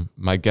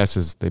 My guess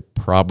is they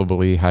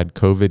probably had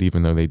COVID,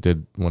 even though they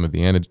did one of the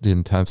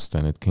antigen tests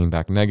and it came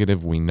back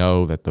negative. We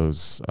know that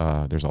there's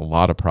a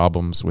lot of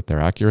problems with their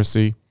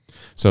accuracy.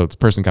 So the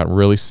person got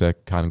really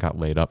sick, kind of got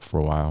laid up for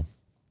a while.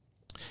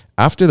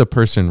 After the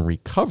person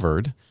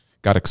recovered,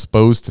 got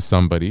exposed to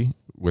somebody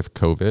with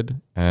COVID,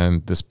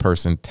 and this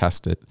person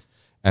tested,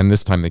 and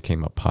this time they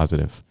came up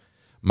positive.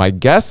 My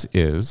guess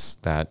is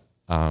that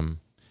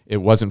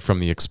it wasn't from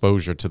the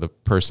exposure to the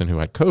person who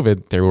had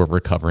COVID. They were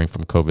recovering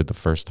from COVID the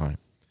first time.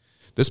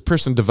 This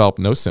person developed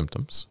no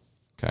symptoms,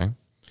 okay,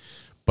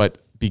 but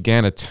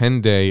began a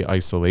 10-day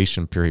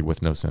isolation period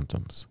with no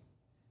symptoms,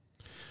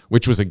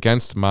 which was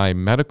against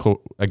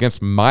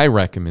my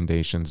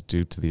recommendations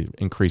due to the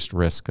increased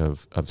risk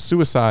of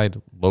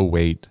suicide, low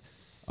weight,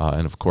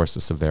 and of course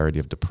the severity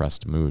of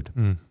depressed mood.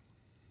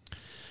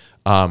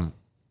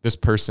 This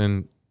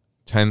person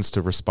tends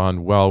to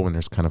respond well when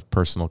there's kind of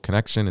personal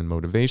connection and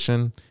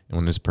motivation. And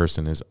when this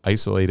person is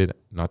isolated,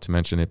 not to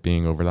mention it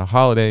being over the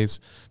holidays,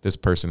 this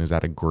person is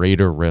at a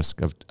greater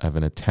risk of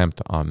an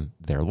attempt on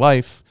their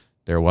life.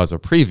 There was a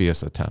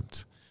previous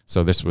attempt.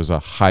 So this was a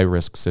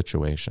high-risk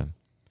situation.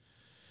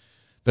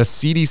 The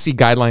CDC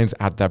guidelines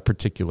at that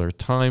particular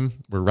time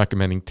were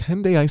recommending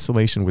 10-day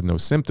isolation with no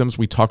symptoms.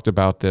 We talked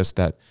about this,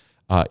 that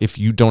if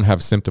you don't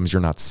have symptoms,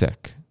 you're not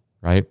sick,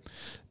 right?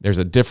 There's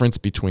a difference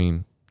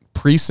between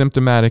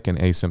pre-symptomatic and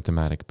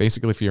asymptomatic.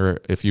 Basically,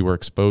 if you were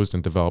exposed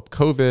and developed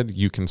COVID,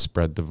 you can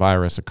spread the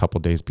virus a couple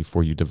days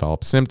before you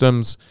develop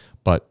symptoms,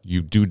 but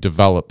you do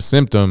develop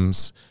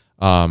symptoms,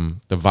 the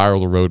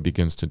viral load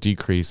begins to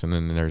decrease, and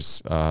then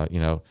there's,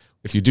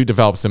 if you do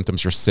develop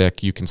symptoms, you're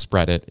sick, you can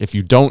spread it. If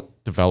you don't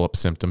develop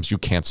symptoms, you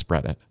can't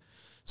spread it.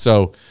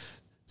 So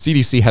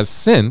CDC has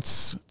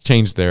since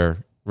changed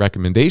their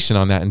recommendation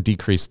on that and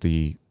decreased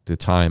the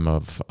time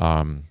of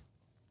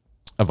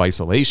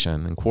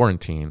isolation and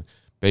quarantine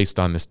based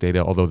on this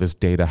data, although this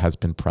data has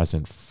been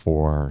present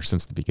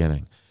since the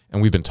beginning.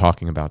 And we've been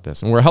talking about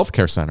this. And we're a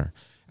healthcare center.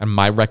 And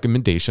my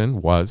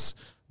recommendation was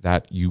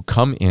that you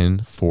come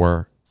in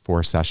for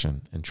a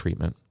session and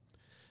treatment.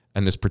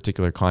 And this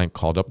particular client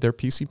called up their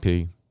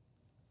PCP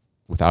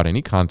without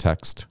any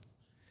context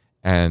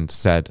and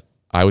said,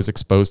 I was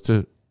exposed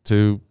to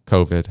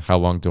COVID. How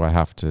long do I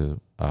have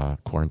to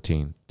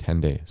quarantine,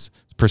 10 days.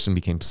 This person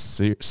became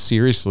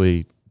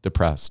seriously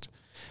depressed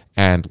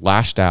and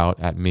lashed out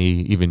at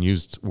me, even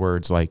used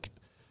words like,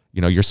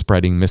 you're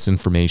spreading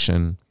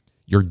misinformation,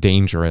 you're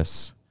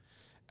dangerous.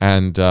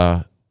 And,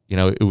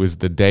 it was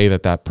the day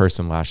that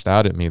person lashed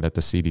out at me that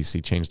the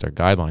CDC changed their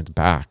guidelines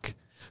back.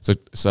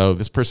 So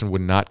this person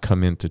would not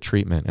come into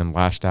treatment and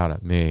lashed out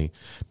at me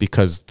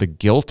because the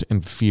guilt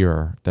and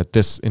fear that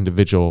this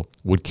individual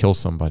would kill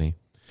somebody.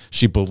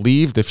 She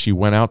believed if she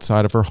went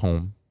outside of her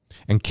home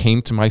and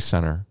came to my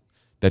center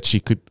that she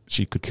could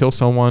kill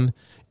someone.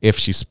 If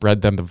she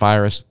spread them the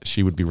virus,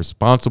 she would be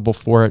responsible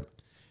for it.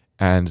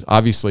 And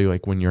obviously,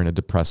 like when you're in a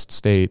depressed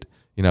state,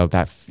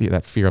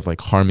 that fear of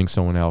like harming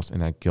someone else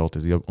and that guilt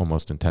is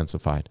almost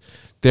intensified.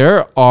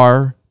 There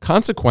are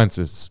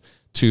consequences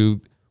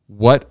to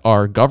what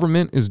our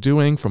government is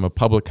doing from a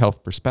public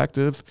health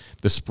perspective,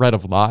 the spread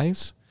of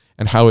lies,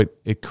 and how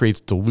it creates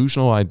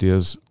delusional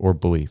ideas or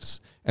beliefs.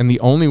 And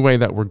the only way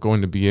that we're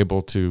going to be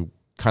able to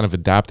kind of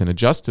adapt and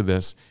adjust to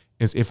this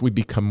is if we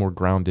become more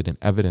grounded in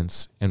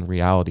evidence and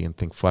reality and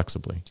think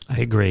flexibly.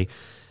 I agree.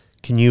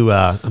 Can you,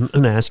 I'm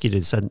going to ask you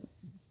to,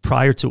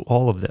 prior to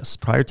all of this,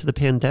 prior to the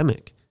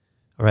pandemic,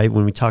 all right,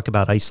 when we talk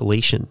about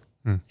isolation,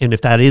 and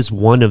if that is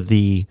one of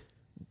the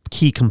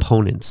key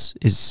components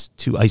is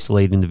to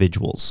isolate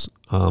individuals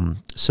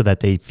so that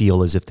they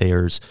feel as if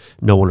there's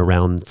no one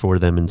around for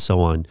them and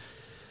so on.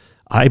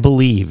 I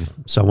believe,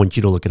 so I want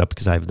you to look it up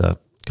because I have the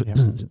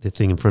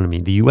thing in front of me.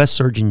 The U.S.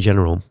 Surgeon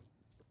General,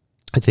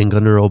 I think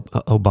under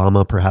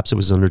Obama, perhaps it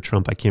was under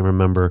Trump, I can't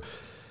remember,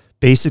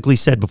 basically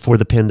said before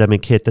the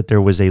pandemic hit that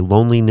there was a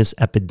loneliness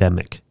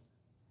epidemic.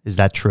 Is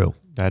that true?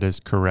 That is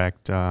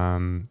correct.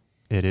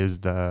 It is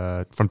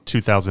from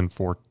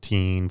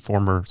 2014,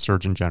 former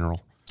Surgeon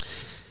General.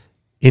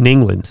 In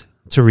England,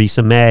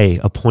 Theresa May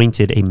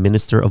appointed a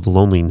minister of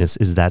loneliness.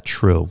 Is that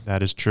true?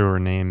 That is true. Her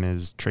name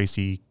is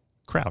Tracy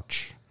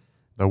Crouch,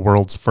 the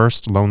world's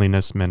first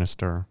loneliness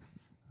minister,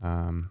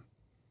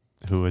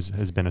 who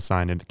has been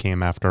assigned. It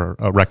came after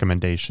a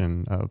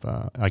recommendation of,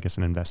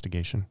 an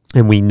investigation.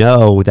 And we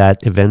know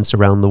that events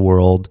around the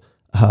world,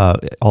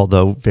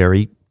 although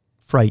very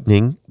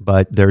frightening,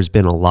 but there's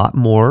been a lot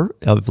more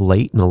of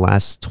late in the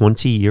last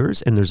 20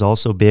 years. And there's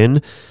also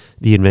been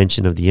the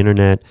invention of the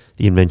internet,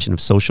 the invention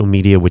of social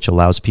media, which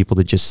allows people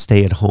to just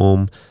stay at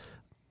home.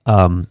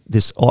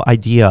 This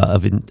idea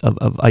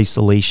of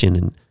isolation,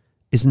 and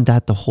isn't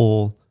that the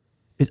whole?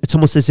 It's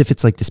almost as if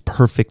it's like this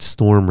perfect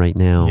storm right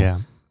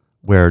now,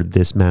 where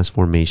this mass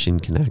formation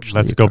can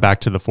actually. Let's go back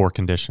to the 4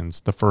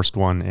 conditions. The first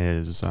one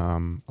is a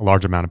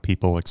large amount of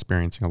people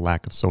experiencing a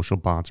lack of social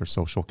bonds or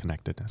social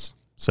connectedness.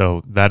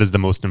 So that is the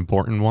most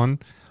important one.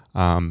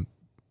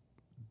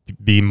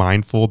 Be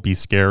mindful, be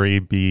scary,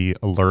 be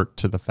alert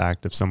to the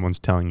fact if someone's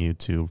telling you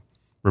to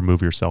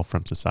remove yourself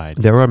from society.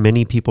 There are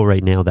many people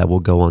right now that will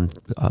go on,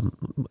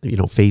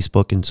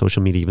 Facebook and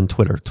social media, even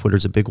Twitter.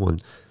 Twitter's a big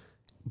one.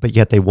 But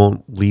yet they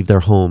won't leave their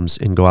homes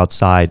and go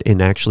outside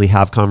and actually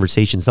have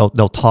conversations. They'll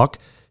talk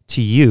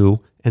to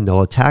you and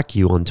they'll attack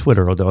you on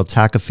Twitter, or they'll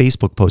attack a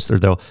Facebook post, or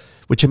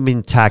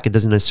attack, it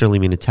doesn't necessarily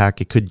mean attack.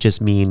 It could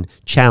just mean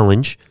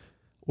challenge,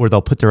 or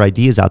they'll put their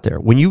ideas out there.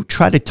 When you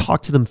try to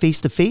talk to them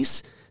face to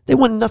face, they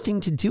want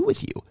nothing to do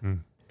with you.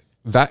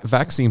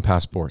 Vaccine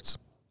passports,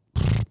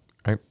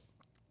 right?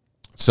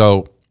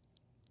 So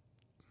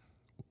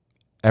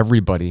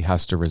everybody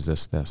has to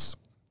resist this.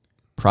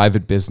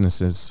 Private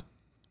businesses,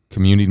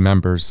 community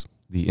members,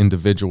 the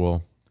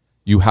individual,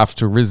 you have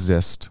to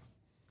resist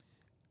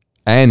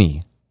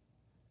any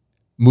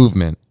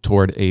movement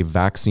toward a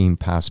vaccine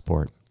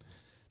passport.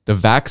 The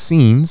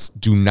vaccines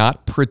do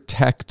not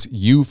protect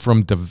you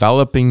from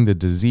developing the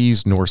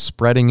disease nor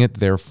spreading it.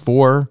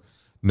 Therefore,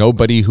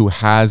 nobody who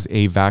has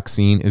a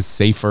vaccine is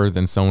safer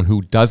than someone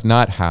who does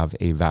not have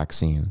a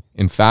vaccine.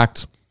 In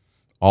fact,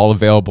 all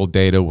available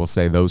data will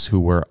say those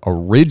who were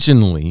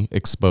originally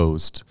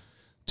exposed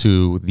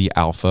to the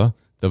alpha,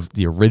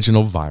 the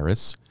original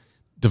virus,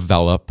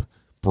 develop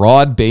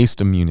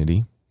broad-based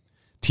immunity,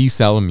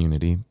 T-cell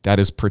immunity, that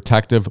is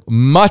protective,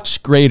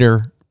 much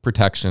greater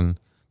protection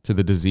to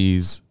the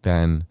disease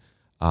than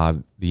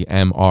the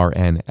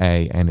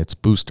mRNA and its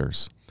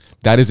boosters.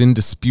 That is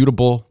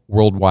indisputable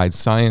worldwide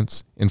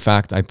science. In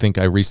fact, I think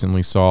I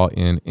recently saw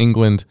in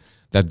England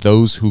that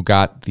those who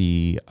got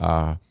the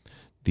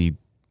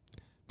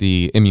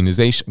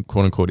immunization,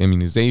 quote unquote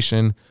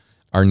immunization,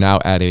 are now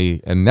at a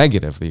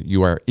negative.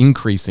 You are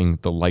increasing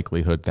the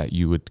likelihood that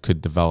you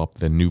could develop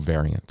the new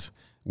variant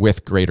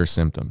with greater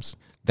symptoms.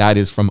 That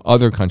is from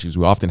other countries.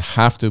 We often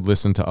have to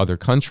listen to other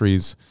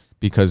countries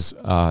because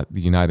the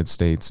United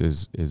States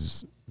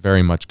is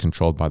very much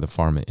controlled by the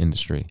pharma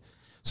industry.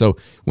 So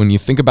when you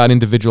think about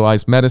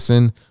individualized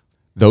medicine,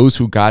 those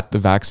who got the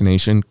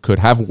vaccination could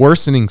have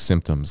worsening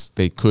symptoms.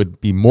 They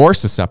could be more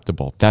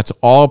susceptible. That's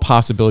all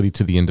possibility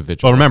to the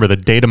individual. Well, remember, the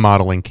data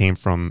modeling came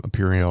from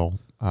Imperial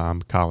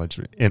College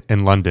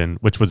in London,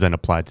 which was then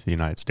applied to the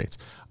United States.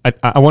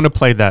 I want to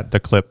play the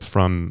clip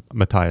from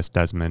Matthias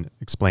Desmond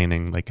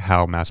explaining like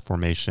how mass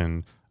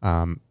formation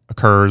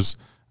occurs,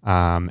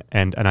 And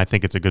I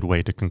think it's a good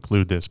way to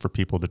conclude this for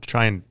people to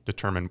try and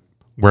determine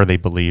where they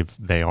believe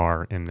they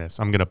are in this.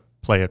 I'm going to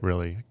play it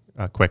really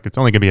quick. It's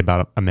only going to be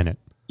about a minute.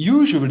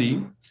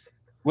 Usually,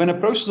 when a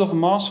process of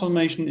mass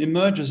formation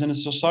emerges in a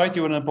society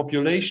or in a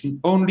population,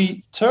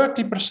 only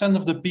 30%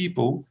 of the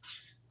people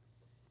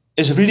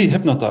is really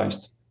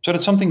hypnotized. So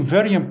that's something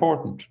very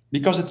important,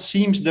 because it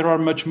seems there are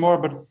much more,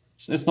 but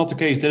it's not the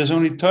case. There is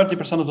only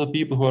 30% of the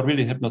people who are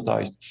really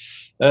hypnotized.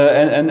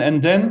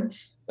 And then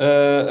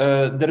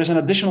there is an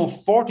additional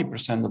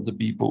 40% of the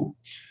people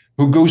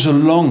who goes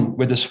along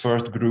with this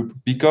first group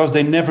because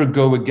they never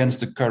go against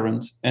the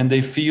current, and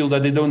they feel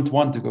that they don't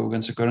want to go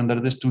against the current, that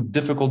it is too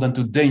difficult and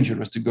too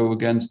dangerous to go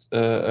against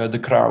the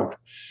crowd.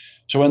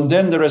 So, and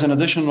then there is an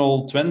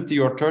additional 20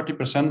 or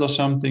 30% or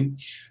something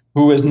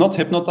who is not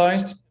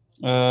hypnotized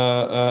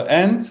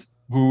and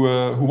who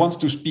wants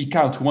to speak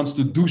out, who wants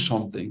to do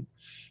something.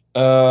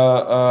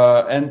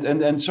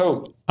 And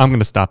so I'm going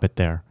to stop it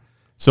there.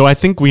 So I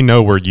think we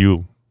know where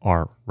you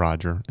are,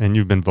 Roger, and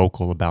you've been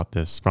vocal about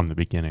this from the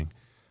beginning.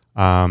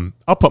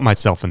 I'll put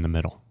myself in the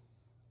middle.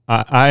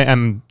 I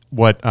am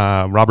what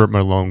Robert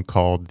Malone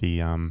called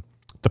the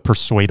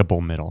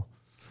persuadable middle.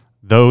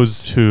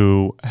 Those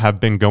who have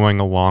been going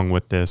along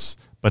with this,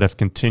 but have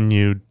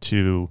continued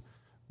to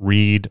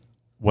read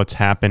what's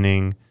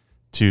happening,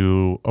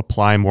 to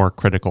apply more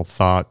critical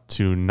thought,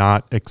 to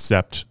not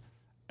accept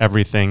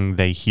everything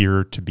they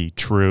hear to be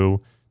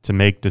true, to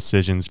make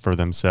decisions for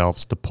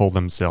themselves, to pull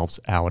themselves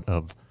out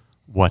of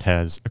what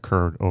has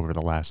occurred over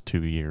the last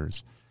 2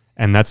 years.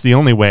 And that's the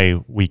only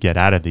way we get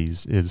out of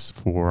these, is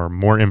for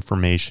more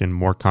information,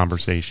 more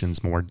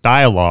conversations, more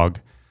dialogue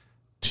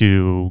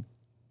to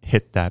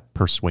hit that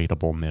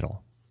persuadable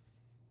middle.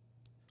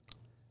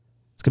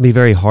 It's going to be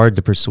very hard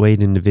to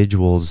persuade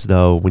individuals,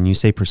 though, when you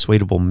say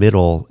persuadable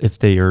middle, if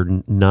they are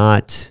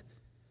not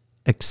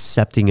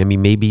accepting. I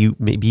mean, maybe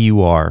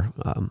you are,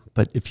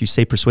 but if you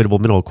say persuadable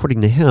middle,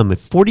 according to him,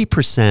 if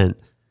 40%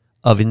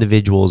 of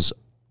individuals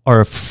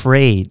are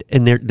afraid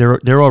and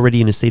they're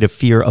already in a state of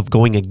fear of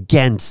going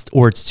against,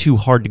 or it's too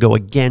hard to go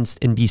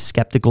against and be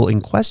skeptical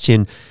and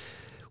question,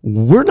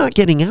 we're not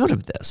getting out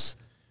of this.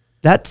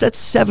 That's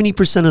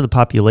 70% of the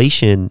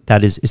population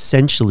that is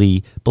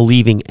essentially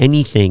believing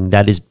anything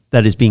that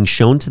is being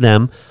shown to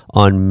them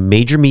on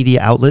major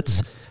media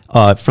outlets,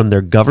 from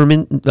their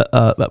government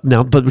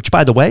now. But which,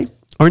 by the way,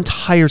 our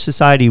entire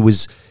society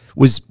was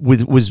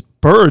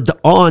birthed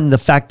on the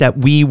fact that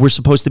we were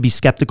supposed to be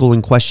skeptical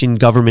and question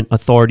government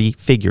authority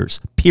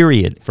figures.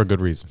 Period. For good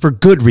reason. For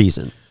good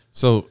reason.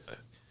 So,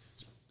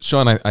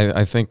 Sean,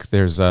 I think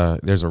there's a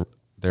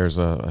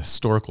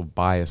historical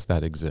bias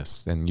that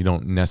exists, and you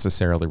don't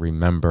necessarily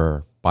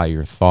remember by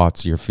your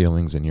thoughts, your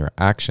feelings, and your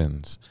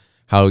actions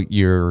how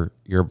you're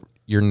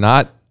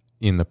not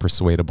in the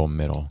persuadable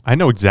middle. I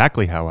know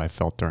exactly how I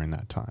felt during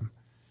that time.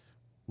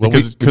 Well,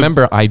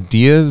 remember,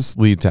 ideas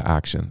lead to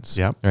actions.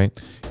 Yep.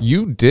 Right.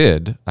 You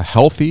did, a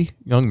healthy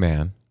young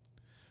man,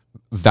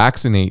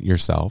 vaccinate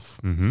yourself.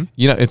 Mm-hmm.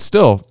 You know, it's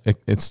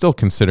still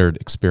considered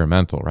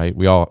experimental, right?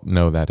 We all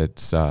know that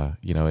it's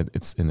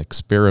it's an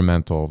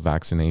experimental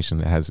vaccination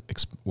that has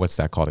what's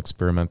that called?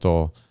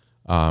 Experimental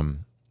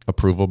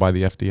approval by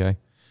the FDA.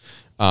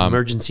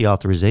 Emergency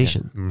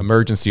authorization. Yeah.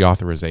 Emergency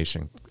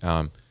authorization.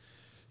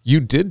 You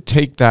did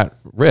take that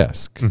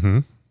risk,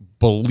 mm-hmm.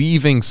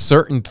 believing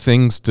certain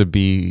things to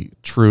be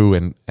true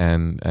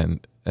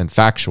and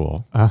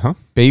factual,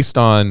 based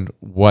on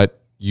what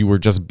you were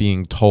just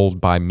being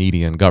told by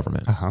media and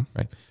government.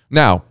 Right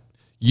now,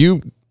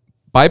 you,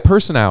 by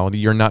personality,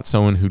 you're not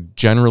someone who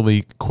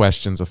generally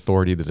questions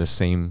authority to the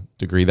same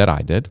degree that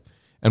I did.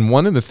 And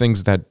one of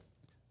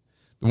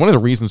the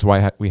reasons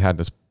why we had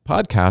this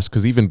podcast,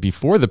 because even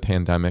before the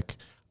pandemic,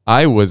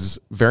 I was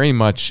very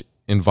much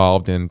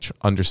involved in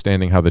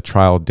understanding how the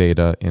trial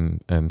data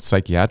in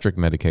psychiatric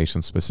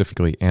medications,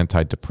 specifically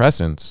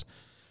antidepressants,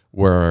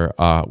 were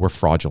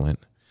fraudulent,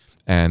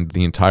 and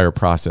the entire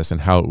process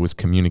and how it was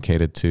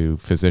communicated to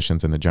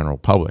physicians and the general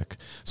public.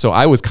 So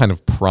I was kind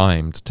of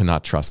primed to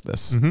not trust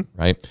this, mm-hmm.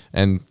 right?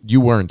 And you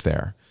weren't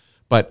there.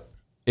 But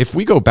if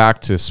we go back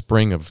to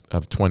spring of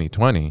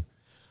 2020,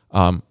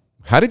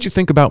 how did you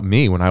think about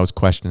me when I was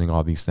questioning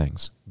all these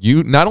things?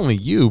 You, not only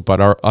you, but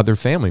our other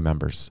family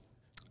members.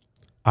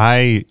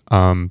 I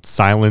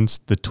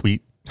silenced the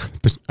tweet.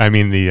 I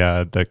mean,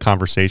 the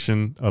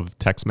conversation of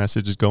text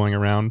messages going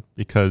around,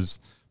 because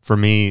for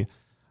me,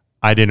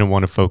 I didn't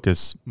want to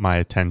focus my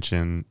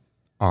attention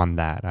on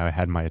that. I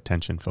had my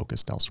attention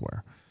focused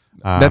elsewhere.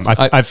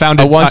 I found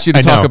it. I want you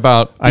to talk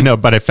about. I know,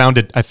 but I found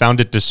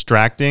it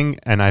distracting,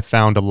 and I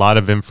found a lot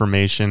of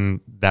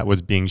information that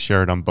was being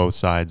shared on both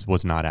sides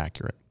was not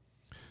accurate.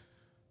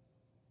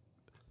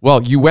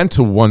 Well, you went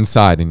to one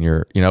side, and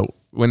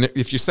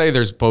if you say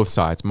there's both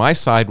sides, my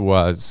side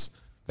was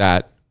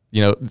that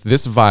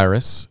this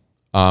virus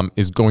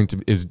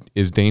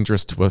is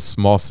dangerous to a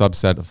small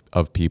subset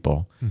of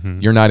people. Mm-hmm.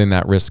 You're not in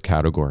that risk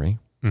category.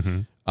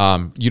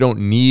 Mm-hmm. You don't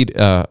need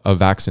a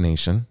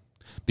vaccination,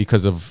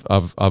 because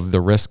of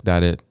the risk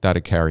that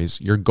it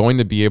carries. You're going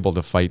to be able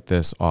to fight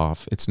this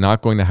off. It's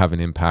not going to have an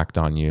impact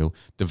on you.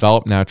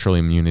 Develop natural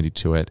immunity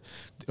to it.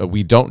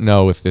 We don't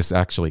know if this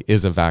actually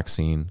is a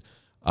vaccine.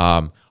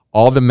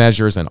 All the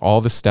measures and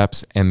all the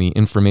steps and the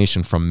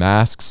information from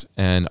masks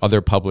and other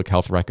public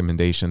health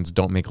recommendations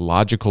don't make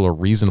logical or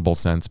reasonable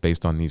sense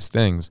based on these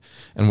things.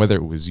 And whether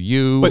it was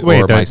you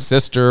or my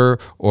sister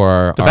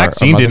or the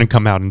vaccine didn't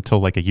come out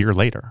until like a year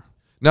later.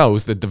 No, it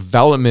was the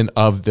development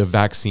of the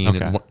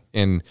vaccine Okay.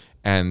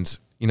 and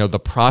you know the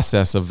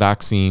process of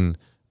vaccine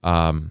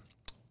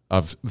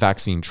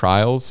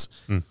trials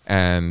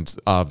and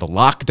the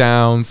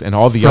lockdowns and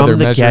all the other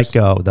measures.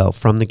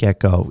 From the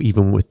get-go,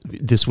 even with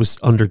this was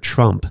under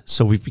Trump.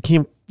 So we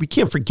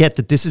can't forget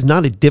that this is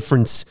not a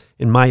difference,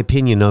 in my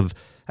opinion, of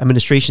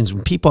administrations.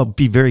 When people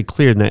be very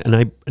clear, and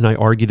I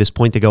argue this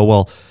point, they go,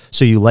 well,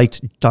 so you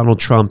liked Donald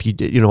Trump, you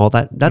did, all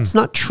that. That's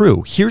not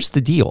true. Here's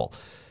the deal.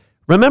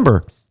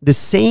 Remember, the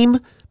same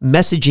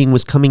messaging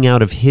was coming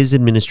out of his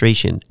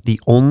administration. The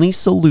only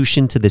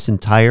solution to this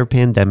entire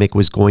pandemic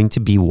was going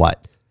to be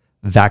what?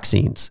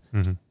 Vaccines.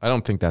 Mm-hmm. I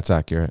don't think that's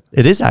accurate.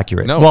 It is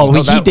accurate.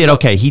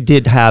 He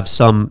did have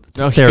some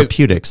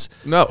therapeutics.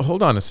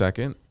 Hold on a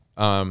second.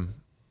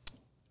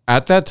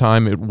 At that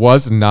time, it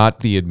was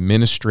not the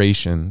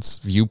administration's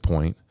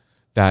viewpoint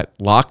that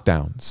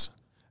lockdowns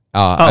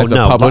as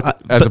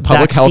a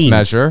public health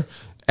measure,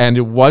 and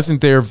it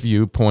wasn't their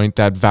viewpoint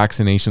that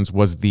vaccinations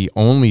was the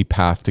only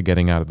path to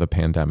getting out of the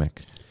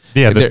pandemic.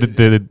 Yeah,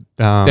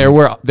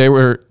 they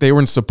were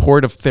in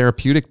support of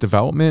therapeutic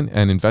development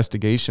and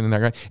investigation and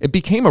that. It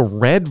became a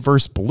red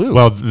versus blue.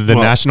 Well, the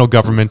national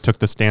government took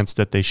the stance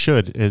that they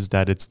should, is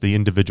that it's the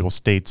individual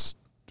states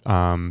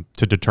to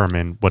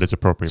determine what is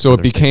appropriate. So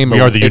it became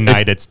we are the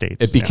United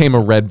States. It became a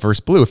red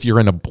versus blue. If you're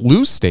in a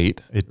blue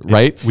state,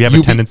 we have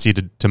a tendency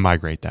to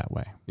migrate that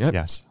way. Yep.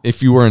 Yes.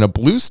 If you were in a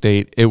blue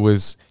state, it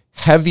was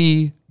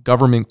heavy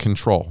government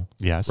control.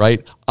 Yes.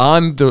 Right?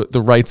 On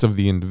the rights of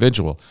the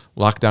individual.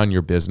 Lock down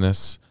your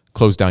business,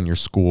 close down your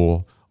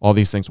school, all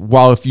these things.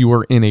 While if you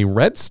were in a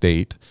red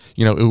state,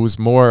 it was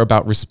more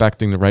about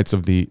respecting the rights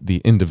of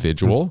the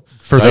individual.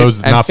 For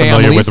those not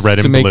familiar with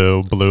red and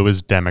blue, blue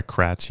is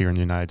Democrats here in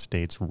the United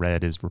States,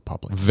 red is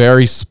Republicans.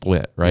 Very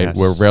split, right? Yes.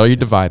 We're rarely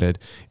divided.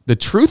 The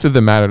truth of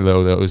the matter,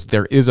 though, is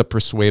there is a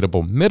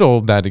persuadable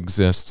middle that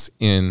exists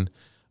in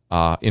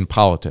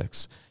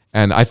politics.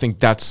 And I think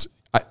that's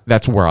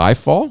where I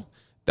fall.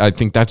 I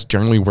think that's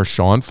generally where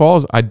Sean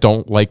falls. I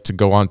don't like to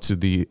go onto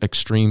the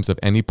extremes of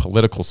any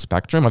political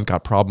spectrum. I've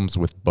got problems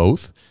with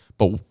both.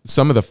 But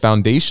some of the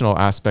foundational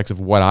aspects of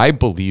what I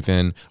believe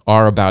in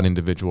are about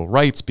individual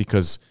rights,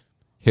 because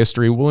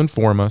history will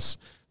inform us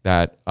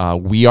that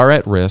we are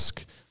at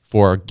risk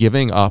for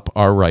giving up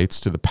our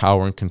rights to the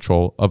power and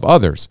control of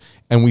others.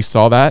 And we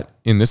saw that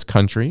in this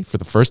country for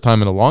the first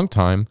time in a long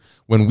time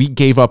when we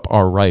gave up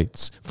our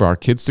rights for our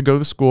kids to go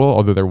to school,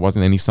 although there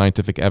wasn't any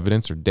scientific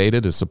evidence or data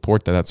to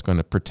support that that's going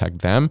to protect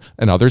them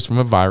and others from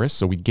a virus.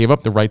 So we gave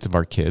up the rights of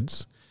our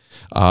kids.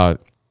 What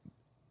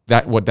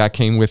that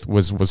came with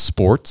was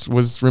sports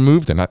was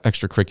removed and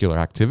extracurricular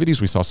activities.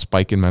 We saw a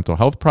spike in mental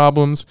health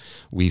problems.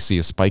 We see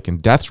a spike in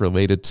deaths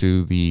related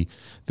to the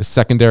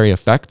secondary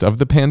effect of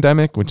the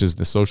pandemic, which is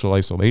the social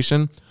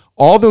isolation.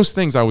 All those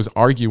things I was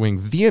arguing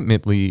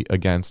vehemently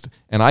against,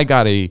 and I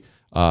got a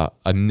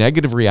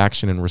negative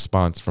reaction and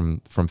response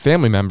from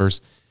family members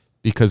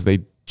because they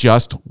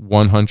just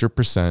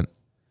 100%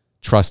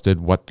 trusted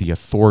what the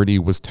authority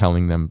was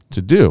telling them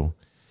to do.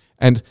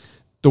 And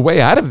the way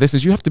out of this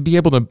is you have to be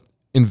able to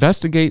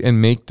investigate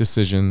and make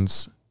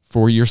decisions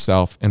for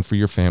yourself and for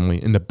your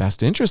family in the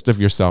best interest of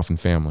yourself and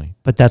family.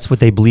 But that's what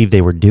they believe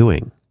they were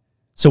doing.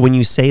 So when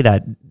you say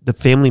that, the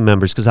family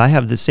members, because I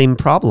have the same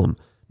problem.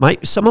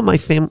 Some of my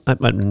family,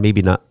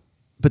 maybe not,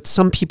 but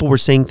some people were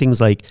saying things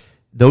like,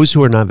 those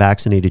who are not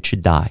vaccinated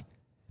should die.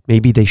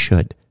 Maybe they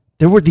should.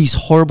 There were these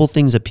horrible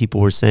things that people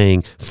were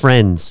saying.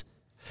 Friends,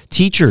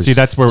 teachers. See,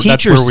 that's where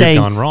we've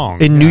gone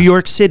wrong. In New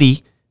York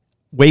City,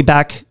 way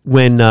back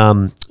when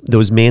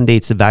those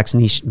mandates, the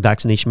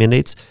vaccination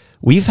mandates,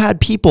 I've had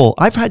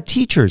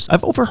teachers,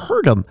 I've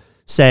overheard them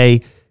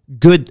say,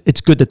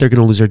 it's good that they're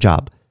going to lose their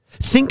job.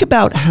 Think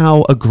about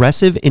how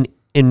aggressive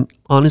and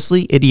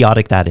honestly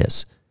idiotic that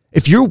is.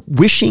 If you're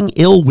wishing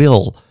ill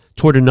will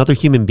toward another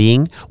human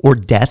being or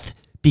death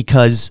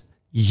because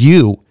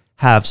you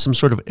have some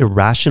sort of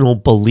irrational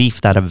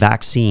belief that a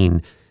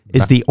vaccine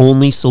is the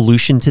only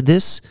solution to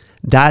this,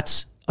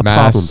 that's a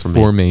problem for me.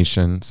 Mass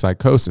formation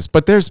psychosis.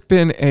 But there's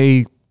been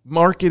a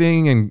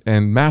marketing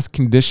and mass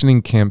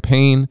conditioning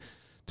campaign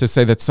to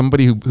say that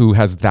somebody who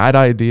has that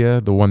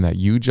idea, the one that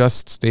you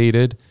just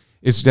stated,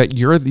 is that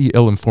you're the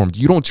ill-informed.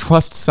 You don't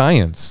trust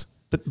science.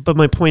 But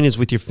my point is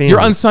with your family. You're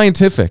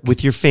unscientific.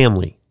 With your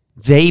family.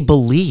 They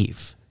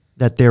believe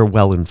that they're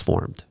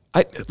well-informed.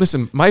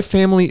 Listen, my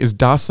family is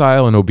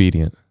docile and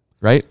obedient,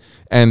 right?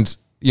 And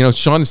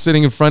Sean is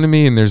sitting in front of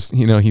me, and there's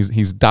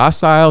he's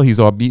docile, he's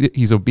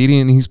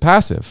obedient, and he's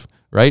passive,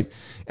 right?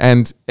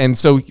 And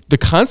so the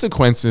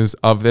consequences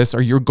of this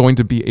are you're going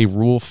to be a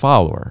rule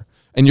follower,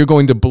 And you're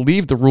going to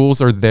believe the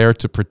rules are there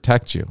to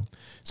protect you.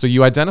 So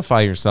you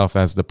identify yourself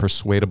as the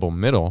persuadable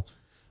middle.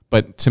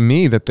 But to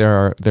me, that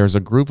there's a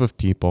group of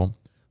people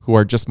who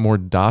are just more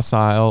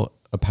docile,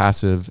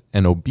 passive,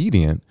 and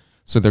obedient.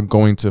 So they're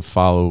going to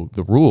follow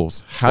the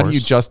rules. How do you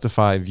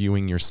justify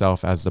viewing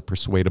yourself as the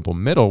persuadable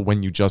middle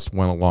when you just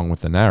went along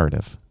with the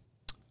narrative?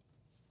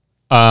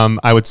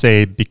 I would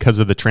say because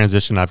of the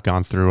transition I've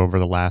gone through over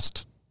the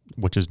last,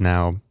 which is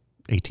now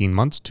 18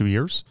 months, 2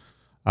 years.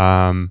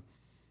 To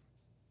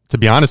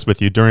be honest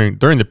with you, during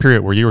the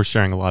period where you were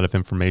sharing a lot of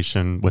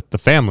information with the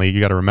family, you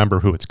got to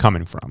remember who it's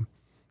coming from.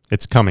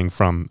 It's coming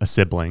from a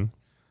sibling.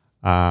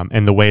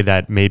 And the way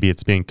that maybe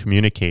it's being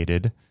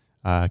communicated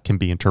can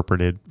be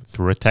interpreted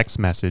through a text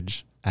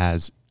message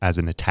as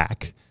an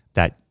attack,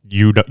 that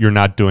you're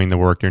not doing the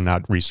work, you're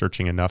not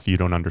researching enough, you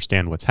don't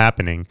understand what's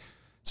happening.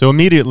 So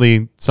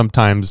immediately,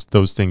 sometimes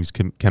those things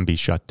can be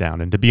shut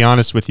down. And to be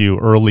honest with you,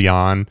 early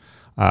on,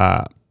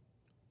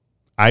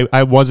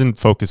 I wasn't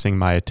focusing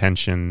my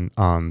attention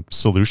on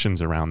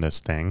solutions around this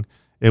thing.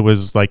 It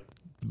was like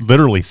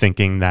literally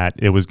thinking that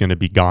it was going to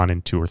be gone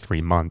in 2 or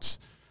 3 months.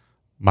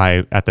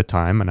 At the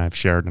time, and I've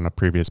shared in a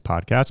previous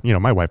podcast,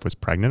 my wife was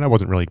pregnant. I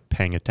wasn't really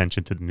paying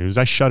attention to the news.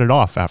 I shut it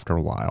off after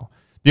a while.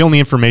 The only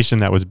information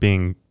that was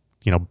being,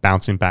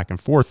 bouncing back and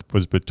forth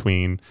was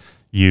between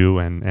you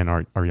and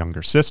our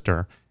younger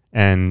sister.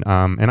 And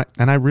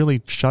I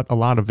really shut a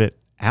lot of it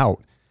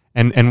out.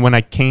 And when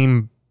I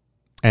came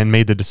and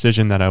made the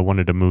decision that I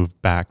wanted to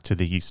move back to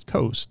the East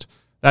Coast,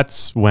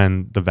 that's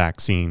when the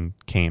vaccine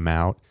came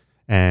out.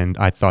 And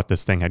I thought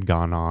this thing had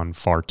gone on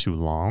far too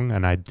long,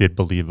 and I did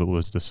believe it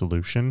was the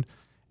solution,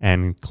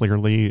 and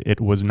clearly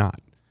it was not.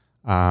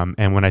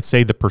 And when I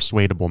say the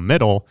persuadable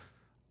middle,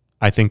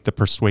 I think the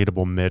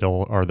persuadable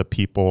middle are the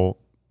people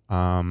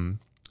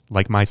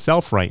like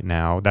myself right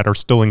now that are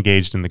still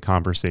engaged in the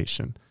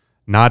conversation,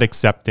 not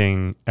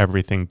accepting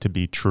everything to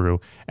be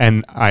true.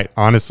 And I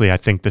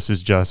think this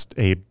is just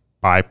a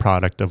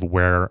byproduct of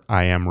where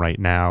I am right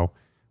now,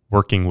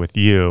 working with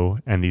you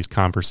and these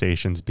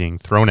conversations being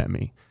thrown at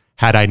me.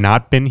 Had I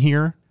not been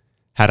here,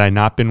 had I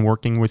not been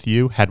working with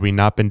you, had we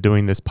not been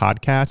doing this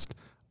podcast,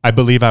 I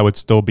believe I would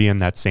still be in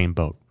that same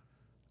boat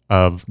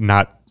of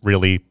not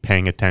really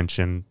paying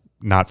attention,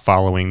 not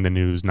following the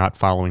news, not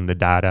following the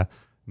data,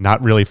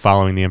 not really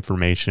following the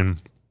information.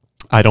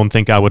 I don't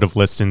think I would have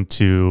listened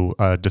to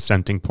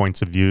dissenting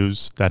points of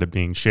views that are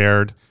being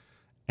shared.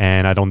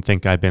 And I don't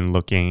think I've been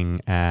looking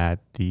at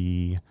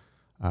the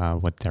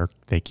what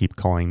they keep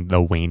calling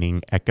the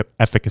waning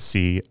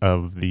efficacy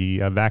of the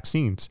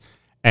vaccines.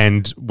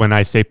 And when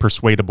I say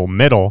persuadable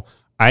middle,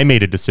 I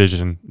made a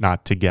decision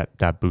not to get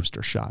that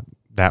booster shot.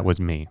 That was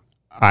me.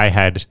 I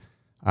had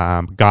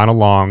gone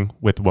along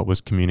with what was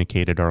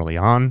communicated early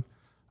on.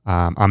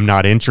 I'm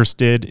not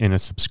interested in a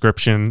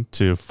subscription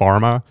to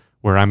pharma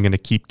where I'm going to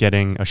keep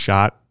getting a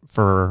shot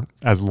for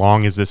as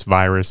long as this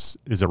virus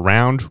is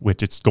around,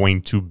 which it's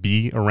going to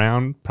be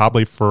around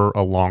probably for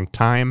a long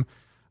time.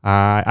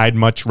 I'd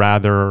much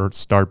rather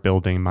start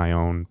building my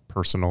own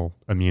personal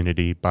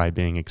immunity by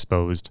being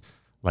exposed,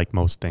 like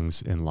most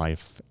things in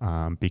life,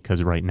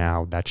 because right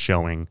now that's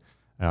showing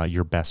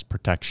your best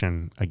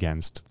protection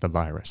against the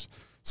virus.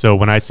 So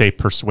when I say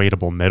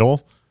persuadable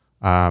middle,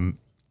 my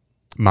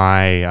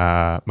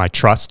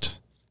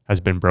trust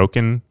has been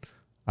broken,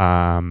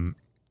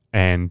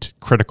 and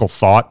critical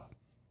thought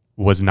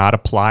was not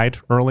applied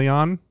early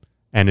on,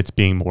 and it's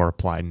being more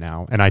applied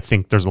now. And I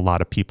think there's a lot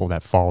of people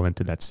that fall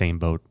into that same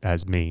boat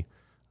as me,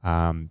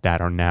 that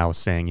are now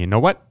saying, you know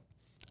what?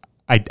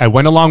 I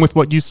went along with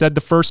what you said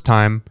the first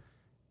time.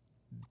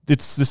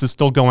 This is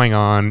still going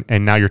on,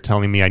 and now you're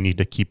telling me I need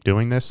to keep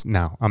doing this?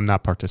 No, I'm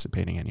not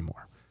participating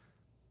anymore.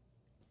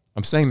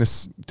 I'm saying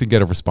this to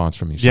get a response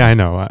from you, Sean. Yeah, I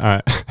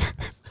know.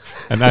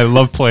 And I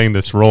love playing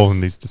this role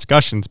in these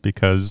discussions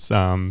because,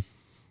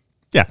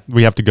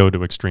 we have to go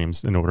to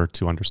extremes in order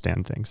to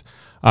understand things.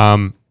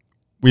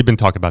 We've been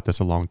talking about this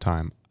a long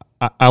time.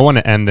 I want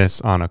to end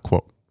this on a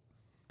quote.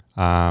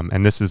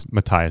 And this is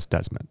Matthias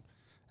Desmet.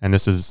 And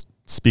this is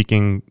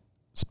speaking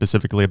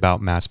specifically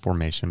about mass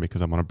formation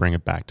because I want to bring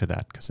it back to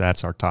that because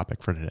that's our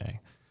topic for today.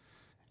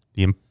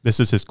 This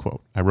is his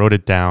quote. I wrote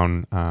it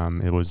down.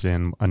 It was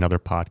in another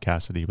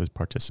podcast that he was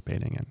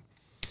participating in.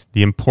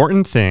 The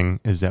important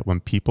thing is that when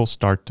people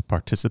start to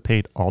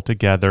participate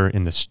altogether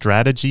in the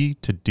strategy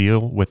to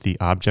deal with the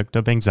object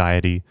of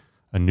anxiety,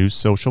 a new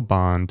social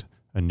bond,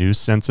 a new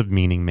sense of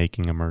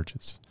meaning-making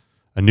emerges.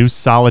 A new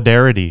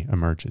solidarity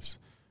emerges.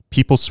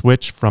 People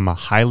switch from a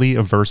highly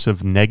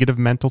aversive negative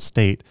mental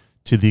state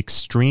to the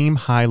extreme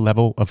high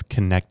level of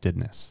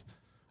connectedness,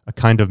 a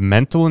kind of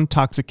mental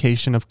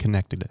intoxication of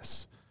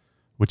connectedness,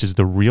 which is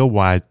the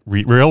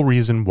real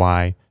reason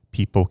why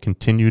people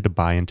continue to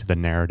buy into the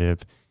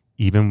narrative,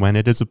 even when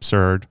it is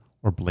absurd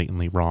or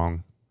blatantly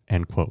wrong,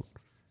 end quote.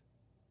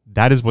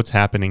 That is what's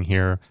happening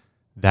here.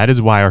 That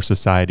is why our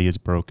society is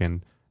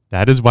broken.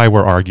 That is why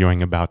we're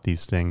arguing about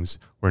these things.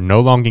 We're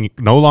no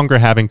longer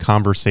having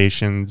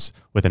conversations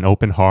with an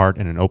open heart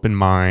and an open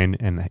mind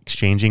and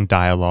exchanging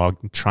dialogue,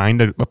 trying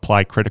to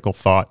apply critical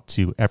thought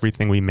to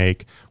everything we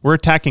make. We're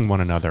attacking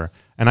one another.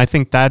 And I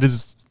think that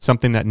is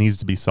something that needs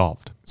to be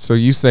solved. So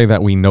you say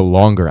that we no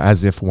longer,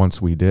 as if once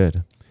we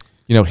did.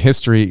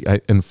 History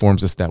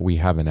informs us that we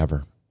haven't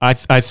ever. I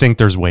think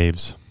there's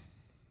waves.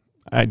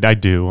 I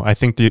do. I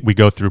think that we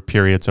go through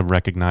periods of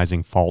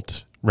recognizing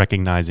fault,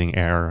 recognizing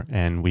error,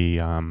 and we...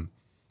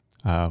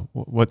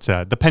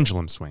 the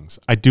pendulum swings.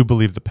 I do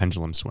believe the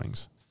pendulum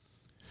swings.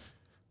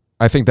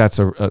 I think that's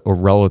a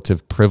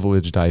relative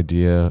privileged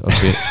idea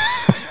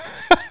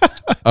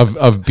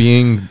of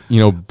being,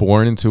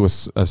 born into a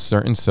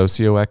certain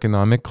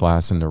socioeconomic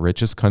class in the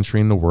richest country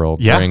in the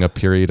world during a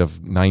period of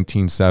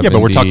 1970. Yeah,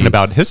 but we're talking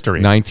about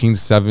history.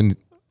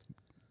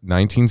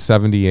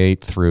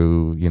 1978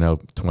 through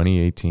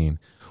 2018.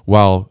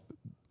 While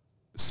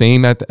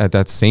at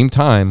that same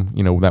time,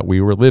 that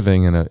we were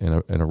living in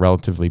a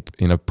relatively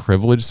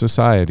privileged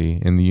society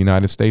in the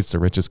United States, the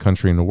richest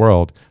country in the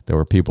world, there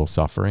were people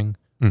suffering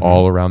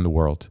all around the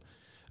world,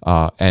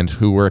 and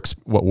who were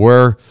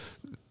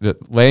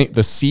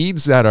the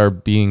seeds that are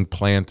being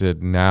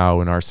planted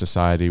now in our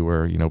society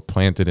were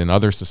planted in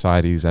other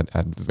societies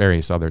at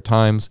various other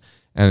times,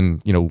 and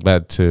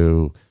led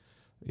to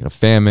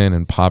famine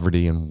and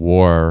poverty and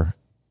war,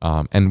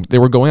 and they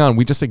were going on.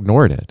 We just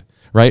ignored it.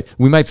 Right,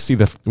 we might see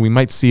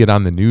it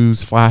on the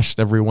news flashed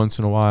every once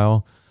in a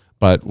while,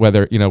 but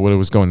whether what it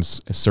was going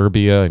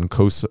Serbia and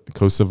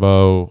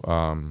Kosovo,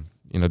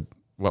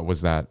 what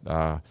was that?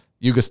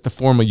 The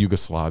former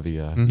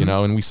Yugoslavia,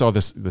 and we saw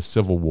the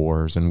civil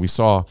wars, and we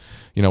saw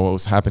what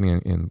was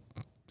happening in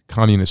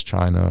communist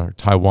China or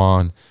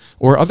Taiwan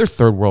or other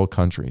third world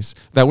countries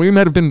that we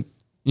might have been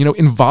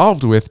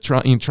involved with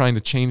trying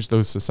to change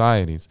those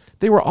societies.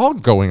 They were all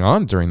going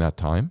on during that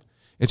time.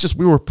 It's just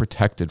we were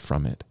protected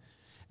from it.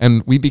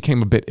 And we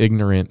became a bit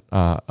ignorant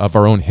of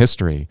our own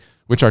history,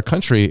 which our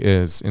country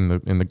is in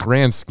the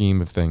grand scheme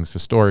of things.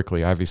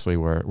 Historically, obviously,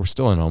 we're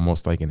still in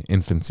almost like an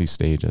infancy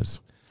stages.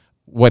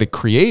 What it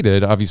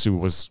created, obviously,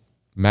 was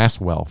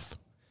mass wealth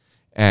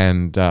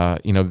and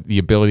the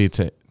ability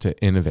to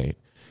innovate.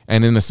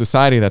 And in a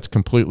society that's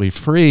completely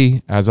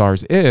free, as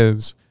ours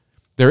is,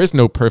 there is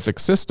no perfect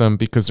system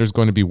because there's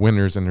going to be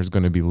winners and there's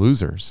going to be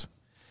losers.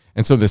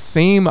 And so the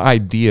same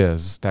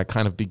ideas that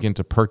kind of begin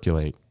to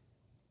percolate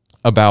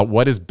about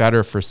what is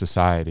better for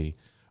society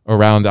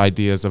around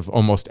ideas of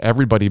almost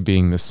everybody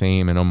being the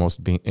same and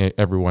almost being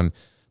everyone,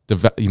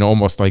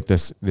 almost like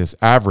this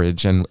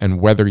average,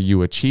 and whether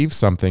you achieve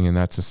something in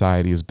that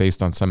society is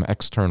based on some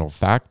external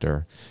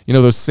factor.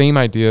 Those same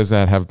ideas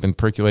that have been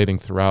percolating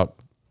throughout,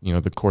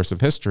 the course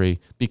of history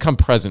become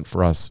present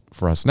for us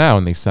now,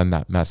 and they send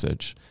that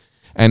message.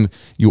 And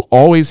you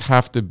always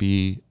have to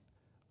be,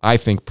 I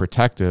think,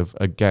 protective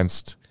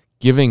against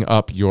giving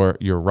up your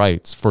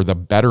rights for the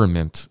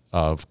betterment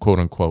of quote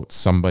unquote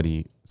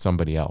somebody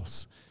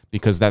else,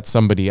 because that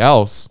somebody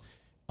else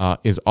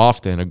is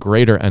often a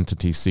greater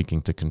entity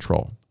seeking to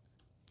control.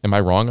 Am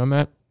I wrong on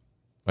that?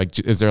 Like,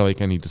 is there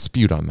like any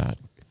dispute on that,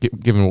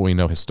 given what we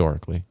know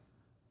historically?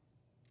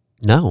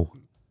 No.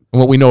 And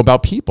what we know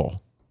about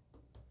people.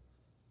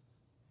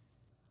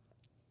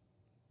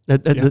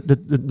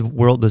 The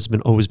world has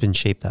always been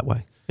shaped that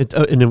way.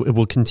 And it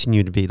will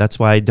continue to be. That's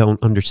why I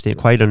don't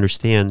quite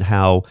understand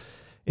how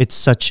it's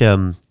such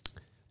an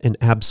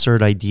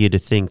absurd idea to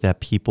think that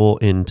people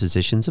in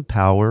positions of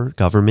power,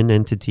 government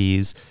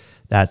entities,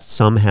 that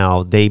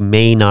somehow they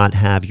may not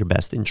have your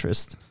best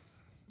interest.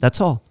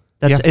 That's all.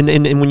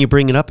 And when you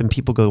bring it up and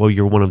people go, "Oh,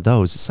 you're one of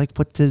those," it's like,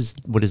 what does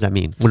that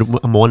mean?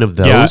 I'm one of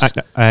those.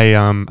 Yeah,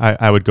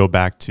 I would go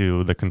back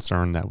to the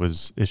concern that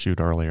was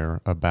issued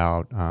earlier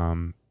about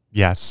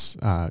yes,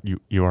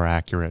 you are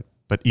accurate.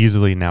 But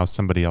easily now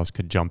somebody else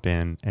could jump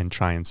in and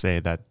try and say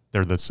that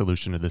they're the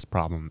solution to this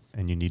problem,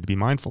 and you need to be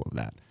mindful of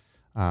that.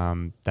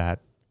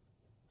 That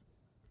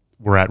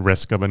we're at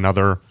risk of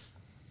another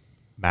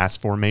mass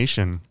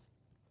formation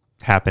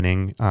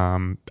happening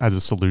as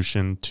a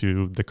solution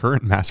to the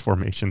current mass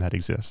formation that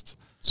exists.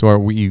 So are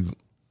we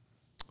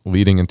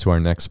leading into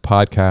our next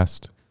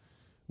podcast,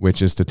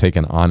 which is to take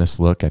an honest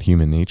look at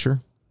human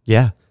nature?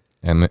 Yeah.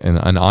 And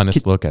an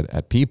honest look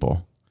at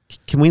people.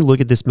 Can we look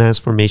at this mass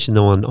formation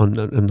though on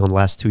the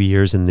last 2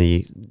 years and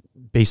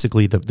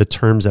basically the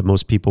terms that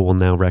most people will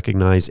now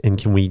recognize, and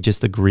can we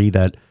just agree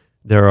that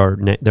there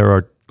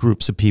are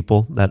groups of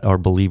people that are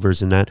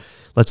believers in that?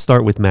 Let's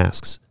start with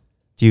masks.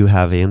 Do you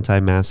have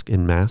anti-mask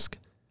and mask?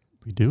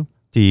 We do.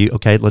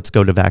 Okay, let's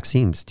go to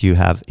vaccines. Do you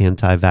have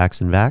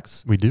anti-vax and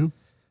vax? We do.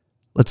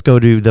 Let's go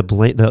to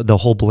the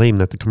whole blame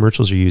that the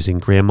commercials are using,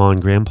 grandma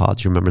and grandpa.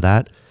 Do you remember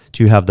that?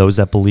 Do you have those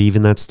that believe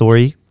in that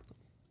story?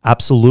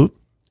 Absolute.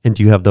 And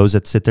do you have those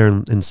that sit there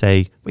and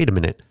say, wait a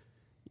minute,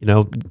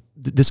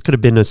 this could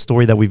have been a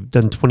story that we've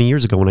done 20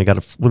 years ago when I got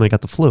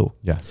the flu.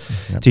 Yes.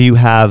 Yep. Do you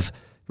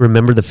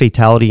remember the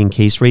fatality and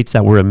case rates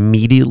that were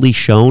immediately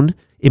shown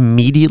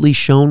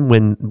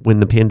when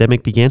the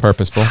pandemic began?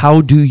 Purposeful. How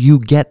do you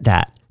get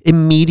that?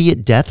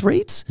 Immediate death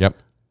rates? Yep.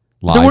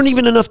 Lies. There weren't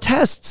even enough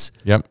tests.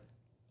 Yep.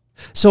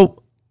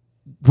 So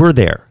we're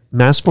there.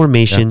 Mass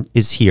formation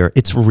is here.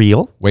 It's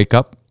real. Wake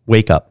up,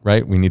 Wake up.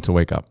 right? We need to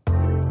wake up.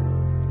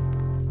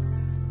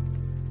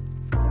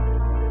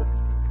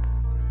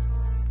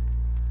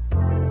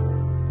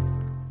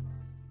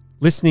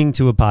 Listening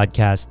to a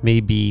podcast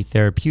may be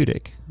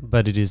therapeutic,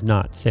 but it is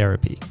not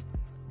therapy.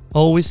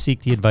 Always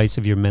seek the advice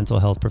of your mental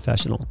health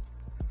professional.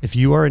 If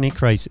you are in a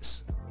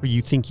crisis or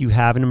you think you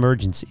have an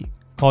emergency,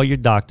 call your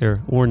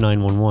doctor or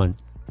 911.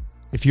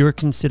 If you are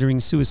considering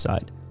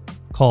suicide,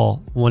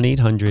 call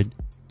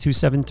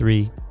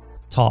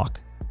 1-800-273-TALK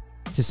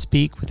to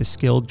speak with a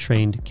skilled,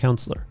 trained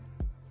counselor.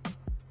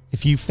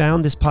 If you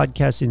found this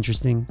podcast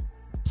interesting,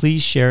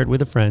 please share it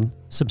with a friend,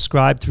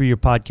 subscribe through your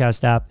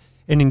podcast app,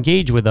 and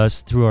engage with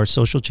us through our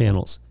social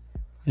channels.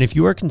 And if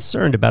you are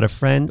concerned about a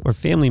friend or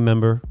family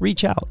member,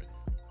 reach out.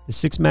 The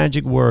 6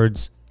 magic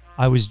words,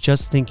 "I was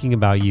just thinking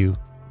about you,"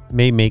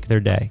 may make their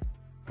day.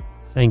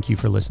 Thank you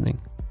for listening.